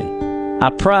lot to me. I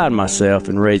pride myself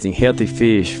in raising healthy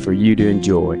fish for you to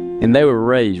enjoy, and they were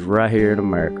raised right here in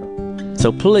America.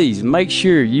 So please make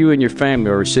sure you and your family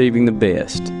are receiving the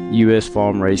best U.S.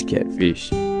 farm-raised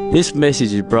catfish. This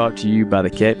message is brought to you by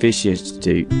the Catfish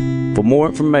Institute. For more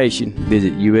information,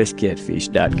 visit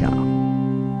uscatfish.com.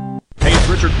 Hey, it's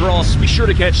Richard Cross. Be sure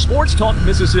to catch Sports Talk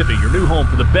Mississippi, your new home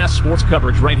for the best sports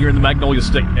coverage right here in the Magnolia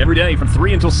State. Every day from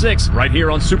 3 until 6, right here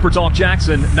on Super Talk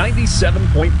Jackson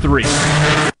 97.3.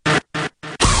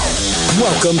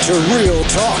 Welcome to Real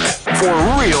Talk for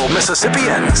real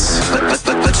Mississippians. Let's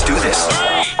do this.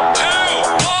 3, 2, 1.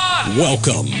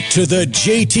 Welcome to the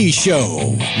JT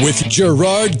Show with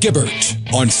Gerard Gibbert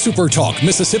on Super Talk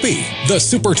Mississippi, the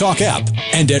Super Talk app,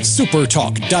 and at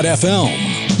supertalk.fm.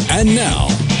 And now,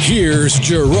 here's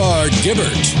Gerard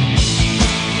Gibbert.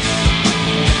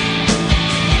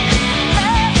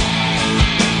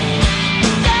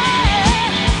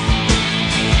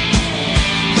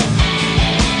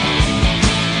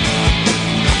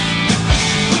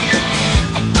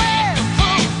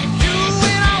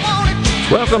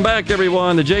 Welcome back,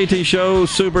 everyone. The JT Show,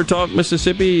 Super Talk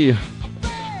Mississippi.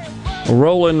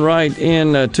 Rolling right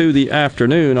into the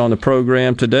afternoon on the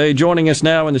program today. Joining us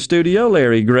now in the studio,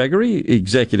 Larry Gregory,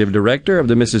 Executive Director of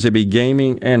the Mississippi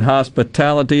Gaming and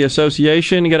Hospitality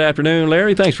Association. Good afternoon,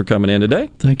 Larry. Thanks for coming in today.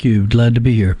 Thank you. Glad to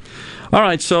be here. All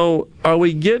right, so are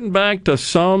we getting back to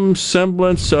some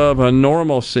semblance of a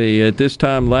normalcy? At this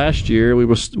time last year, we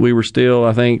were still,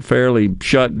 I think, fairly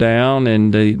shut down,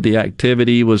 and the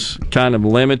activity was kind of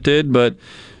limited, but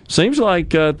seems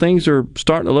like things are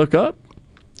starting to look up.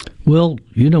 Well,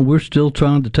 we're still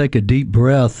trying to take a deep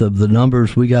breath of the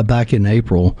numbers we got back in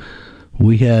April.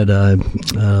 We had a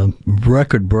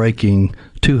record-breaking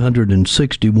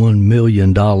 $261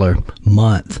 million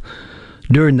month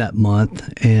during that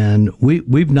month, and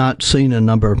we've not seen a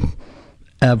number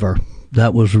ever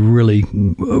that was really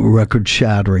a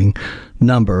record-shattering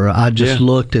number. I just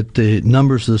looked at the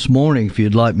numbers this morning, if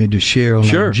you'd like me to share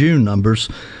on our June numbers.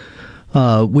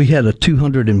 We had a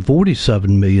 $247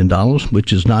 million,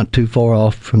 which is not too far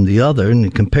off from the other,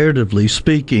 and comparatively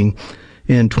speaking,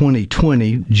 in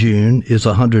 2020, June is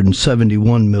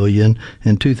 $171 million,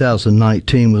 and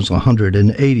 2019 was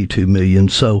 $182 million.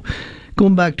 So,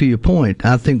 going back to your point,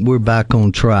 I think we're back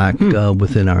on track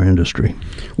within our industry.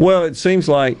 Well, it seems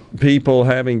like people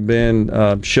having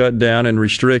been shut down and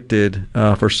restricted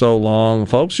for so long,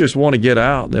 folks just want to get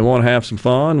out. They want to have some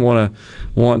fun, want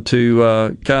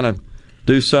to kind of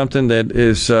do something that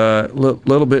is a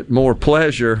little bit more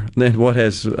pleasure than what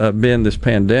has been this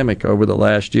pandemic over the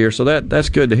last year. So that's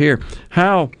good to hear.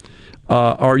 How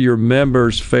are your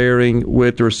members faring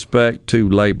with respect to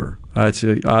labor? It's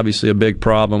obviously a big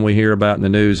problem we hear about in the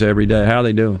news every day. How are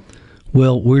they doing?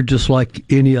 Well, we're just like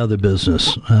any other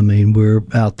business. I mean, we're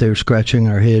out there scratching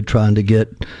our head trying to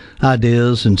get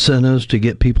ideas, incentives to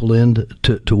get people in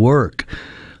to work.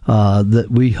 That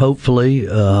we hopefully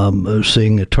are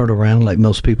seeing a turnaround like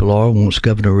most people are once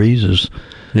Governor Reeves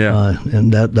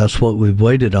and that's what we've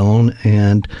waited on,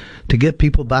 and to get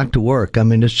people back to work. I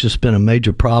mean, it's just been a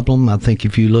major problem. I think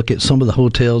if you look at some of the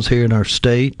hotels here in our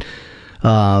state,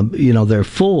 they're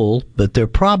full, but they're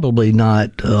probably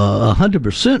not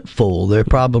 100% full. They're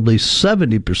probably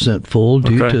 70% full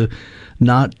due to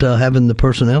not having the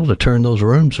personnel to turn those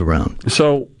rooms around.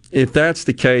 So if that's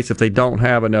the case, if they don't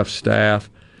have enough staff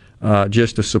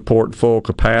just to support full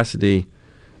capacity,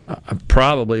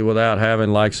 probably without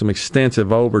having like some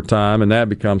extensive overtime, and that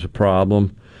becomes a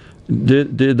problem.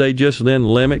 Did they just then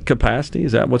limit capacity?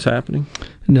 Is that what's happening?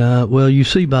 No, well, you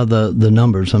see by the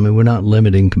numbers. I mean, we're not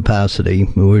limiting capacity.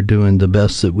 We're doing the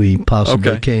best that we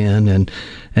possibly can,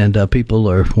 and people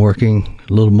are working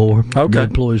a little more. The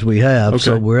employees we have,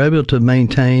 so we're able to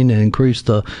maintain and increase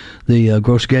the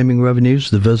gross gaming revenues.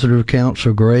 The visitor counts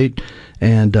are great,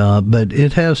 and but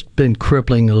it has been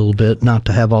crippling a little bit not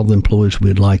to have all the employees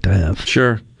we'd like to have.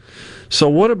 Sure. So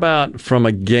what about from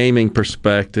a gaming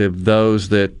perspective, those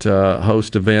that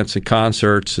host events and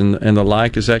concerts and the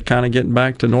like? Is that kind of getting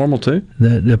back to normal too?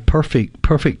 The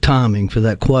perfect timing for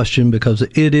that question, because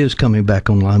it is coming back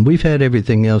online. We've had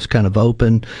everything else kind of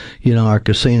open. You know, our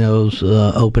casinos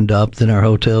opened up, then our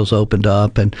hotels opened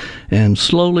up, and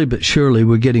slowly but surely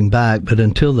we're getting back. But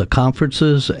until the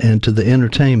conferences and to the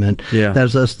entertainment,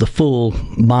 that's the full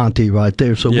Monty right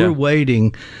there. So we're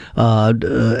waiting.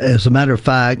 As a matter of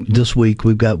fact, this week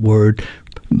we've got word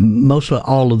most of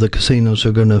all of the casinos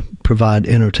are going to provide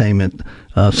entertainment.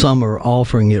 Some are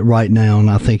offering it right now, and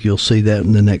I think you'll see that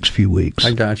in the next few weeks.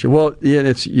 I got you. Well, yeah,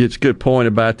 it's a good point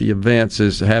about the events,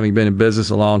 is having been in business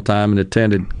a long time and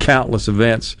attended countless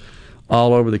events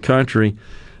all over the country.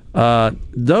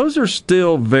 Those are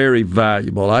still very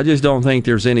valuable. I just don't think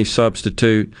there's any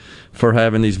substitute for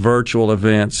having these virtual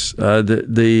events.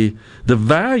 The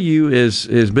value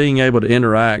is being able to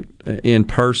interact in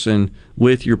person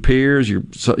with your peers,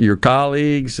 your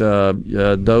colleagues,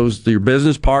 those your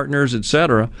business partners,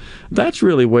 etc. That's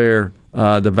really where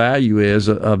the value is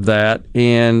of that.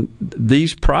 And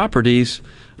these properties,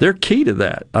 they're key to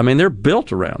that. I mean, they're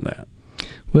built around that.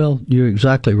 Well, you're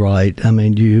exactly right. I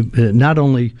mean, you not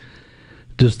only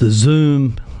does the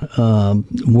Zoom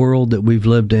world that we've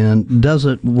lived in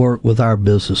doesn't work with our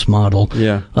business model.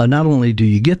 Yeah. Not only do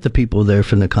you get the people there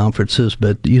from the conferences,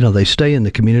 but they stay in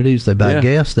the communities, they buy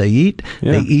gas, they eat.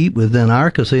 They eat within our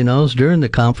casinos during the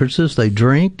conferences. They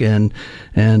drink, and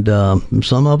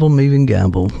some of them even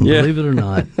gamble. Believe it or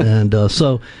not. And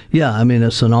I mean,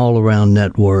 it's an all around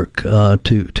network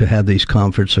to have these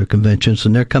conference or conventions,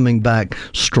 and they're coming back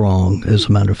strong. As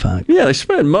a matter of fact. Yeah, they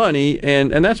spend money,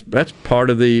 and that's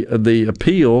part of the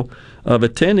appeal of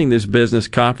attending these business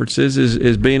conferences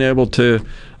is being able to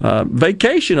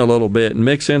vacation a little bit and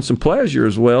mix in some pleasure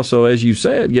as well. So as you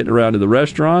said, getting around to the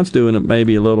restaurants, doing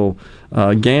maybe a little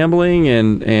gambling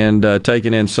and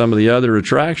taking in some of the other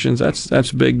attractions,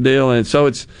 that's a big deal. And so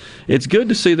it's good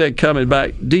to see that coming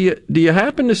back. Do you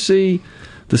happen to see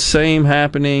the same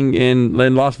happening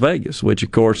in Las Vegas, which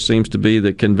of course seems to be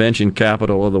the convention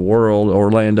capital of the world,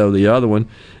 Orlando the other one?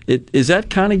 Is that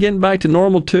kind of getting back to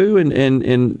normal too, and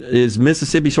is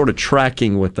Mississippi sort of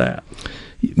tracking with that?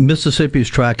 Mississippi is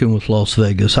tracking with Las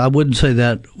Vegas. I wouldn't say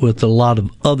that with a lot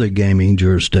of other gaming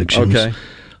jurisdictions.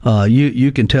 Okay.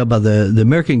 You can tell by the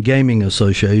American Gaming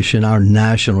Association, our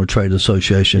national trade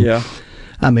association. Yeah.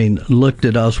 I mean, looked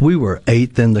at us. We were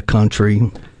 8th in the country.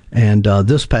 And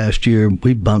this past year,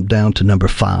 we bumped down to number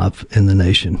 5 in the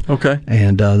nation. Okay.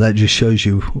 And that just shows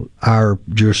you our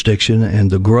jurisdiction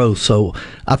and the growth. So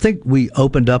I think we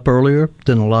opened up earlier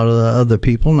than a lot of the other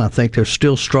people, and I think they're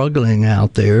still struggling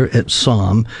out there at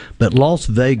some. But Las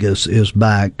Vegas is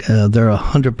back. They're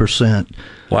 100%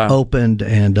 opened,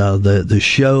 and the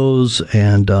shows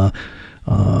and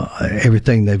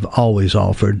everything they've always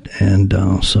offered, and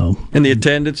so. And the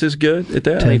attendance is good at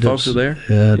that? Any folks are there?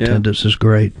 Attendance is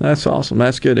great. That's awesome.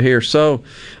 That's good to hear. So,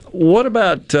 what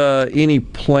about any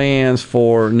plans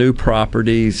for new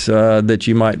properties that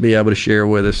you might be able to share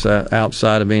with us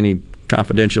outside of any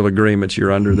confidential agreements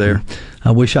you're under there?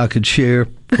 I wish I could share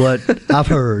what I've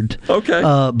heard. Okay.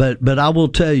 But I will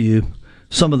tell you,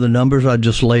 some of the numbers I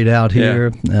just laid out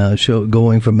here show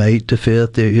going from 8th to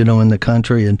 5th, in the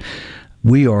country, and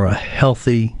we are a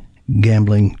healthy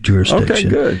gambling jurisdiction. Okay,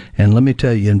 good. And let me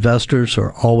tell you, investors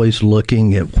are always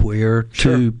looking at where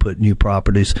to put new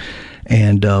properties,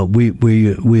 and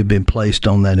we've been placed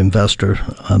on that investor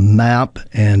map,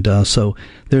 and so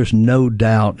there's no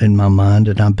doubt in my mind,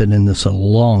 and I've been in this a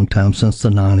long time, since the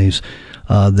 90s,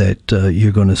 that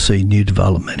you're going to see new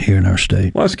development here in our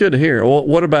state. Well, that's good to hear. Well,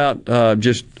 what about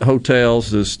just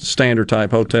hotels, the standard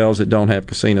type hotels that don't have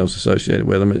casinos associated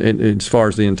with them, as far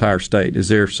as the entire state? Is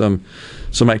there some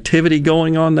activity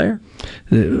going on there?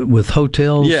 With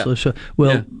hotels? Yeah.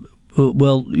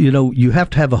 Well, you have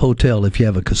to have a hotel if you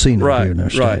have a casino here in our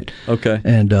state. Right, okay.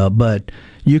 And but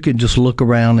you can just look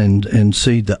around and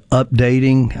see the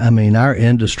updating. I mean, our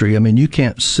industry, you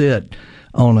can't sit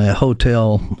on a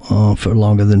hotel for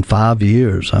longer than 5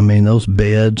 years. I mean, those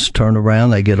beds turn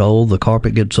around, they get old, the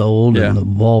carpet gets old, and the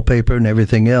wallpaper and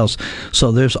everything else.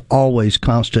 So there's always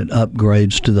constant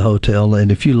upgrades to the hotel.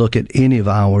 And if you look at any of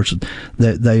ours,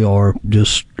 they are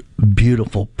just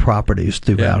beautiful properties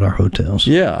throughout our hotels.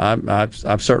 Yeah,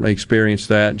 I've certainly experienced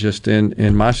that just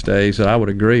in my stays, and I would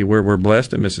agree. We're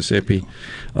blessed in Mississippi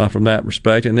from that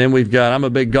respect. And then I'm a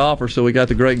big golfer, so we got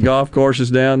the great golf courses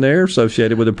down there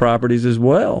associated with the properties as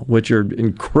well, which are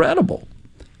incredible.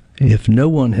 If no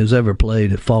one has ever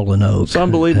played at Fallen Oak, it's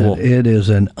unbelievable. It is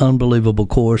an unbelievable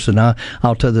course, and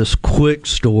I'll tell this quick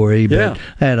story. But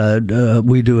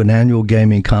we do an annual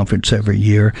gaming conference every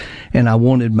year, and I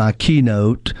wanted my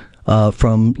keynote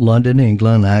from London,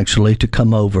 England, actually, to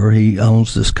come over. He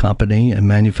owns this company, a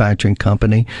manufacturing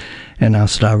company, and I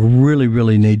said, I really,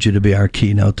 really need you to be our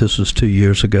keynote. This was 2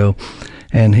 years ago.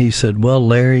 And he said, well,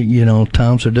 Larry,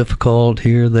 times are difficult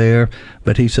here, there.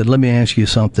 But he said, let me ask you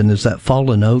something. Is that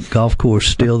Fallen Oak golf course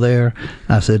still there?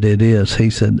 I said, it is. He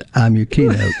said, I'm your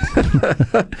keynote.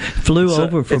 Flew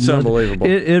over from. It's unbelievable.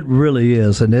 It really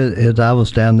is. And I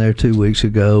was down there 2 weeks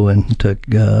ago and took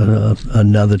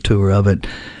another tour of it.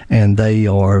 And they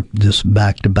are just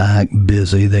back-to-back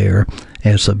busy there.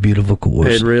 And it's a beautiful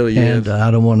course. It really is. And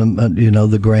I don't want to,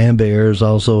 the Grand Bear is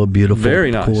also a beautiful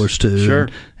course, too. Sure.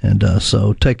 And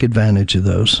so take advantage of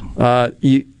those.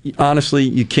 Honestly,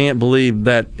 you can't believe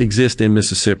that exists in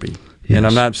Mississippi. Yes. And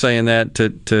I'm not saying that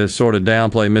to sort of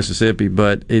downplay Mississippi,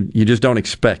 but you just don't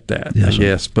expect that, I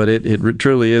guess. But it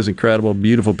truly is incredible,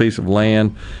 beautiful piece of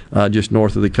land just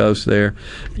north of the coast there.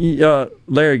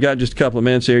 Larry, got just a couple of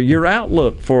minutes here. Your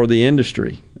outlook for the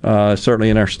industry, certainly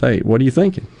in our state, what are you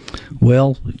thinking?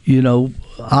 Well,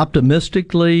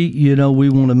 optimistically, we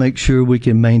want to make sure we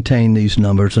can maintain these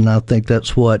numbers, and I think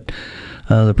that's what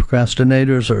the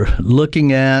procrastinators are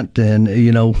looking at, and,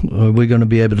 are we going to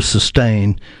be able to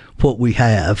sustain what we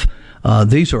have?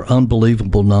 These are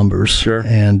unbelievable numbers. Sure.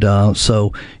 And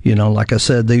so, like I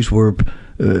said, these were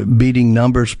beating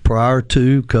numbers prior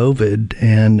to COVID,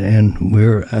 and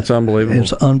that's unbelievable.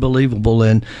 It's unbelievable,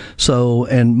 and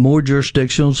more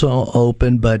jurisdictions are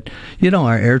open, but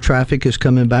our air traffic is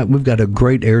coming back. We've got a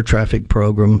great air traffic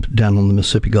program down on the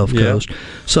Mississippi Gulf Coast,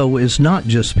 so it's not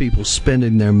just people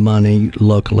spending their money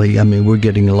locally. I mean, we're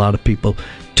getting a lot of people.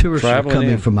 Tourists traveling are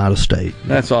coming from out of state.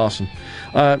 That's awesome.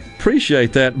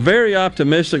 Appreciate that. Very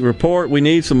optimistic report. We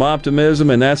need some optimism,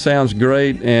 and that sounds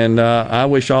great. And I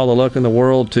wish all the luck in the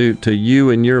world to you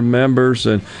and your members.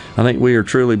 And I think we are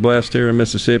truly blessed here in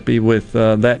Mississippi with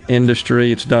that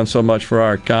industry. It's done so much for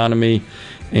our economy,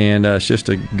 and it's just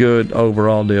a good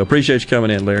overall deal. Appreciate you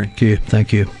coming in, Larry.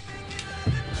 Thank you.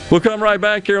 We'll come right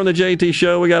back here on the JT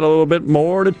Show. We got a little bit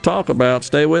more to talk about.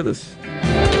 Stay with us.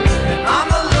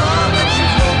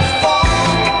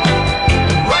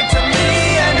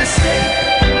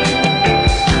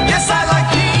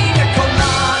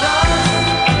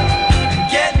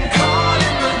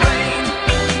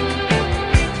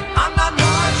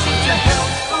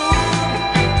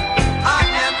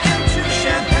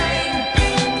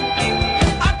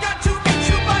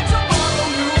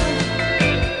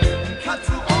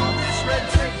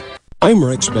 I'm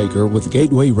Rex Baker with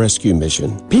Gateway Rescue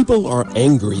Mission. People are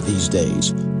angry these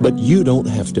days, but you don't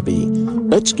have to be.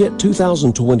 Let's get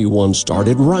 2021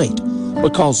 started right,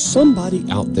 because somebody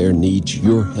out there needs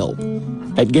your help.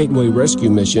 At Gateway Rescue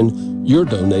Mission, your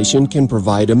donation can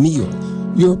provide a meal.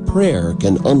 Your prayer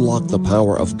can unlock the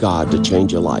power of God to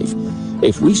change a life.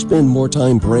 If we spend more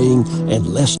time praying and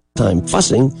less time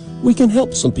fussing, we can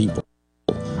help some people.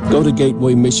 Go to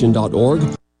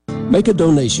gatewaymission.org. Make a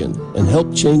donation and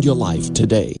help change your life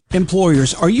today.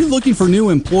 Employers, are you looking for new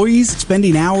employees,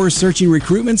 spending hours searching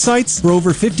recruitment sites? For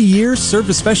over 50 years,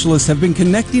 service specialists have been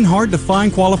connecting hard to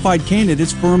find qualified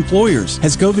candidates for employers.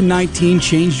 Has COVID-19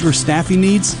 changed your staffing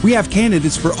needs? We have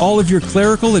candidates for all of your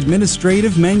clerical,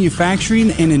 administrative,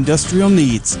 manufacturing, and industrial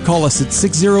needs. Call us at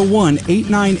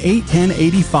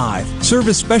 601-898-1085.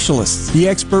 Service Specialists, the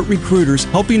expert recruiters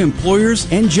helping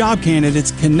employers and job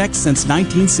candidates connect since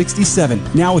 1967.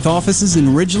 Now with offices in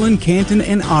Ridgeland, Canton,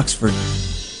 and Oxford.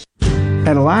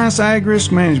 At Alliance Ag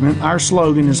Risk Management, our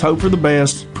slogan is hope for the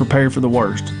best, prepare for the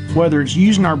worst. Whether it's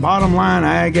using our bottom line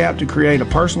ag app to create a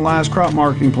personalized crop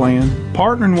marketing plan,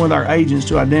 partnering with our agents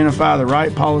to identify the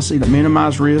right policy to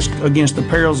minimize risk against the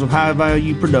perils of high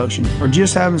value production, or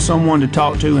just having someone to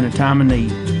talk to in a time of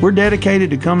need, we're dedicated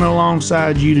to coming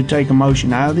alongside you to take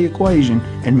emotion out of the equation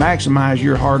and maximize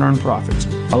your hard-earned profits.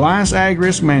 Alliance Ag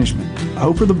Risk Management,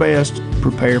 hope for the best,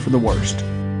 prepare for the worst.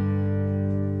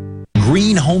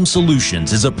 Green Home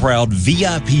Solutions is a proud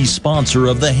VIP sponsor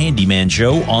of the Handyman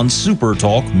Show on Super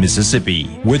Talk, Mississippi.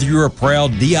 Whether you're a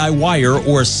proud DIYer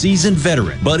or a seasoned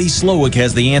veteran, Buddy Slowick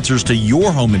has the answers to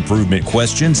your home improvement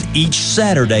questions each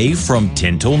Saturday from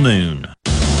 10 till noon.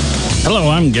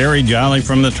 Hello, I'm Gary Jolly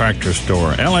from the Tractor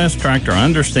Store. LS Tractor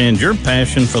understands your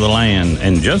passion for the land,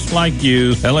 and just like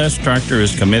you, LS Tractor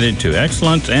is committed to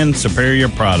excellence and superior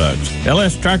products.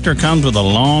 LS Tractor comes with a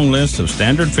long list of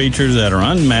standard features that are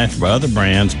unmatched by other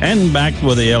brands and backed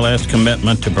with the LS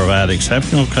commitment to provide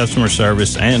exceptional customer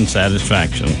service and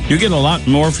satisfaction. You get a lot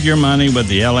more for your money with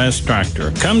the LS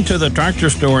Tractor. Come to the Tractor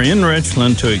Store in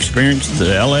Richland to experience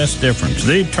the LS difference.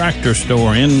 The Tractor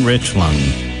Store in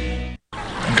Richland.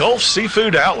 Gulf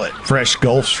Seafood Outlet. Fresh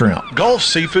Gulf Shrimp. Gulf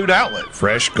Seafood Outlet.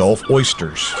 Fresh Gulf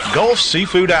Oysters. Gulf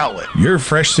Seafood Outlet. Your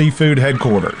fresh seafood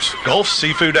headquarters. Gulf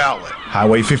Seafood Outlet.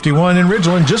 Highway 51 in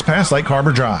Ridgeland, just past Lake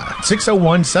Harbor Drive.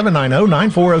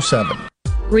 601-790-9407.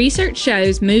 Research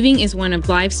shows moving is one of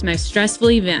life's most stressful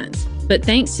events. But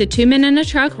thanks to Two Men and a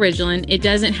Truck Ridgeland, it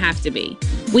doesn't have to be.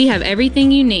 We have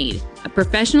everything you need. A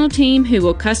professional team who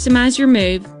will customize your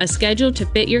move, a schedule to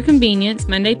fit your convenience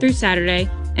Monday through Saturday,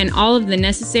 and all of the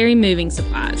necessary moving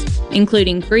supplies,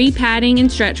 including free padding and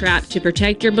stretch wrap to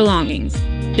protect your belongings.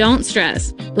 Don't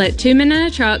stress. Let Two Men and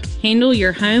a Truck handle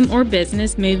your home or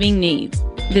business moving needs.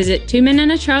 Visit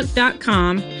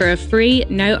twomenandatruck.com for a free,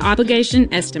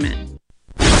 no-obligation estimate.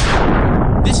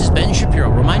 This is Ben Shapiro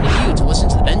reminding you to listen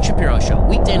to The Ben Shapiro Show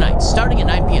weekday nights starting at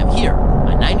 9 p.m. here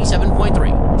on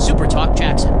 97.3 Super Talk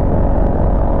Jackson.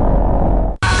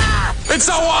 It's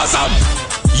so awesome!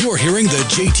 You're hearing The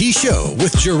JT Show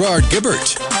with Gerard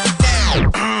Gibbert.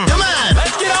 Come on,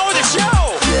 let's get on with the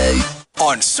show!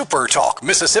 On Super Talk,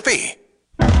 Mississippi.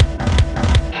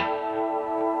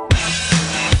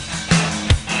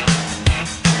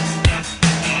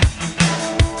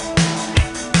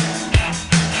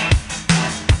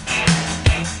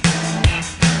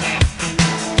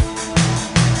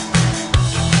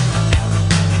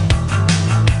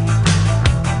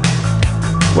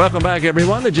 Welcome back,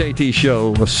 everyone. The JT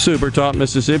Show with Super Talk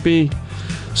Mississippi.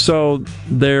 So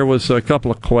there was a couple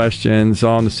of questions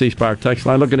on the C Spire text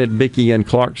line. Looking at Vicky in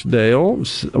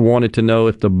Clarksdale, wanted to know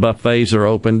if the buffets are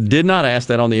open. Did not ask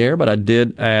that on the air, but I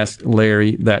did ask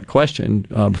Larry that question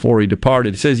before he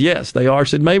departed. He says yes, they are.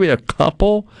 Said maybe a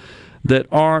couple that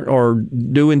aren't or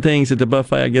doing things at the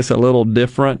buffet, I guess a little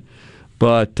different.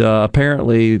 But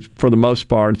apparently, for the most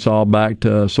part, it's all back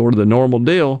to sort of the normal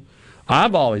deal.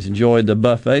 I've always enjoyed the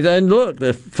buffets, and look,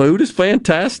 the food is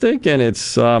fantastic, and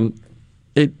it's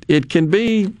it can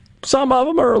be, some of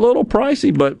them are a little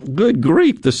pricey, but good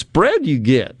grief, the spread you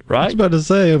get, right? I was about to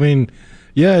say, I mean,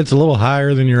 yeah, it's a little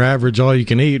higher than your average all you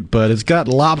can eat, but it's got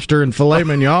lobster and filet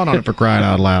mignon on it, for crying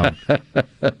out loud.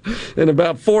 And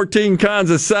about 14 kinds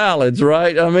of salads,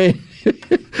 right? I mean,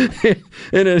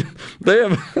 and they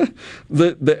have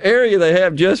the area they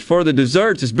have just for the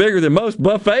desserts is bigger than most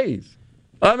buffets.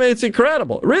 I mean, it's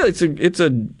incredible. Really, it's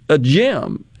a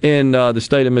gem in the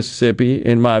state of Mississippi,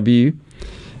 in my view.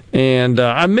 And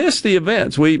I miss the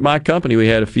events. My company, we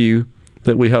had a few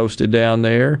that we hosted down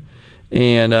there,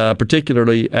 and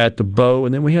particularly at the Bow.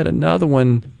 And then we had another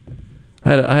one.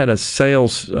 I had a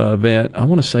sales event. I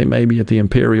want to say maybe at the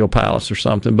Imperial Palace or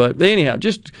something. But anyhow,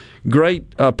 just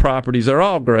great properties. They're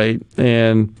all great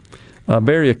and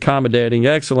very accommodating.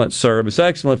 Excellent service,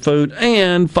 excellent food,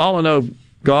 and Fallen Oak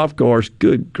Golf course,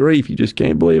 good grief, you just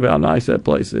can't believe how nice that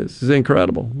place is. It's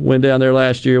incredible. Went down there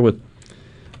last year with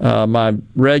my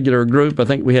regular group. I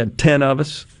think we had 10 of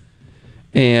us,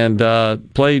 and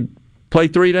played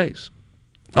 3 days.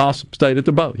 Awesome. Stayed at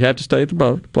the Bow. You have to stay at the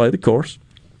Bow to play the course.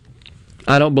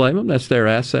 I don't blame them. That's their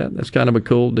asset. That's kind of a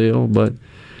cool deal, but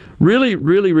really,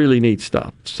 really, really neat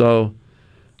stuff. So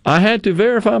I had to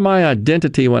verify my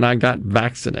identity when I got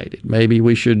vaccinated. Maybe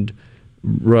we should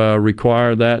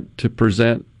require that to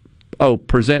present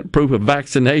proof of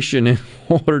vaccination in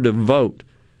order to vote.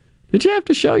 Did you have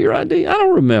to show your ID? I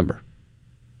don't remember.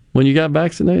 When you got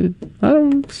vaccinated?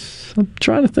 I'm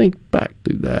trying to think back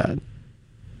to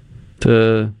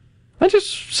that. I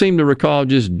just seem to recall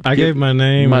I gave my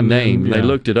name. Yeah. They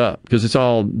looked it up because it's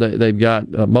all, they've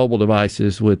got mobile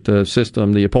devices with the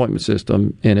system, the appointment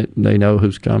system in it, and they know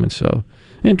who's coming, so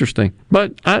interesting.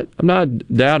 But I'm not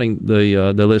doubting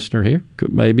the listener here.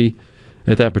 Maybe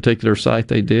at that particular site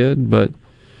they did, but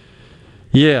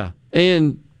yeah.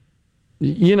 And,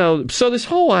 so this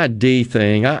whole ID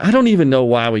thing, I don't even know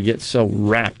why we get so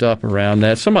wrapped up around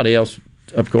that. Somebody else,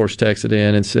 of course, texted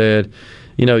in and said,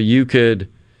 you could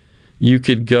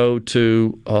go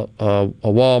to a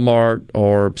Walmart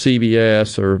or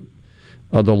CVS or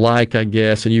the like, I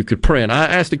guess, and you could print. I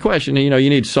asked the question, you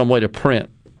need some way to print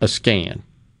a scan,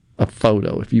 a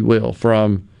photo, if you will,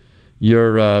 from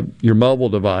your mobile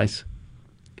device.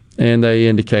 And they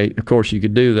indicate, of course, you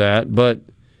could do that. But,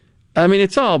 I mean,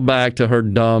 it's all back to her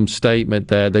dumb statement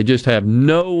that they just have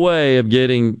no way of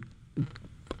getting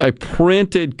a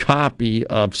printed copy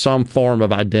of some form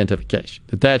of identification.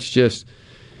 That's just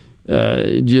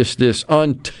this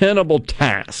untenable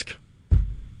task,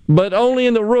 but only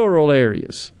in the rural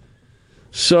areas.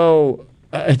 So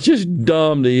it's just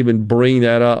dumb to even bring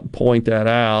that up, point that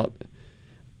out.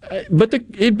 But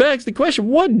it begs the question,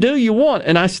 what do you want?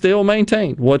 And I still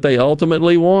maintain what they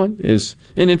ultimately want is,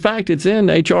 and in fact, it's in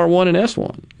H.R. 1 and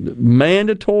S1,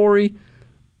 mandatory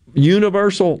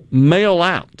universal mail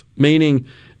out, meaning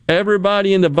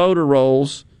everybody in the voter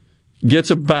rolls gets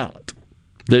a ballot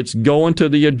that's going to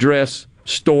the address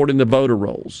stored in the voter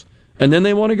rolls. And then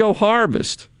they want to go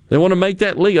harvest. They want to make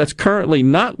that legal. That's currently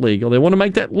not legal. They want to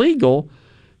make that legal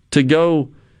to go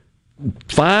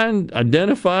find,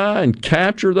 identify, and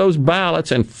capture those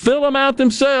ballots and fill them out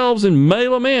themselves and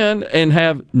mail them in and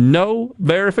have no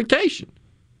verification.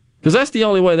 Because that's the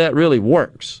only way that really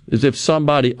works, is if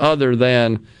somebody other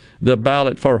than the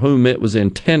ballot for whom it was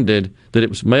intended, that it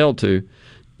was mailed to,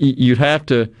 you'd have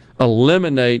to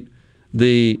eliminate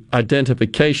the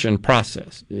identification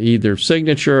process, either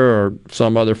signature or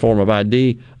some other form of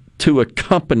ID, to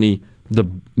accompany the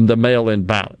mail-in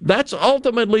ballot. That's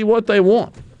ultimately what they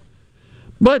want.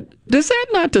 But does that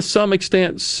not to some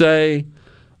extent say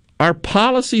our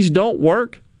policies don't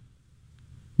work?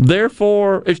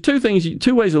 Therefore, there's two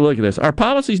ways to look at this. Our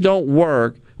policies don't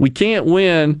work. We can't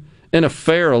win in a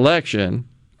fair election,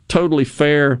 totally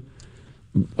fair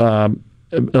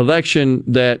election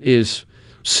that is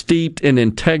steeped in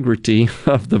integrity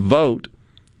of the vote.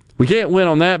 We can't win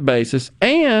on that basis.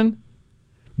 And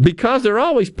because they're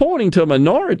always pointing to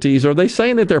minorities, are they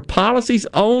saying that their policies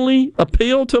only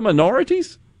appeal to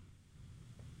minorities?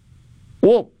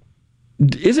 Well,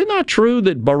 is it not true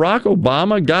that Barack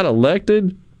Obama got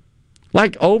elected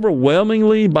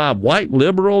overwhelmingly by white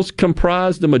liberals,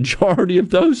 comprised the majority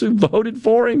of those who voted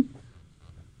for him?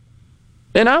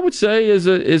 And I would say, as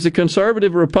a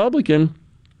conservative Republican,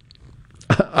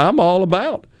 I'm all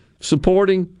about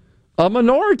supporting a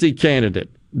minority candidate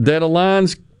that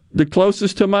aligns the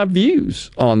closest to my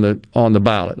views on the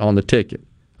ballot, on the ticket.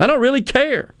 I don't really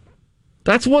care.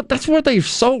 That's what they're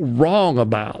so wrong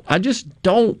about. I just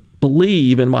don't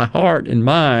believe in my heart and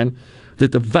mind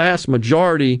that the vast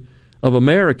majority of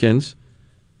Americans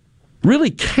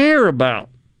really care about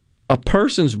a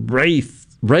person's race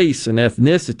and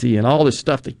ethnicity and all this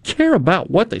stuff. They care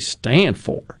about what they stand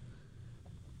for.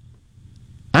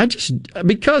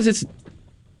 Because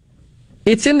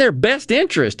it's in their best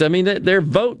interest. I mean,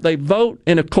 they vote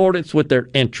in accordance with their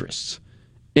interests.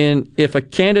 And if a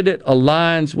candidate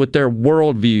aligns with their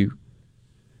worldview,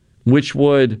 which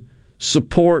would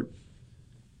support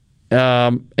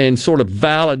and sort of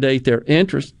validate their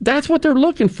interests, that's what they're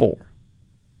looking for.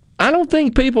 I don't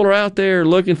think people are out there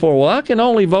looking for, well, I can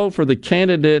only vote for the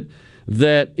candidate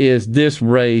that is this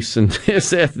race and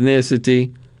this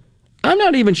ethnicity. I'm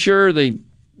not even sure that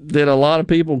a lot of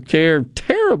people care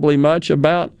terribly much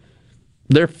about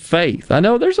their faith. I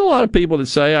know there's a lot of people that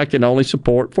say I can only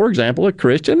support, for example, a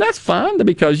Christian. That's fine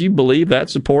because you believe that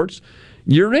supports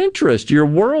your interest, your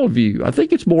worldview. I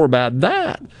think it's more about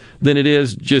that than it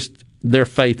is just their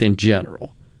faith in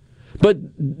general. But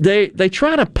they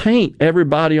try to paint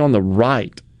everybody on the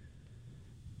right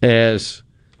as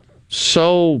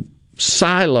so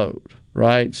siloed,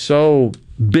 right? So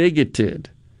bigoted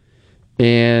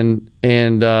and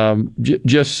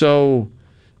just so,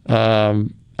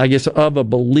 I guess, of a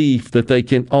belief that they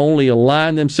can only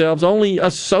align themselves, only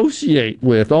associate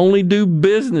with, only do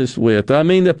business with. I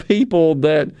mean, the people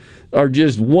that are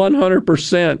just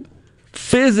 100%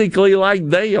 physically like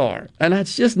they are. And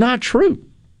that's just not true.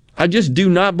 I just do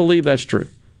not believe that's true.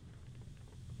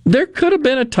 There could have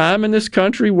been a time in this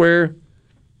country where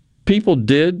people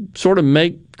did sort of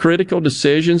make critical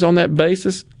decisions on that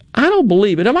basis. I don't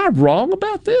believe it. Am I wrong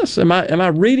about this? Am I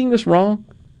reading this wrong?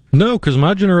 No, because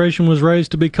my generation was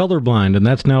raised to be colorblind, and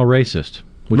that's now racist,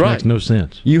 which makes no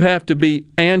sense. You have to be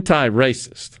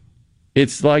anti-racist.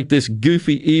 It's like this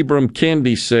goofy Ibram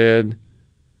Kendi said,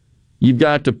 you've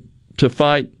got to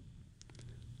fight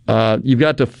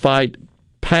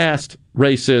past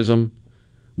racism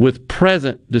with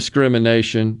present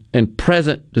discrimination and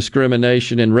present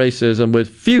discrimination and racism with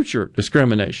future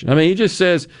discrimination. I mean, he just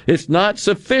says it's not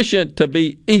sufficient to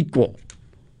be equal.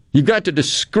 You've got to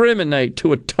discriminate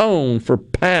to atone for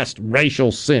past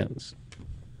racial sins.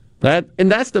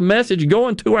 And that's the message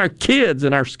going to our kids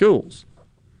in our schools.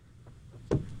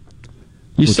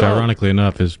 Which, ironically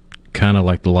enough, is kind of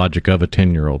like the logic of a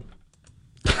 10-year-old.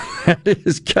 That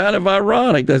is kind of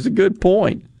ironic. That's a good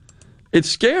point. It's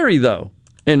scary, though,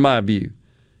 in my view.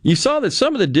 You saw that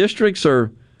some of the districts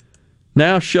are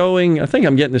now showing, I think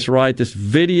I'm getting this right, this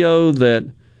video that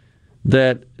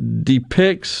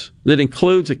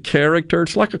includes a character.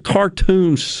 It's like a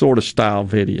cartoon sort of style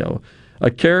video. A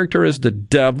character is the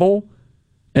devil,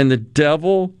 and the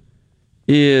devil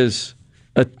is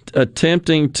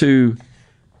attempting to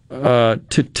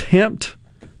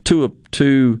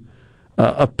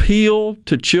appeal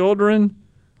to children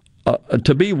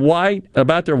to be white,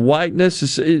 about their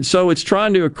whiteness. So it's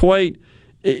trying to equate.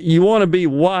 You want to be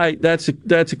white. That's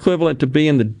equivalent to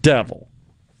being the devil.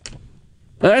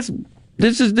 This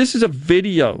is a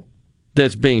video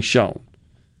that's being shown,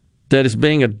 that is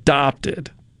being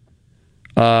adopted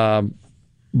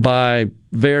by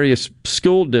various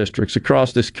school districts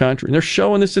across this country. And they're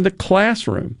showing this in the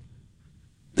classroom.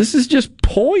 This is just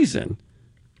poison.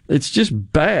 It's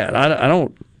just bad. I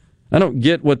don't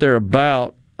get what they're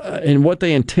about and what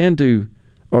they intend to,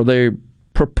 or they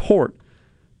purport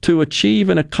to achieve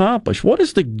and accomplish. What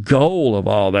is the goal of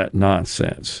all that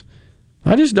nonsense?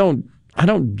 I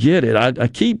don't get it. I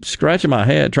keep scratching my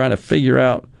head trying to figure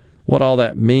out what all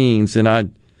that means, and I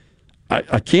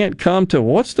can't come to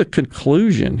what's the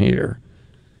conclusion here.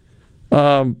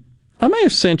 I may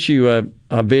have sent you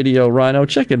a video, Rhino.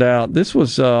 Check it out. This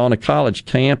was on a college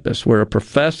campus where a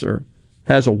professor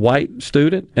has a white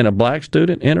student and a black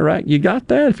student interact. You got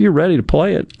that? If you're ready to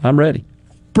play it, I'm ready.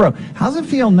 Bro, how's it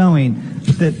feel knowing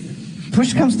that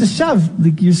push comes to shove,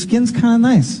 your skin's kind of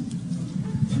nice?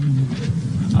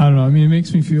 I don't know. I mean, it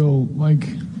makes me feel,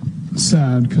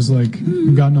 sad because,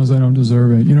 God knows I don't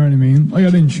deserve it. You know what I mean? I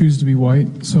didn't choose to be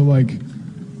white. So,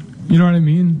 you know what I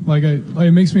mean?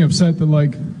 It makes me upset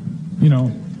that,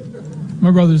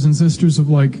 my brothers and sisters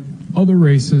of, other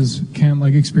races can't,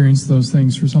 experience those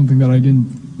things for something that I didn't,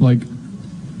 I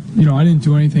didn't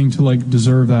do anything to,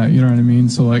 deserve that. You know what I mean?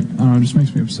 So, I don't know, it just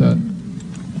makes me upset.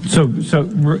 So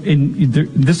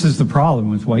this is the problem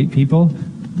with white people.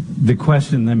 The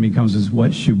question then becomes is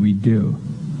what should we do?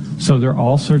 So there are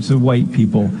all sorts of white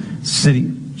people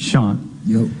sitting, Sean.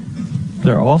 Yep.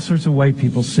 There are all sorts of white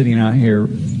people sitting out here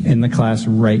in the class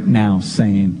right now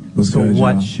saying,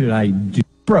 what should I do?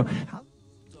 Bro.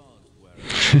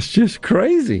 It's just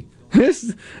crazy.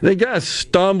 The guy's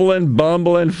stumbling,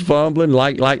 bumbling, fumbling,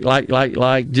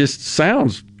 just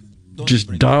sounds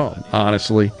just dumb,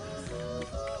 honestly.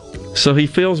 So he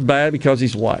feels bad because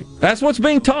he's white. That's what's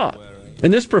being taught.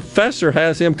 And this professor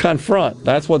has him confront.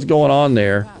 That's what's going on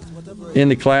there in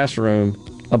the classroom,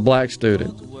 a black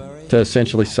student, to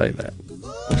essentially say that.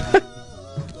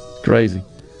 Crazy.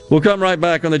 We'll come right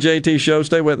back on the JT Show.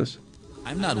 Stay with us.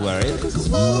 I'm not worried.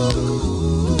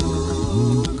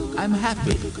 I'm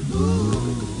happy.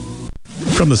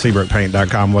 From the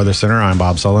SeabrookPaint.com Weather Center, I'm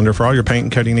Bob Sullender. For all your paint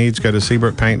and coating needs, go to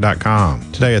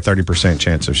SeabrookPaint.com. Today, a 30%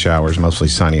 chance of showers, mostly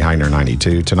sunny, high near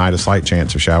 92. Tonight, a slight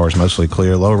chance of showers, mostly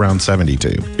clear, low around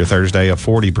 72. Your Thursday, a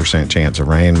 40% chance of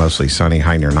rain, mostly sunny,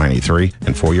 high near 93.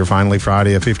 And for your finally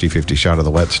Friday, a 50-50 shot of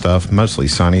the wet stuff, mostly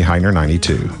sunny, high near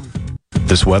 92.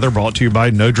 This weather brought to you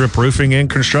by No Drip Roofing and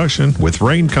Construction. With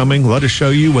rain coming, let us show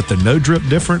you what the No Drip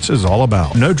difference is all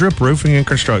about. No Drip Roofing and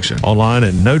Construction. Online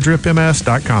at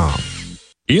NoDripMS.com.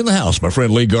 In the house, my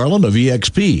friend Lee Garland of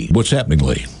EXP. What's happening,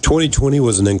 Lee? 2020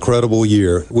 was an incredible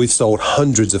year. We've sold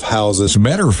hundreds of houses. As a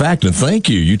matter of fact, and thank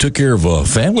you, you took care of a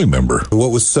family member.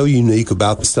 What was so unique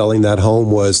about selling that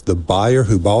home was the buyer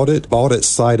who bought it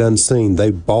sight unseen.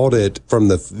 They bought it from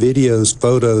the videos,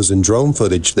 photos, and drone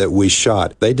footage that we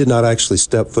shot. They did not actually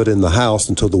step foot in the house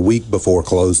until the week before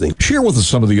closing. Share with us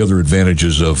some of the other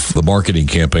advantages of the marketing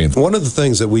campaign. One of the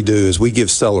things that we do is we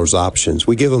give sellers options.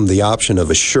 We give them the option of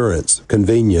assurance,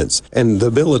 convenience, and the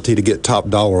ability to get top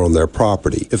dollar on their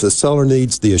property. If the seller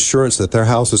needs the assurance that their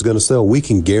house is going to sell, we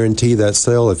can guarantee that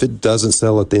sale. If it doesn't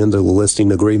sell at the end of the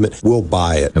listing agreement, we'll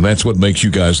buy it. And that's what makes you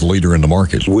guys the leader in the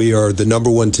market. We are the number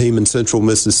one team in Central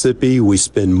Mississippi. We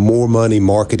spend more money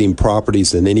marketing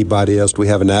properties than anybody else. We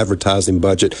have an advertising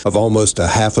budget of almost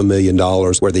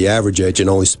 $500,000, where the average agent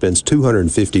only spends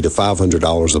 $250 to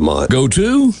 $500 a month. Go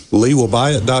to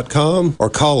LeeWillBuyIt.com or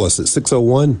call us at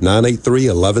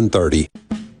 601-983-1130.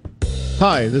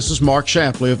 Hi, this is Mark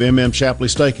Shapley of M.M. Shapley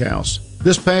Steakhouse.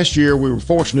 This past year, we were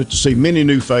fortunate to see many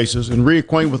new faces and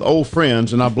reacquaint with old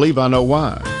friends, and I believe I know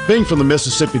why. Being from the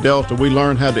Mississippi Delta, we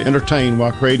learned how to entertain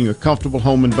while creating a comfortable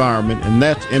home environment, and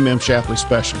that's M.M. Shapley's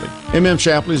specialty. M.M.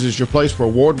 Shapley's is your place for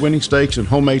award-winning steaks and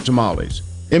homemade tamales.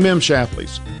 M.M.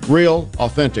 Shapley's, real,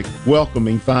 authentic,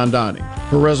 welcoming fine dining.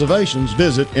 For reservations,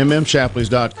 visit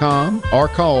mmshapleys.com or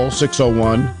call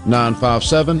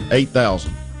 601-957-8000.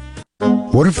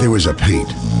 What if there was a paint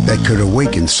that could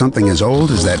awaken something as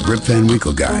old as that Rip Van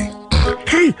Winkle guy?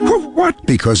 Hey, what?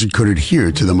 Because it could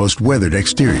adhere to the most weathered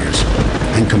exteriors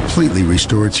and completely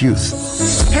restore its youth.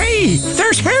 Hey,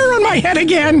 there's hair on my head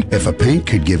again! If a paint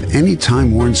could give any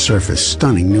time-worn surface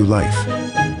stunning new life,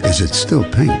 is it still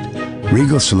paint?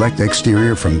 Regal Select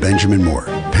Exterior from Benjamin Moore.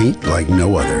 Paint like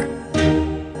no other.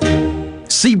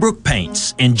 Seabrook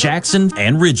Paints in Jackson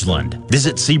and Ridgeland.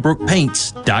 Visit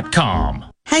SeabrookPaints.com.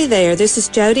 Hey there, this is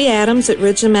Jody Adams at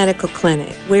Ridgeland Medical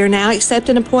Clinic. We are now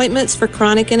accepting appointments for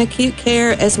chronic and acute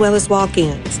care as well as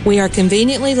walk-ins. We are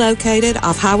conveniently located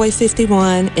off Highway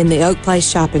 51 in the Oak Place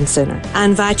Shopping Center. I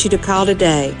invite you to call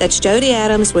today. That's Jody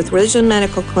Adams with Ridgeland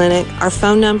Medical Clinic. Our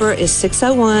phone number is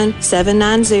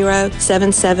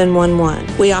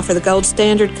 601-790-7711. We offer the gold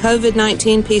standard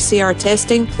COVID-19 PCR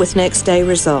testing with next-day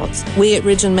results. We at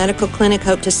Ridgeland Medical Clinic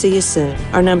hope to see you soon.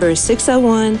 Our number is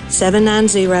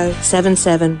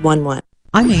 601-790-7711.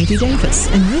 I'm Andy Davis,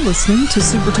 and you're listening to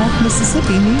Super Talk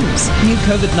Mississippi News. New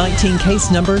COVID-19 case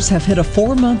numbers have hit a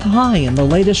 4-month high in the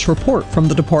latest report from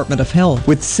the Department of Health.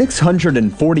 With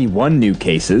 641 new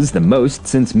cases, the most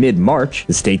since mid-March,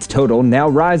 the state's total now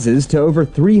rises to over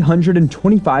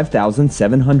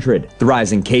 325,700. The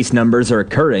rise in case numbers are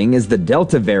occurring as the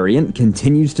Delta variant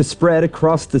continues to spread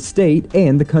across the state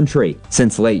and the country.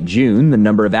 Since late June, the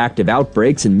number of active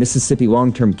outbreaks in Mississippi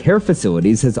long-term care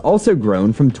facilities has also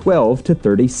grown from 12 to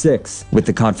 36. With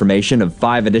the confirmation of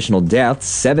 5 additional deaths,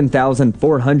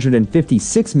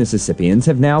 7,456 Mississippians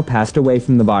have now passed away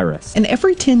from the virus. And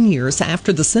every 10 years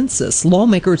after the census,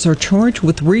 lawmakers are charged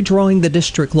with redrawing the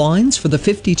district lines for the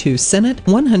 52 Senate,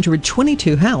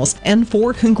 122 House, and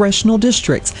 4 congressional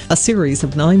districts. A series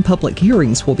of 9 public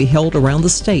hearings will be held around the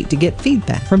state to get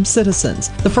feedback from citizens.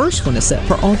 The first one is set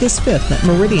for August 5th at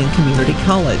Meridian Community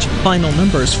College. Final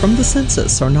numbers from the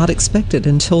census are not expected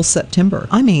until September.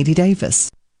 I'm Andy Davis.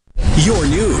 Your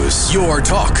news, your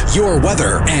talk, your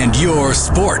weather, and your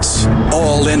sports.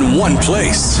 All in one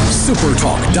place.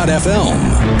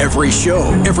 Supertalk.fm. Every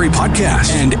show, every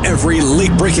podcast, and every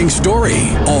late-breaking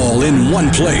story. All in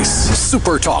one place.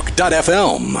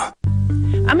 Supertalk.fm.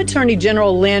 I'm Attorney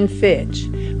General Lynn Fitch.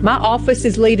 My office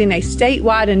is leading a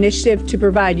statewide initiative to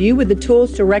provide you with the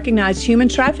tools to recognize human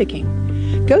trafficking.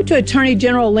 Go to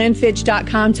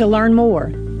AttorneyGeneralLynnFitch.com to learn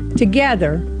more.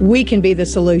 Together, we can be the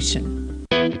solution.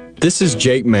 This is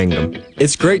Jake Mangum.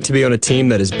 It's great to be on a team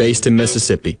that is based in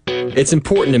Mississippi. It's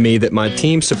important to me that my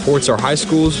team supports our high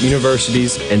schools,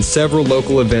 universities, and several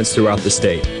local events throughout the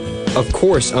state. Of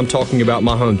course, I'm talking about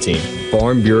my home team,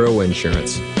 Farm Bureau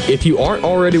Insurance. If you aren't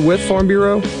already with Farm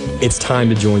Bureau, it's time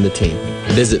to join the team.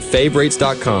 Visit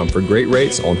favrates.com for great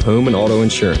rates on home and auto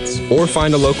insurance, or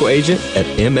find a local agent at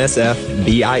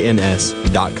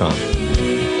msfbins.com.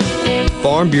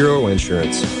 Farm Bureau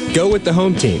Insurance. Go with the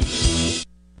home team.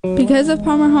 Because of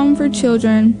Palmer Home for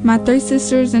Children, my 3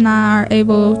 sisters and I are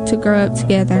able to grow up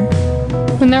together.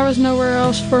 When there was nowhere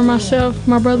else for myself,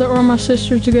 my brother, or my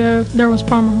sister to go, there was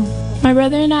Palmer Home. My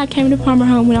brother and I came to Palmer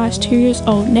Home when I was 2 years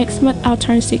old. Next month, I'll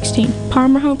turn 16.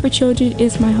 Palmer Home for Children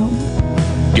is my home.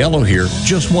 Gallo here.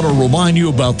 Just want to remind you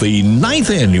about the 9th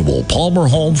annual Palmer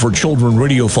Home for Children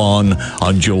Radiothon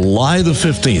on July the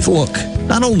 15th. Look,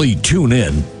 not only tune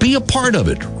in, be a part of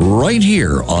it right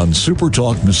here on Super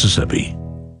Talk Mississippi.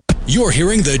 You're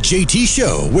hearing The JT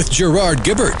Show with Gerard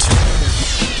Gibbert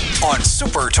on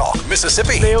Super Talk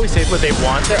Mississippi. They always say what they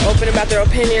want. They're open about their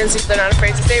opinions. They're not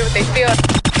afraid to say what they feel.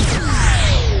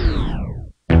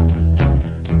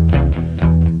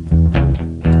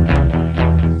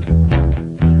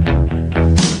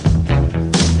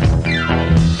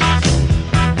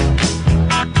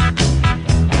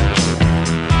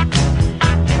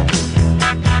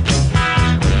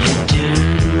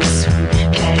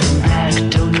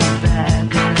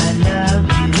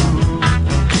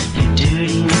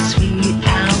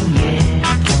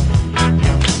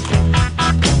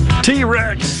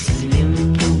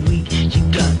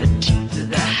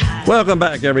 Welcome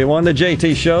back, everyone. The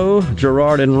JT Show,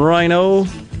 Gerard and Rhino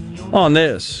on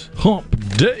this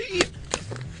Hump Day.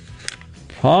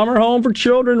 Palmer Home for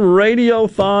Children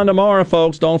Radiothon tomorrow,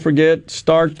 folks. Don't forget,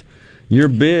 start your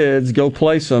bids. Go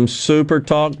play some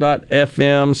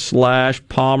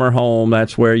supertalk.fm/Palmer Home.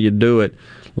 That's where you do it.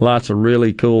 Lots of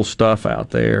really cool stuff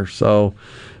out there. So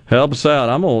help us out.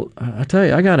 I tell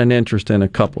you, I got an interest in a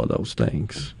couple of those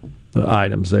things, the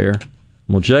items there.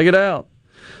 We'll check it out.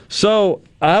 So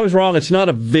I was wrong. It's not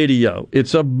a video.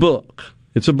 It's a book.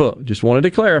 It's a book. Just wanted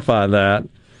to clarify that.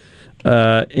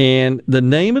 And the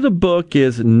name of the book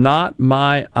is Not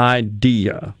My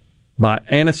Idea by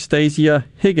Anastasia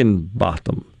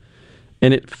Higginbotham.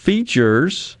 And it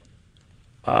features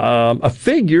a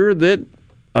figure that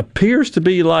appears to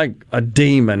be like a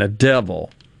demon, a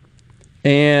devil.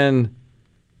 And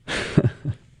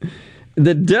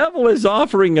the devil is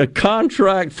offering a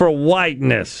contract for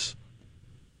whiteness.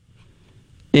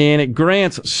 And it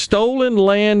grants stolen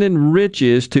land and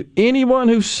riches to anyone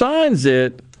who signs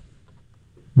it,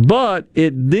 but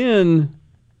it then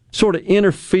sort of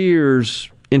interferes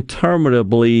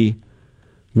interminably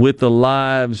with the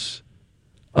lives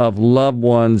of loved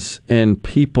ones and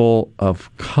people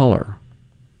of color.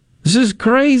 This is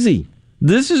crazy.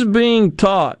 This is being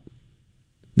taught.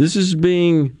 This is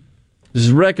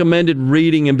recommended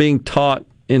reading and being taught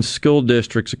in school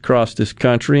districts across this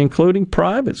country, including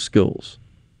private schools.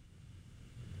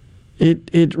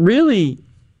 It really,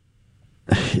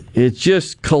 it's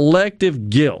just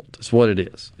collective guilt is what it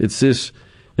is. It's this,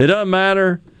 it doesn't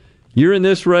matter. You're in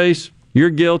this race, you're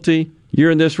guilty.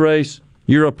 You're in this race,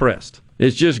 you're oppressed.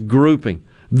 It's just grouping.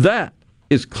 That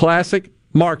is classic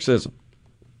Marxism,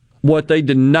 what they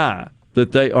deny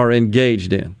that they are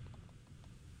engaged in.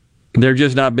 They're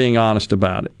just not being honest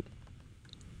about it.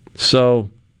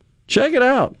 So, check it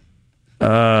out.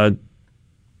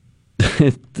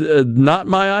 Not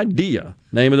My Idea,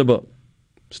 name of the book.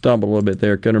 Stumbled a little bit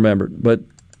there, couldn't remember it, but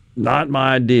Not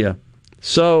My Idea.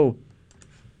 So,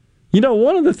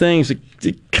 one of the things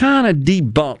that kind of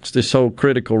debunks this whole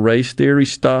critical race theory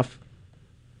stuff,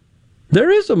 there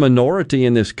is a minority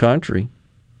in this country,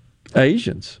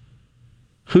 Asians,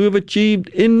 who have achieved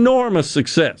enormous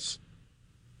success.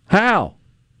 How?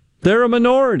 They're a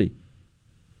minority.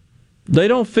 They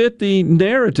don't fit the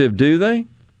narrative, do they?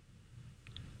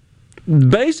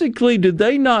 Basically, did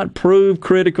they not prove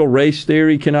critical race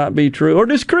theory cannot be true? Or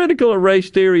does critical race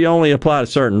theory only apply to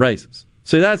certain races?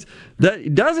 See, that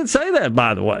it doesn't say that,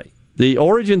 by the way. The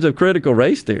origins of critical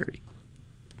race theory.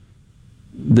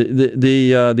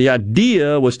 The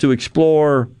idea was to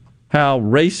explore how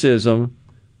racism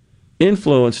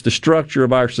influenced the structure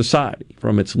of our society,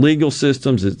 from its legal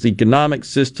systems, its economic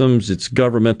systems, its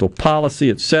governmental policy,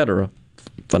 etc.,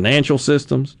 financial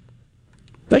systems.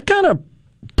 They kind of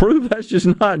prove that's just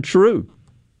not true.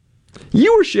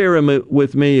 You were sharing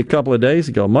with me a couple of days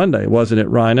ago, Monday, wasn't it,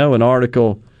 Rhino, an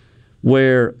article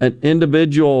where an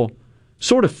individual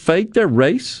sort of faked their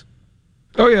race?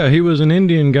 Oh, yeah. He was an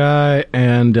Indian guy,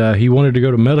 and he wanted to go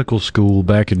to medical school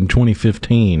back in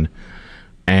 2015.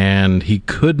 And he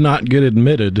could not get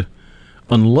admitted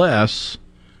unless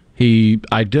he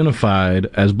identified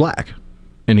as black.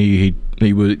 And he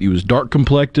was dark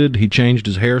complected. He changed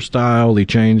his hairstyle. He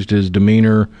changed his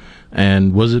demeanor,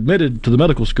 and was admitted to the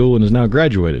medical school and is now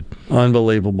graduated.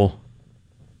 Unbelievable.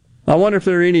 I wonder if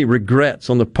there are any regrets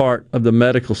on the part of the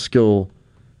medical school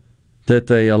that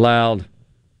they allowed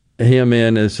him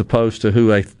in as opposed to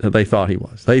who they thought he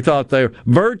was. They thought they were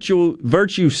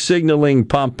virtue signaling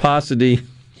pomposity,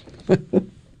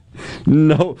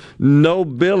 no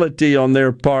nobility on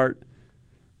their part.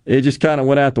 It just kind of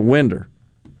went out the window.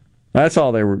 That's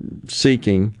all they were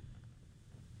seeking,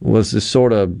 was this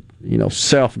sort of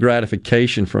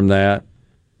self-gratification from that.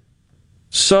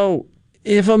 So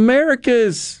if America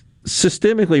is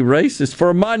systemically racist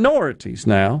for minorities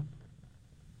now,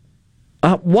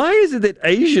 why is it that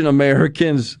Asian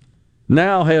Americans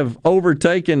now have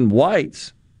overtaken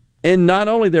whites in not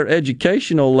only their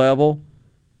educational level,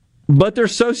 but their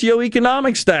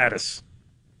socioeconomic status?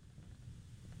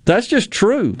 That's just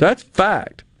true. That's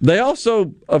fact. They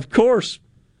also, of course,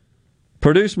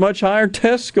 produce much higher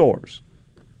test scores.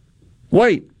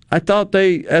 Wait, I thought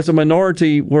they, as a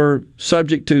minority, were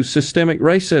subject to systemic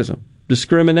racism,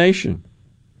 discrimination.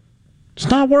 It's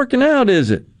not working out, is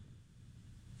it?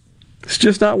 It's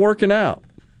just not working out.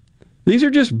 These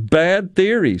are just bad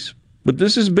theories, but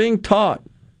this is being taught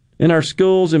in our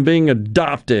schools and being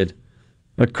adopted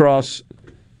across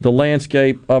the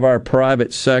landscape of our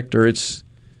private sector. It's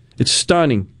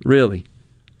stunning, really.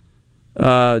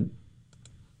 On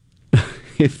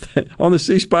the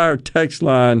C Spire text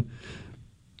line,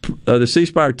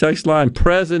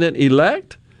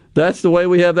 President-elect, that's the way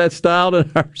we have that styled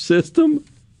in our system.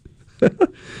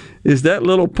 Is that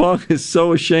little punk is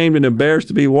so ashamed and embarrassed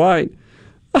to be white,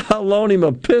 I'll loan him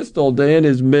a pistol to end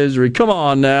his misery. Come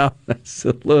on now. That's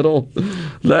a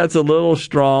little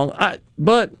strong.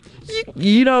 But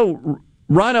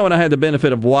Rhino and I had the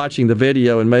benefit of watching the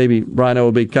video, and maybe Rhino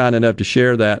will be kind enough to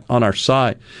share that on our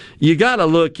site. You got to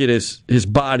look at his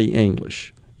body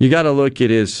English. You got to look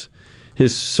at his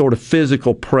sort of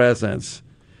physical presence.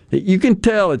 You can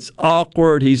tell it's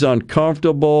awkward. He's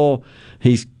uncomfortable.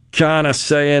 He's kind of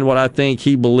saying what I think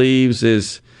he believes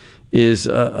is is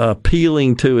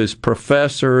appealing to his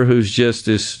professor, who's just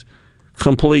this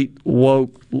complete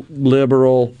woke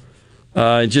liberal.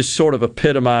 It just sort of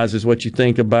epitomizes what you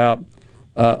think about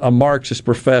a Marxist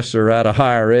professor out of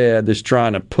higher ed that's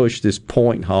trying to push this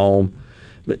point home.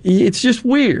 But it's just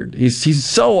weird. He's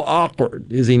so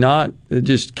awkward, is he not?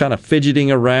 Just kind of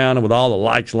fidgeting around with all the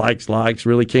likes,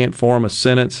 really can't form a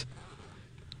sentence.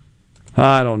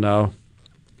 I don't know.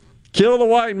 Kill the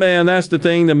white man, that's the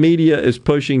thing the media is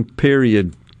pushing,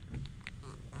 period.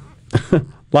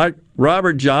 Like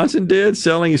Robert Johnson did,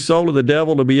 selling his soul to the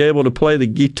devil to be able to play the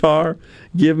guitar.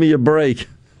 Give me a break.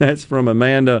 That's from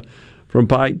Amanda from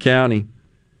Pike County.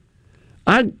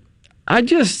 My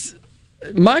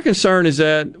concern is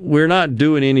that we're not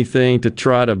doing anything to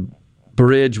try to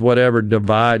bridge whatever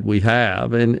divide we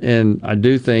have, and I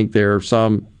do think there are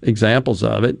some examples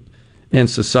of it in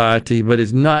society, but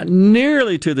it's not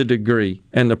nearly to the degree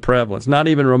and the prevalence, not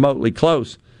even remotely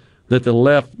close, that the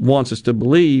left wants us to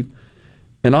believe.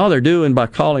 And all they're doing by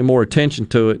calling more attention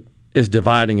to it is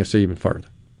dividing us even further.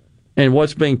 And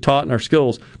what's being taught in our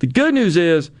schools. The good news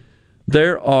is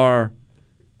there are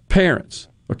parents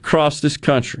across this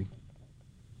country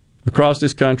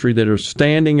that are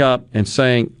standing up and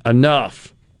saying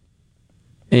enough.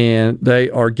 And they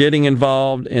are getting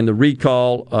involved in the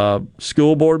recall of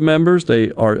school board members.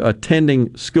 They are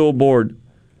attending school board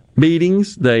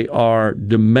meetings. They are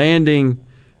demanding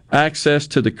access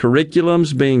to the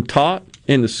curriculums being taught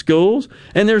in the schools.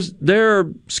 And there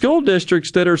are school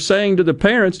districts that are saying to the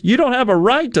parents, you don't have a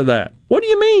right to that. What do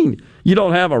you mean you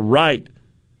don't have a right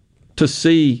to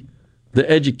see the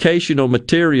educational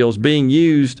materials being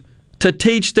used to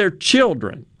teach their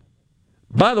children?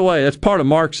 By the way, that's part of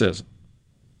Marxism.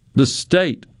 The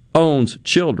state owns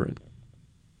children.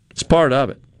 It's part of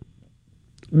it.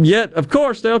 Yet, of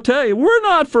course, they'll tell you, we're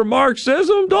not for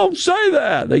Marxism. Don't say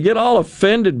that. They get all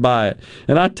offended by it.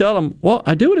 And I tell them, well,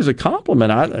 I do it as a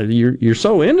compliment. You're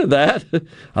so into that.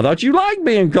 I thought you liked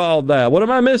being called that. What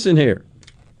am I missing here?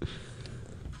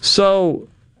 So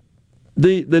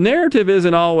the narrative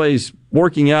isn't always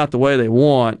working out the way they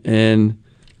want. And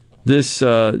this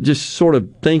just sort of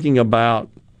thinking about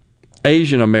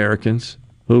Asian Americans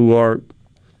who are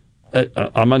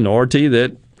a minority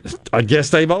that I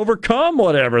guess they've overcome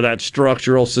whatever that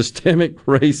structural systemic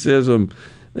racism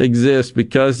exists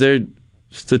because they're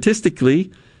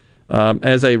statistically,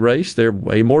 as a race, they're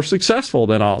way more successful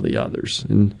than all the others.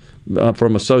 And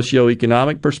from a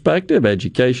socioeconomic perspective,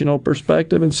 educational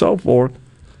perspective, and so forth.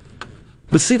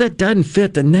 But see, that doesn't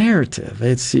fit the narrative.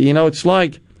 It's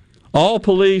like all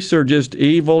police are just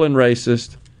evil and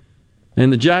racist.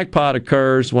 And the jackpot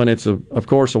occurs when it's, of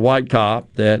course, a white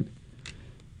cop that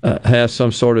has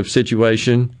some sort of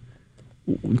situation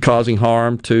causing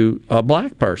harm to a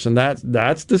black person. That's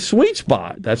the sweet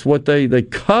spot. That's what they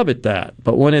covet that.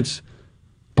 But when it's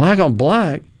black on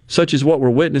black, such as what we're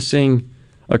witnessing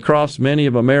across many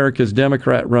of America's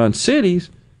Democrat-run cities,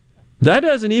 that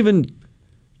doesn't even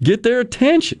get their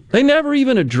attention. They never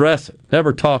even address it,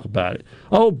 never talk about it.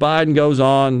 Oh, Biden goes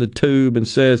on the tube and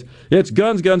says, it's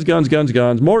guns, guns, guns, guns,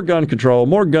 guns, more gun control,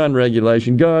 more gun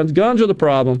regulation, guns are the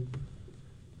problem.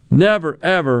 Never,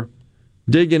 ever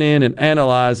digging in and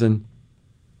analyzing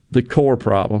the core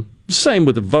problem. Same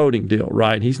with the voting deal,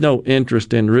 right? He's no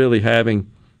interest in really having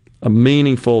a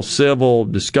meaningful civil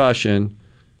discussion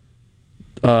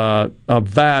of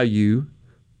value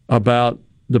about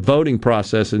the voting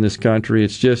process in this country.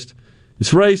 It's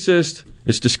racist,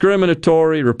 it's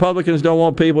discriminatory, Republicans don't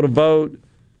want people to vote,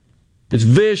 it's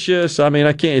vicious.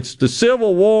 It's the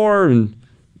Civil War, and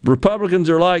Republicans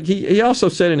are like, he also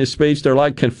said in his speech, they're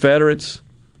like Confederates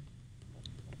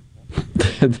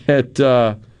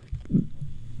that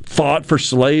fought for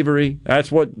slavery.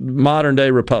 That's what modern day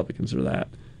Republicans are that.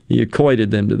 He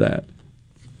equated them to that.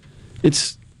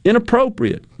 It's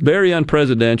inappropriate, very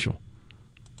unpresidential.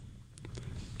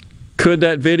 Could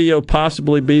that video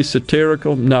possibly be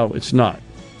satirical? No, it's not.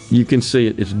 You can see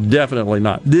it. It's definitely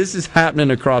not. This is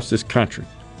happening across this country.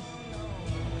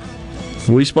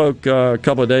 We spoke a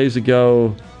couple of days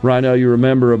ago, Rhino, you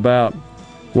remember, about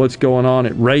what's going on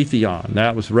at Raytheon.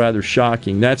 That was rather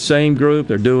shocking. That same group,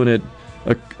 they're doing it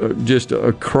just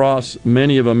across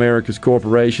many of America's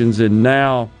corporations. And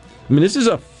now, this is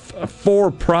a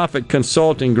for-profit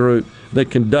consulting group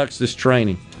that conducts this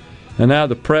training. And now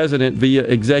the president, via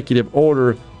executive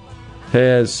order,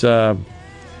 he's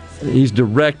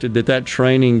directed that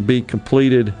training be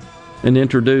completed and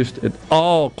introduced at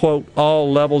all, quote,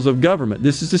 all levels of government.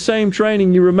 This is the same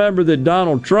training, you remember, that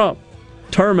Donald Trump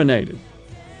terminated.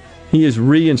 He has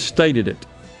reinstated it.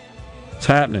 It's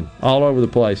happening all over the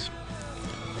place.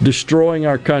 Destroying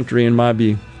our country, in my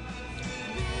view.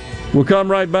 We'll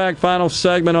come right back. Final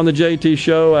segment on the JT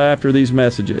Show after these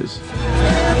messages.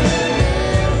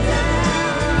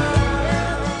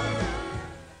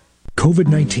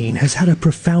 COVID-19 has had a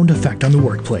profound effect on the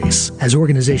workplace. As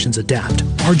organizations adapt,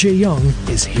 RJ Young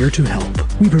is here to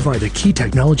help. We provide the key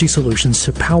technology solutions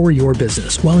to power your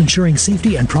business while ensuring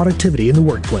safety and productivity in the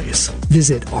workplace.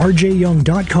 Visit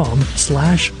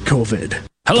rjyoung.com/COVID.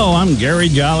 Hello, I'm Gary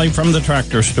Jolly from the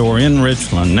Tractor Store in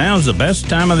Richland. Now's the best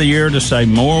time of the year to save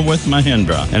more with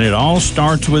Mahindra, and it all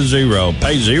starts with zero.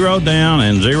 Pay zero down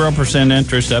and 0%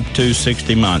 interest up to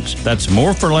 60 months. That's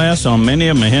more for less on many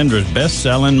of Mahindra's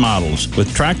best-selling models,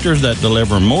 with tractors that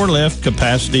deliver more lift,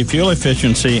 capacity, fuel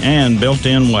efficiency, and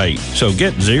built-in weight. So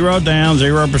get zero down,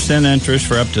 0% interest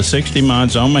for up to 60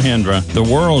 months on Mahindra, the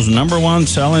world's #1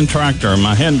 selling tractor,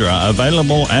 Mahindra,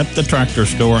 available at the Tractor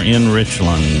Store in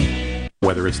Richland.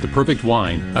 Whether it's the perfect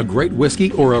wine, a great whiskey,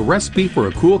 or a recipe for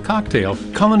a cool cocktail,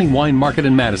 Colony Wine Market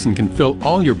in Madison can fill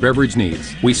all your beverage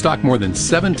needs. We stock more than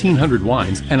 1,700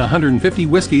 wines and 150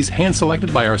 whiskeys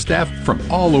hand-selected by our staff from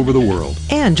all over the world.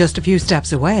 And just a few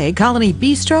steps away, Colony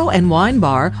Bistro and Wine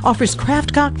Bar offers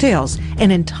craft cocktails, an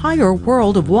entire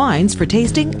world of wines for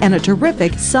tasting, and a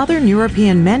terrific Southern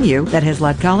European menu that has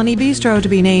led Colony Bistro to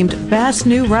be named Best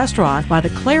New Restaurant by the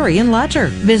Clarion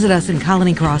Ledger. Visit us in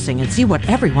Colony Crossing and see what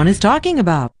everyone is talking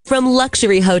about. From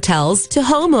luxury hotels to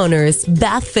homeowners,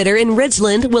 Bath Fitter in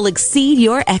Ridgeland will exceed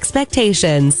your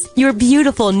expectations. Your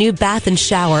beautiful new bath and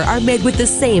shower are made with the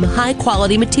same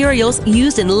high-quality materials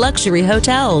used in luxury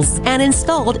hotels and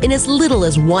installed in as little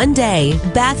as 1 day.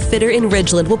 Bath Fitter in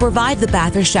Ridgeland will provide the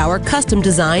bath or shower custom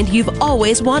designed you've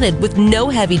always wanted with no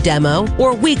heavy demo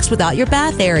or weeks without your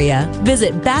bath area.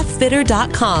 Visit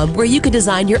bathfitter.com where you can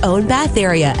design your own bath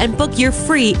area and book your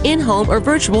free in-home or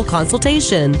virtual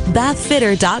consultation. Bathfitter.com.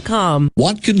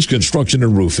 Watkins Construction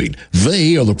and Roofing.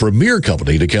 They are the premier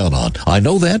company to count on. I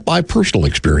know that by personal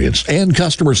experience and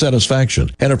customer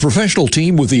satisfaction, and a professional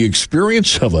team with the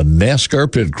experience of a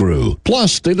NASCAR pit crew.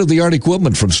 Plus, state-of-the-art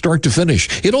equipment from start to finish.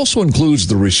 It also includes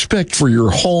the respect for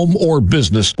your home or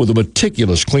business with a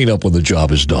meticulous cleanup when the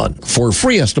job is done. For a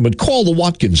free estimate, call the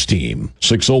Watkins team,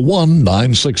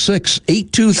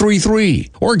 601-966-8233,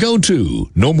 or go to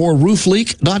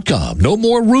nomoreroofleak.com,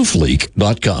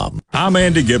 nomoreroofleak.com. I'm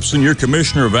Andy Gibson, your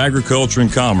Commissioner of Agriculture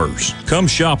and Commerce. Come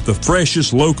shop the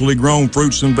freshest locally grown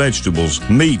fruits and vegetables,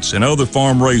 meats, and other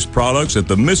farm-raised products at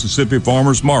the Mississippi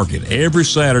Farmers Market every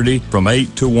Saturday from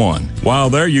 8 to 1.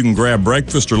 While there, you can grab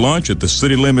breakfast or lunch at the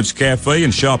City Limits Cafe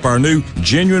and shop our new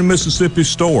Genuine Mississippi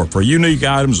store for unique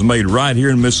items made right here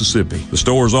in Mississippi. The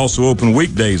store is also open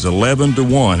weekdays 11 to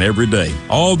 1 every day.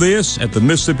 All this at the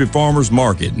Mississippi Farmers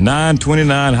Market,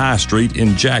 929 High Street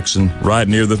in Jackson, right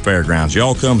near the fairgrounds.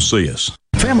 Y'all come see us.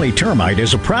 Family Termite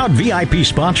is a proud VIP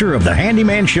sponsor of the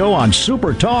Handyman Show on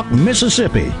Super Talk,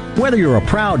 Mississippi. Whether you're a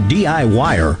proud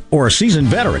DIYer or a seasoned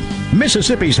veteran,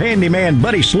 Mississippi's handyman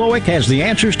Buddy Slowick has the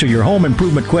answers to your home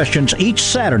improvement questions each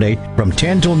Saturday from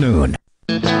 10 till noon.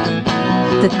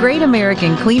 The Great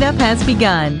American Cleanup has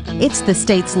begun. It's the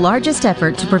state's largest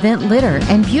effort to prevent litter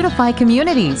and beautify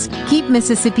communities. Keep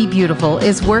Mississippi Beautiful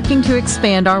is working to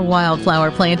expand our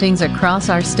wildflower plantings across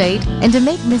our state and to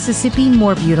make Mississippi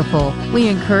more beautiful. We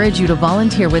encourage you to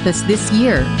volunteer with us this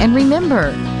year. And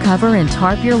remember, cover and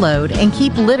tarp your load and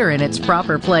keep litter in its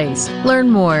proper place. Learn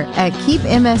more at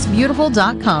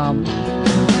keepmsbeautiful.com.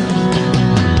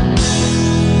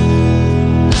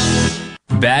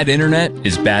 Bad internet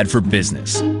is bad for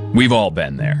business. We've all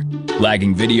been there.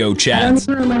 Lagging video chats,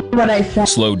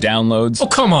 slow downloads. Oh,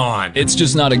 come on. It's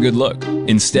just not a good look.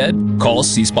 Instead, call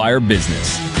C Spire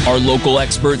Business. Our local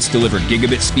experts deliver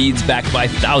gigabit speeds backed by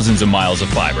thousands of miles of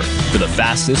fiber for the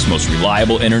fastest, most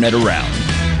reliable internet around.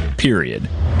 Period.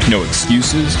 No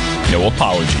excuses, no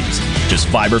apologies. Just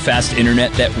fiber-fast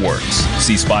internet that works.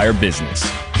 C Spire Business.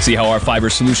 See how our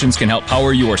fiber solutions can help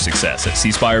power your success at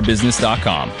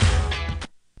cspirebusiness.com.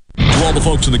 To all the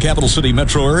folks in the Capital City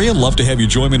metro area, love to have you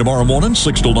join me tomorrow morning,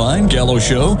 6 till 9, Gallo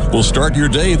Show. We'll start your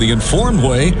day the informed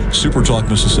way. Super Talk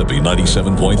Mississippi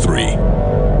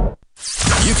 97.3.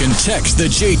 You can text the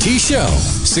JT Show,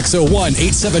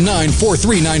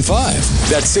 601-879-4395.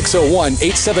 That's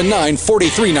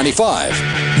 601-879-4395.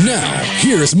 Now,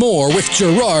 here's more with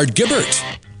Gerard Gibbert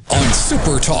on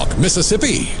Super Talk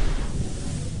Mississippi.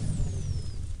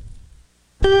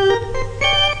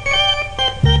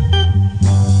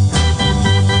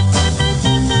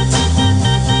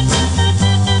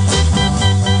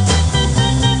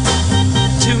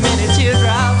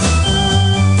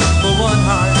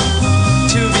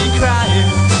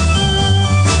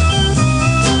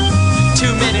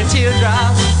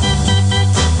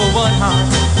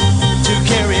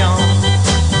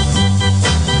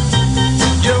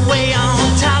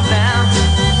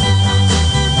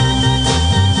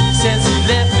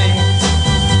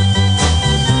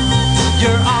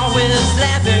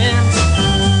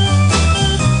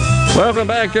 Welcome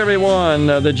back, everyone.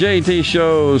 The JT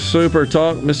Show, Super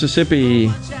Talk Mississippi.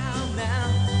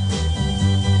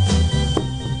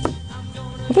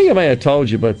 I think I may have told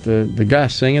you, but the guy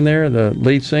singing there, the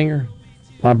lead singer,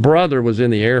 my brother was in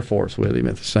the Air Force with him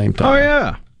at the same time. Oh,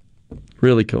 yeah.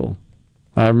 Really cool.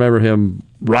 I remember him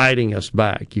writing us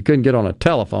back. You couldn't get on a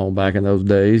telephone back in those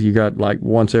days. You got like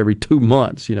once every 2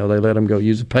 months. You know, they let them go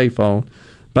use a payphone.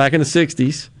 Back in the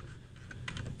 60s,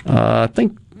 I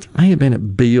think it may have been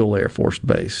at Beale Air Force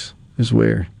Base is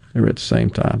where they were at the same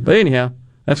time. But anyhow,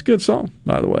 that's a good song,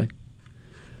 by the way.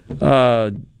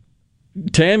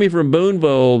 Tammy from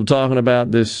Boonville talking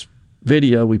about this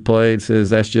video we played says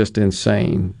that's just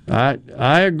insane.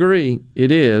 I agree,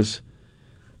 it is.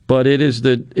 But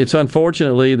it's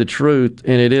unfortunately the truth,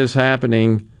 and it is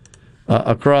happening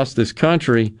across this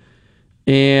country.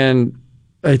 And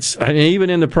even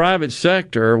in the private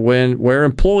sector where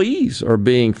employees are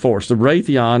being forced. The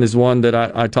Raytheon is one that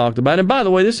I talked about. And by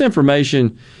the way, this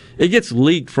information, it gets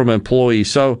leaked from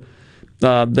employees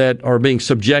that are being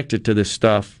subjected to this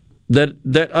stuff,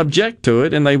 that object to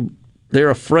it, and they're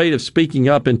afraid of speaking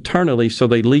up internally, so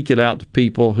they leak it out to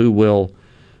people who will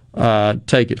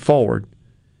take it forward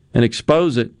and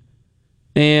expose it.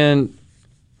 And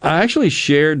I actually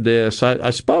shared this. I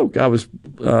was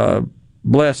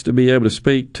blessed to be able to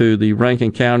speak to the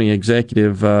Rankin County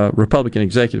Republican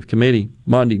Executive Committee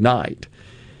Monday night,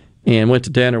 and went to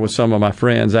dinner with some of my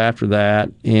friends after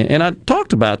that. And I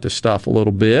talked about this stuff a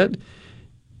little bit.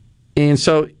 And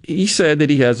so he said that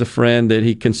he has a friend that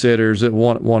he considers,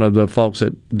 one of the folks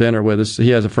at dinner with us,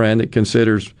 he has a friend that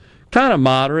considers kind of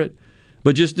moderate,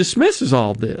 but just dismisses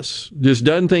all this. Just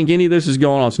doesn't think any of this is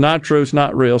going on. It's not true. It's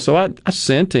not real. So I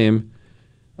sent him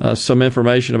some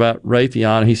information about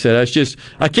Raytheon. He said,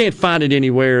 I can't find it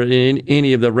anywhere in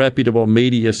any of the reputable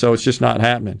media, so it's just not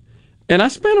happening. And I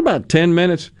spent about 10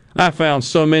 minutes. I found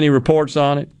so many reports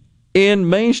on it in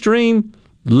mainstream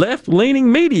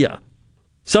left-leaning media.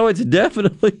 So it's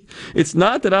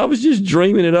not that I was just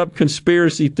dreaming it up,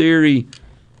 conspiracy theory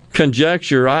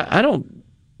conjecture. I don't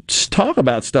talk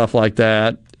about stuff like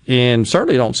that, and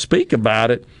certainly don't speak about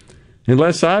it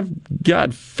unless I'm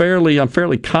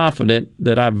fairly confident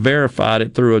that I've verified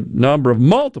it through a number of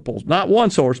multiples, not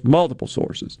one source, multiple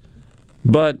sources.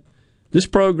 But this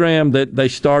program that they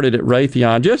started at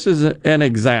Raytheon, just as an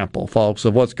example, folks,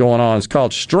 of what's going on, is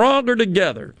called Stronger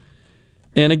Together.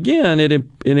 And again, it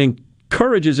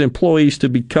encourages employees to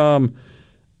become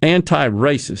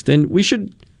anti-racist. And we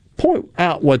should point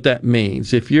out what that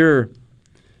means. If you're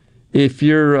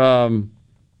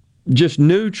just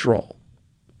neutral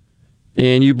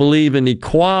and you believe in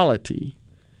equality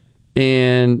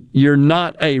and you're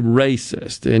not a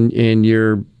racist and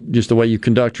you're just the way you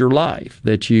conduct your life,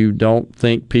 that you don't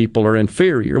think people are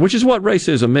inferior, which is what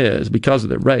racism is because of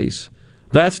their race,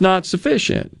 that's not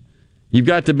sufficient. You've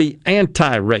got to be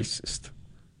anti-racist,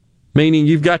 meaning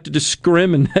you've got to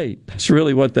discriminate. That's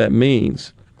really what that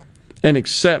means. And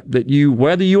accept that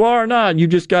whether you are or not, you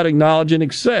just got to acknowledge and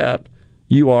accept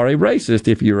you are a racist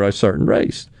if you're a certain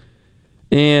race.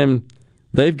 And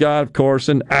they've got, of course,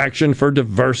 an Action for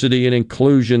Diversity and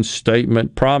Inclusion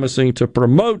statement promising to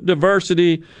promote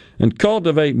diversity and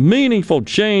cultivate meaningful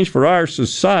change for our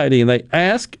society. And they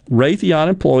ask Raytheon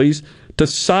employees to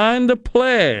sign the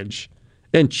pledge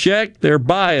and check their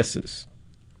biases.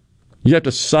 You have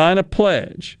to sign a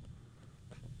pledge.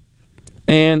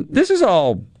 And this is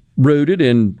all rooted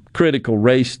in critical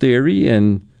race theory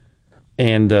and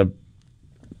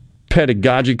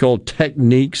pedagogical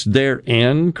techniques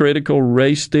therein, critical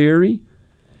race theory.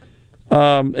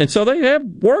 And so they have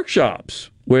workshops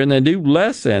where they do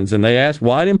lessons, and they ask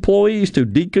white employees to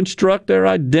deconstruct their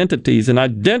identities and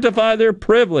identify their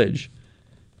privilege.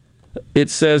 It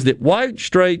says that white,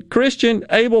 straight, Christian,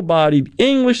 able-bodied,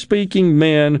 English-speaking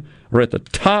men are at the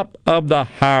top of the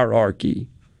hierarchy.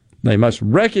 They must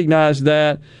recognize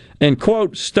that and,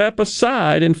 quote, step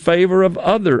aside in favor of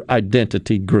other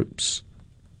identity groups.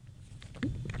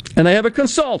 And they have a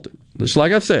consultant, just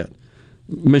like I said.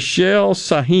 Michelle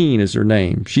Sahin is her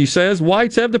name. She says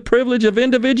whites have the privilege of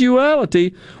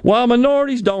individuality while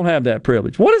minorities don't have that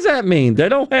privilege. What does that mean? They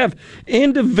don't have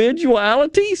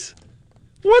individualities?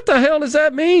 What the hell does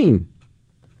that mean?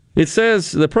 It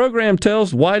says the program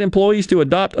tells white employees to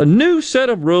adopt a new set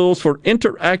of rules for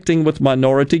interacting with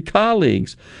minority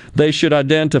colleagues. They should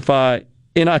identify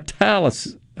in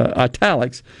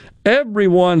italics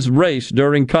everyone's race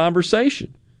during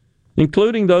conversation,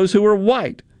 including those who are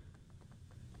white.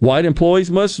 White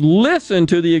employees must listen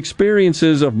to the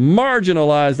experiences of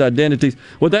marginalized identities.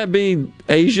 Would that be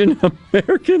Asian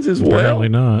Americans as well? Apparently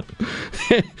not.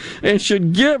 And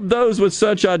should give those with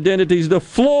such identities the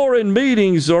floor in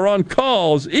meetings or on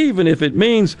calls, even if it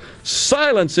means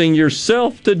silencing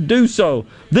yourself to do so.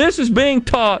 This is being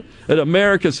taught at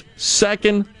America's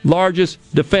second largest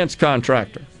defense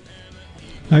contractor.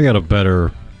 I got a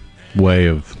better way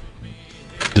of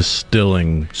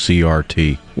distilling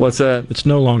CRT. What's that? It's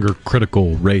no longer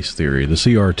critical race theory. The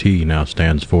CRT now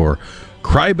stands for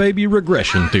crybaby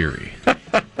regression theory.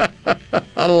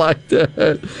 I like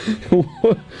that.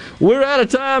 We're out of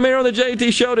time here on the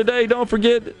JT Show today. Don't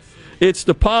forget, it's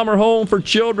the Palmer Home for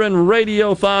Children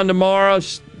Radiothon tomorrow.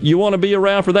 You want to be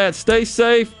around for that. Stay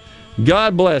safe.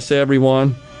 God bless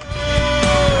everyone.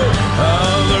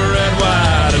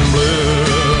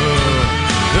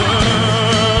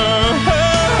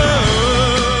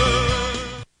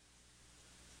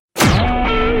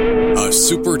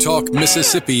 SuperTalk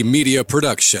Mississippi Media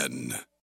Production.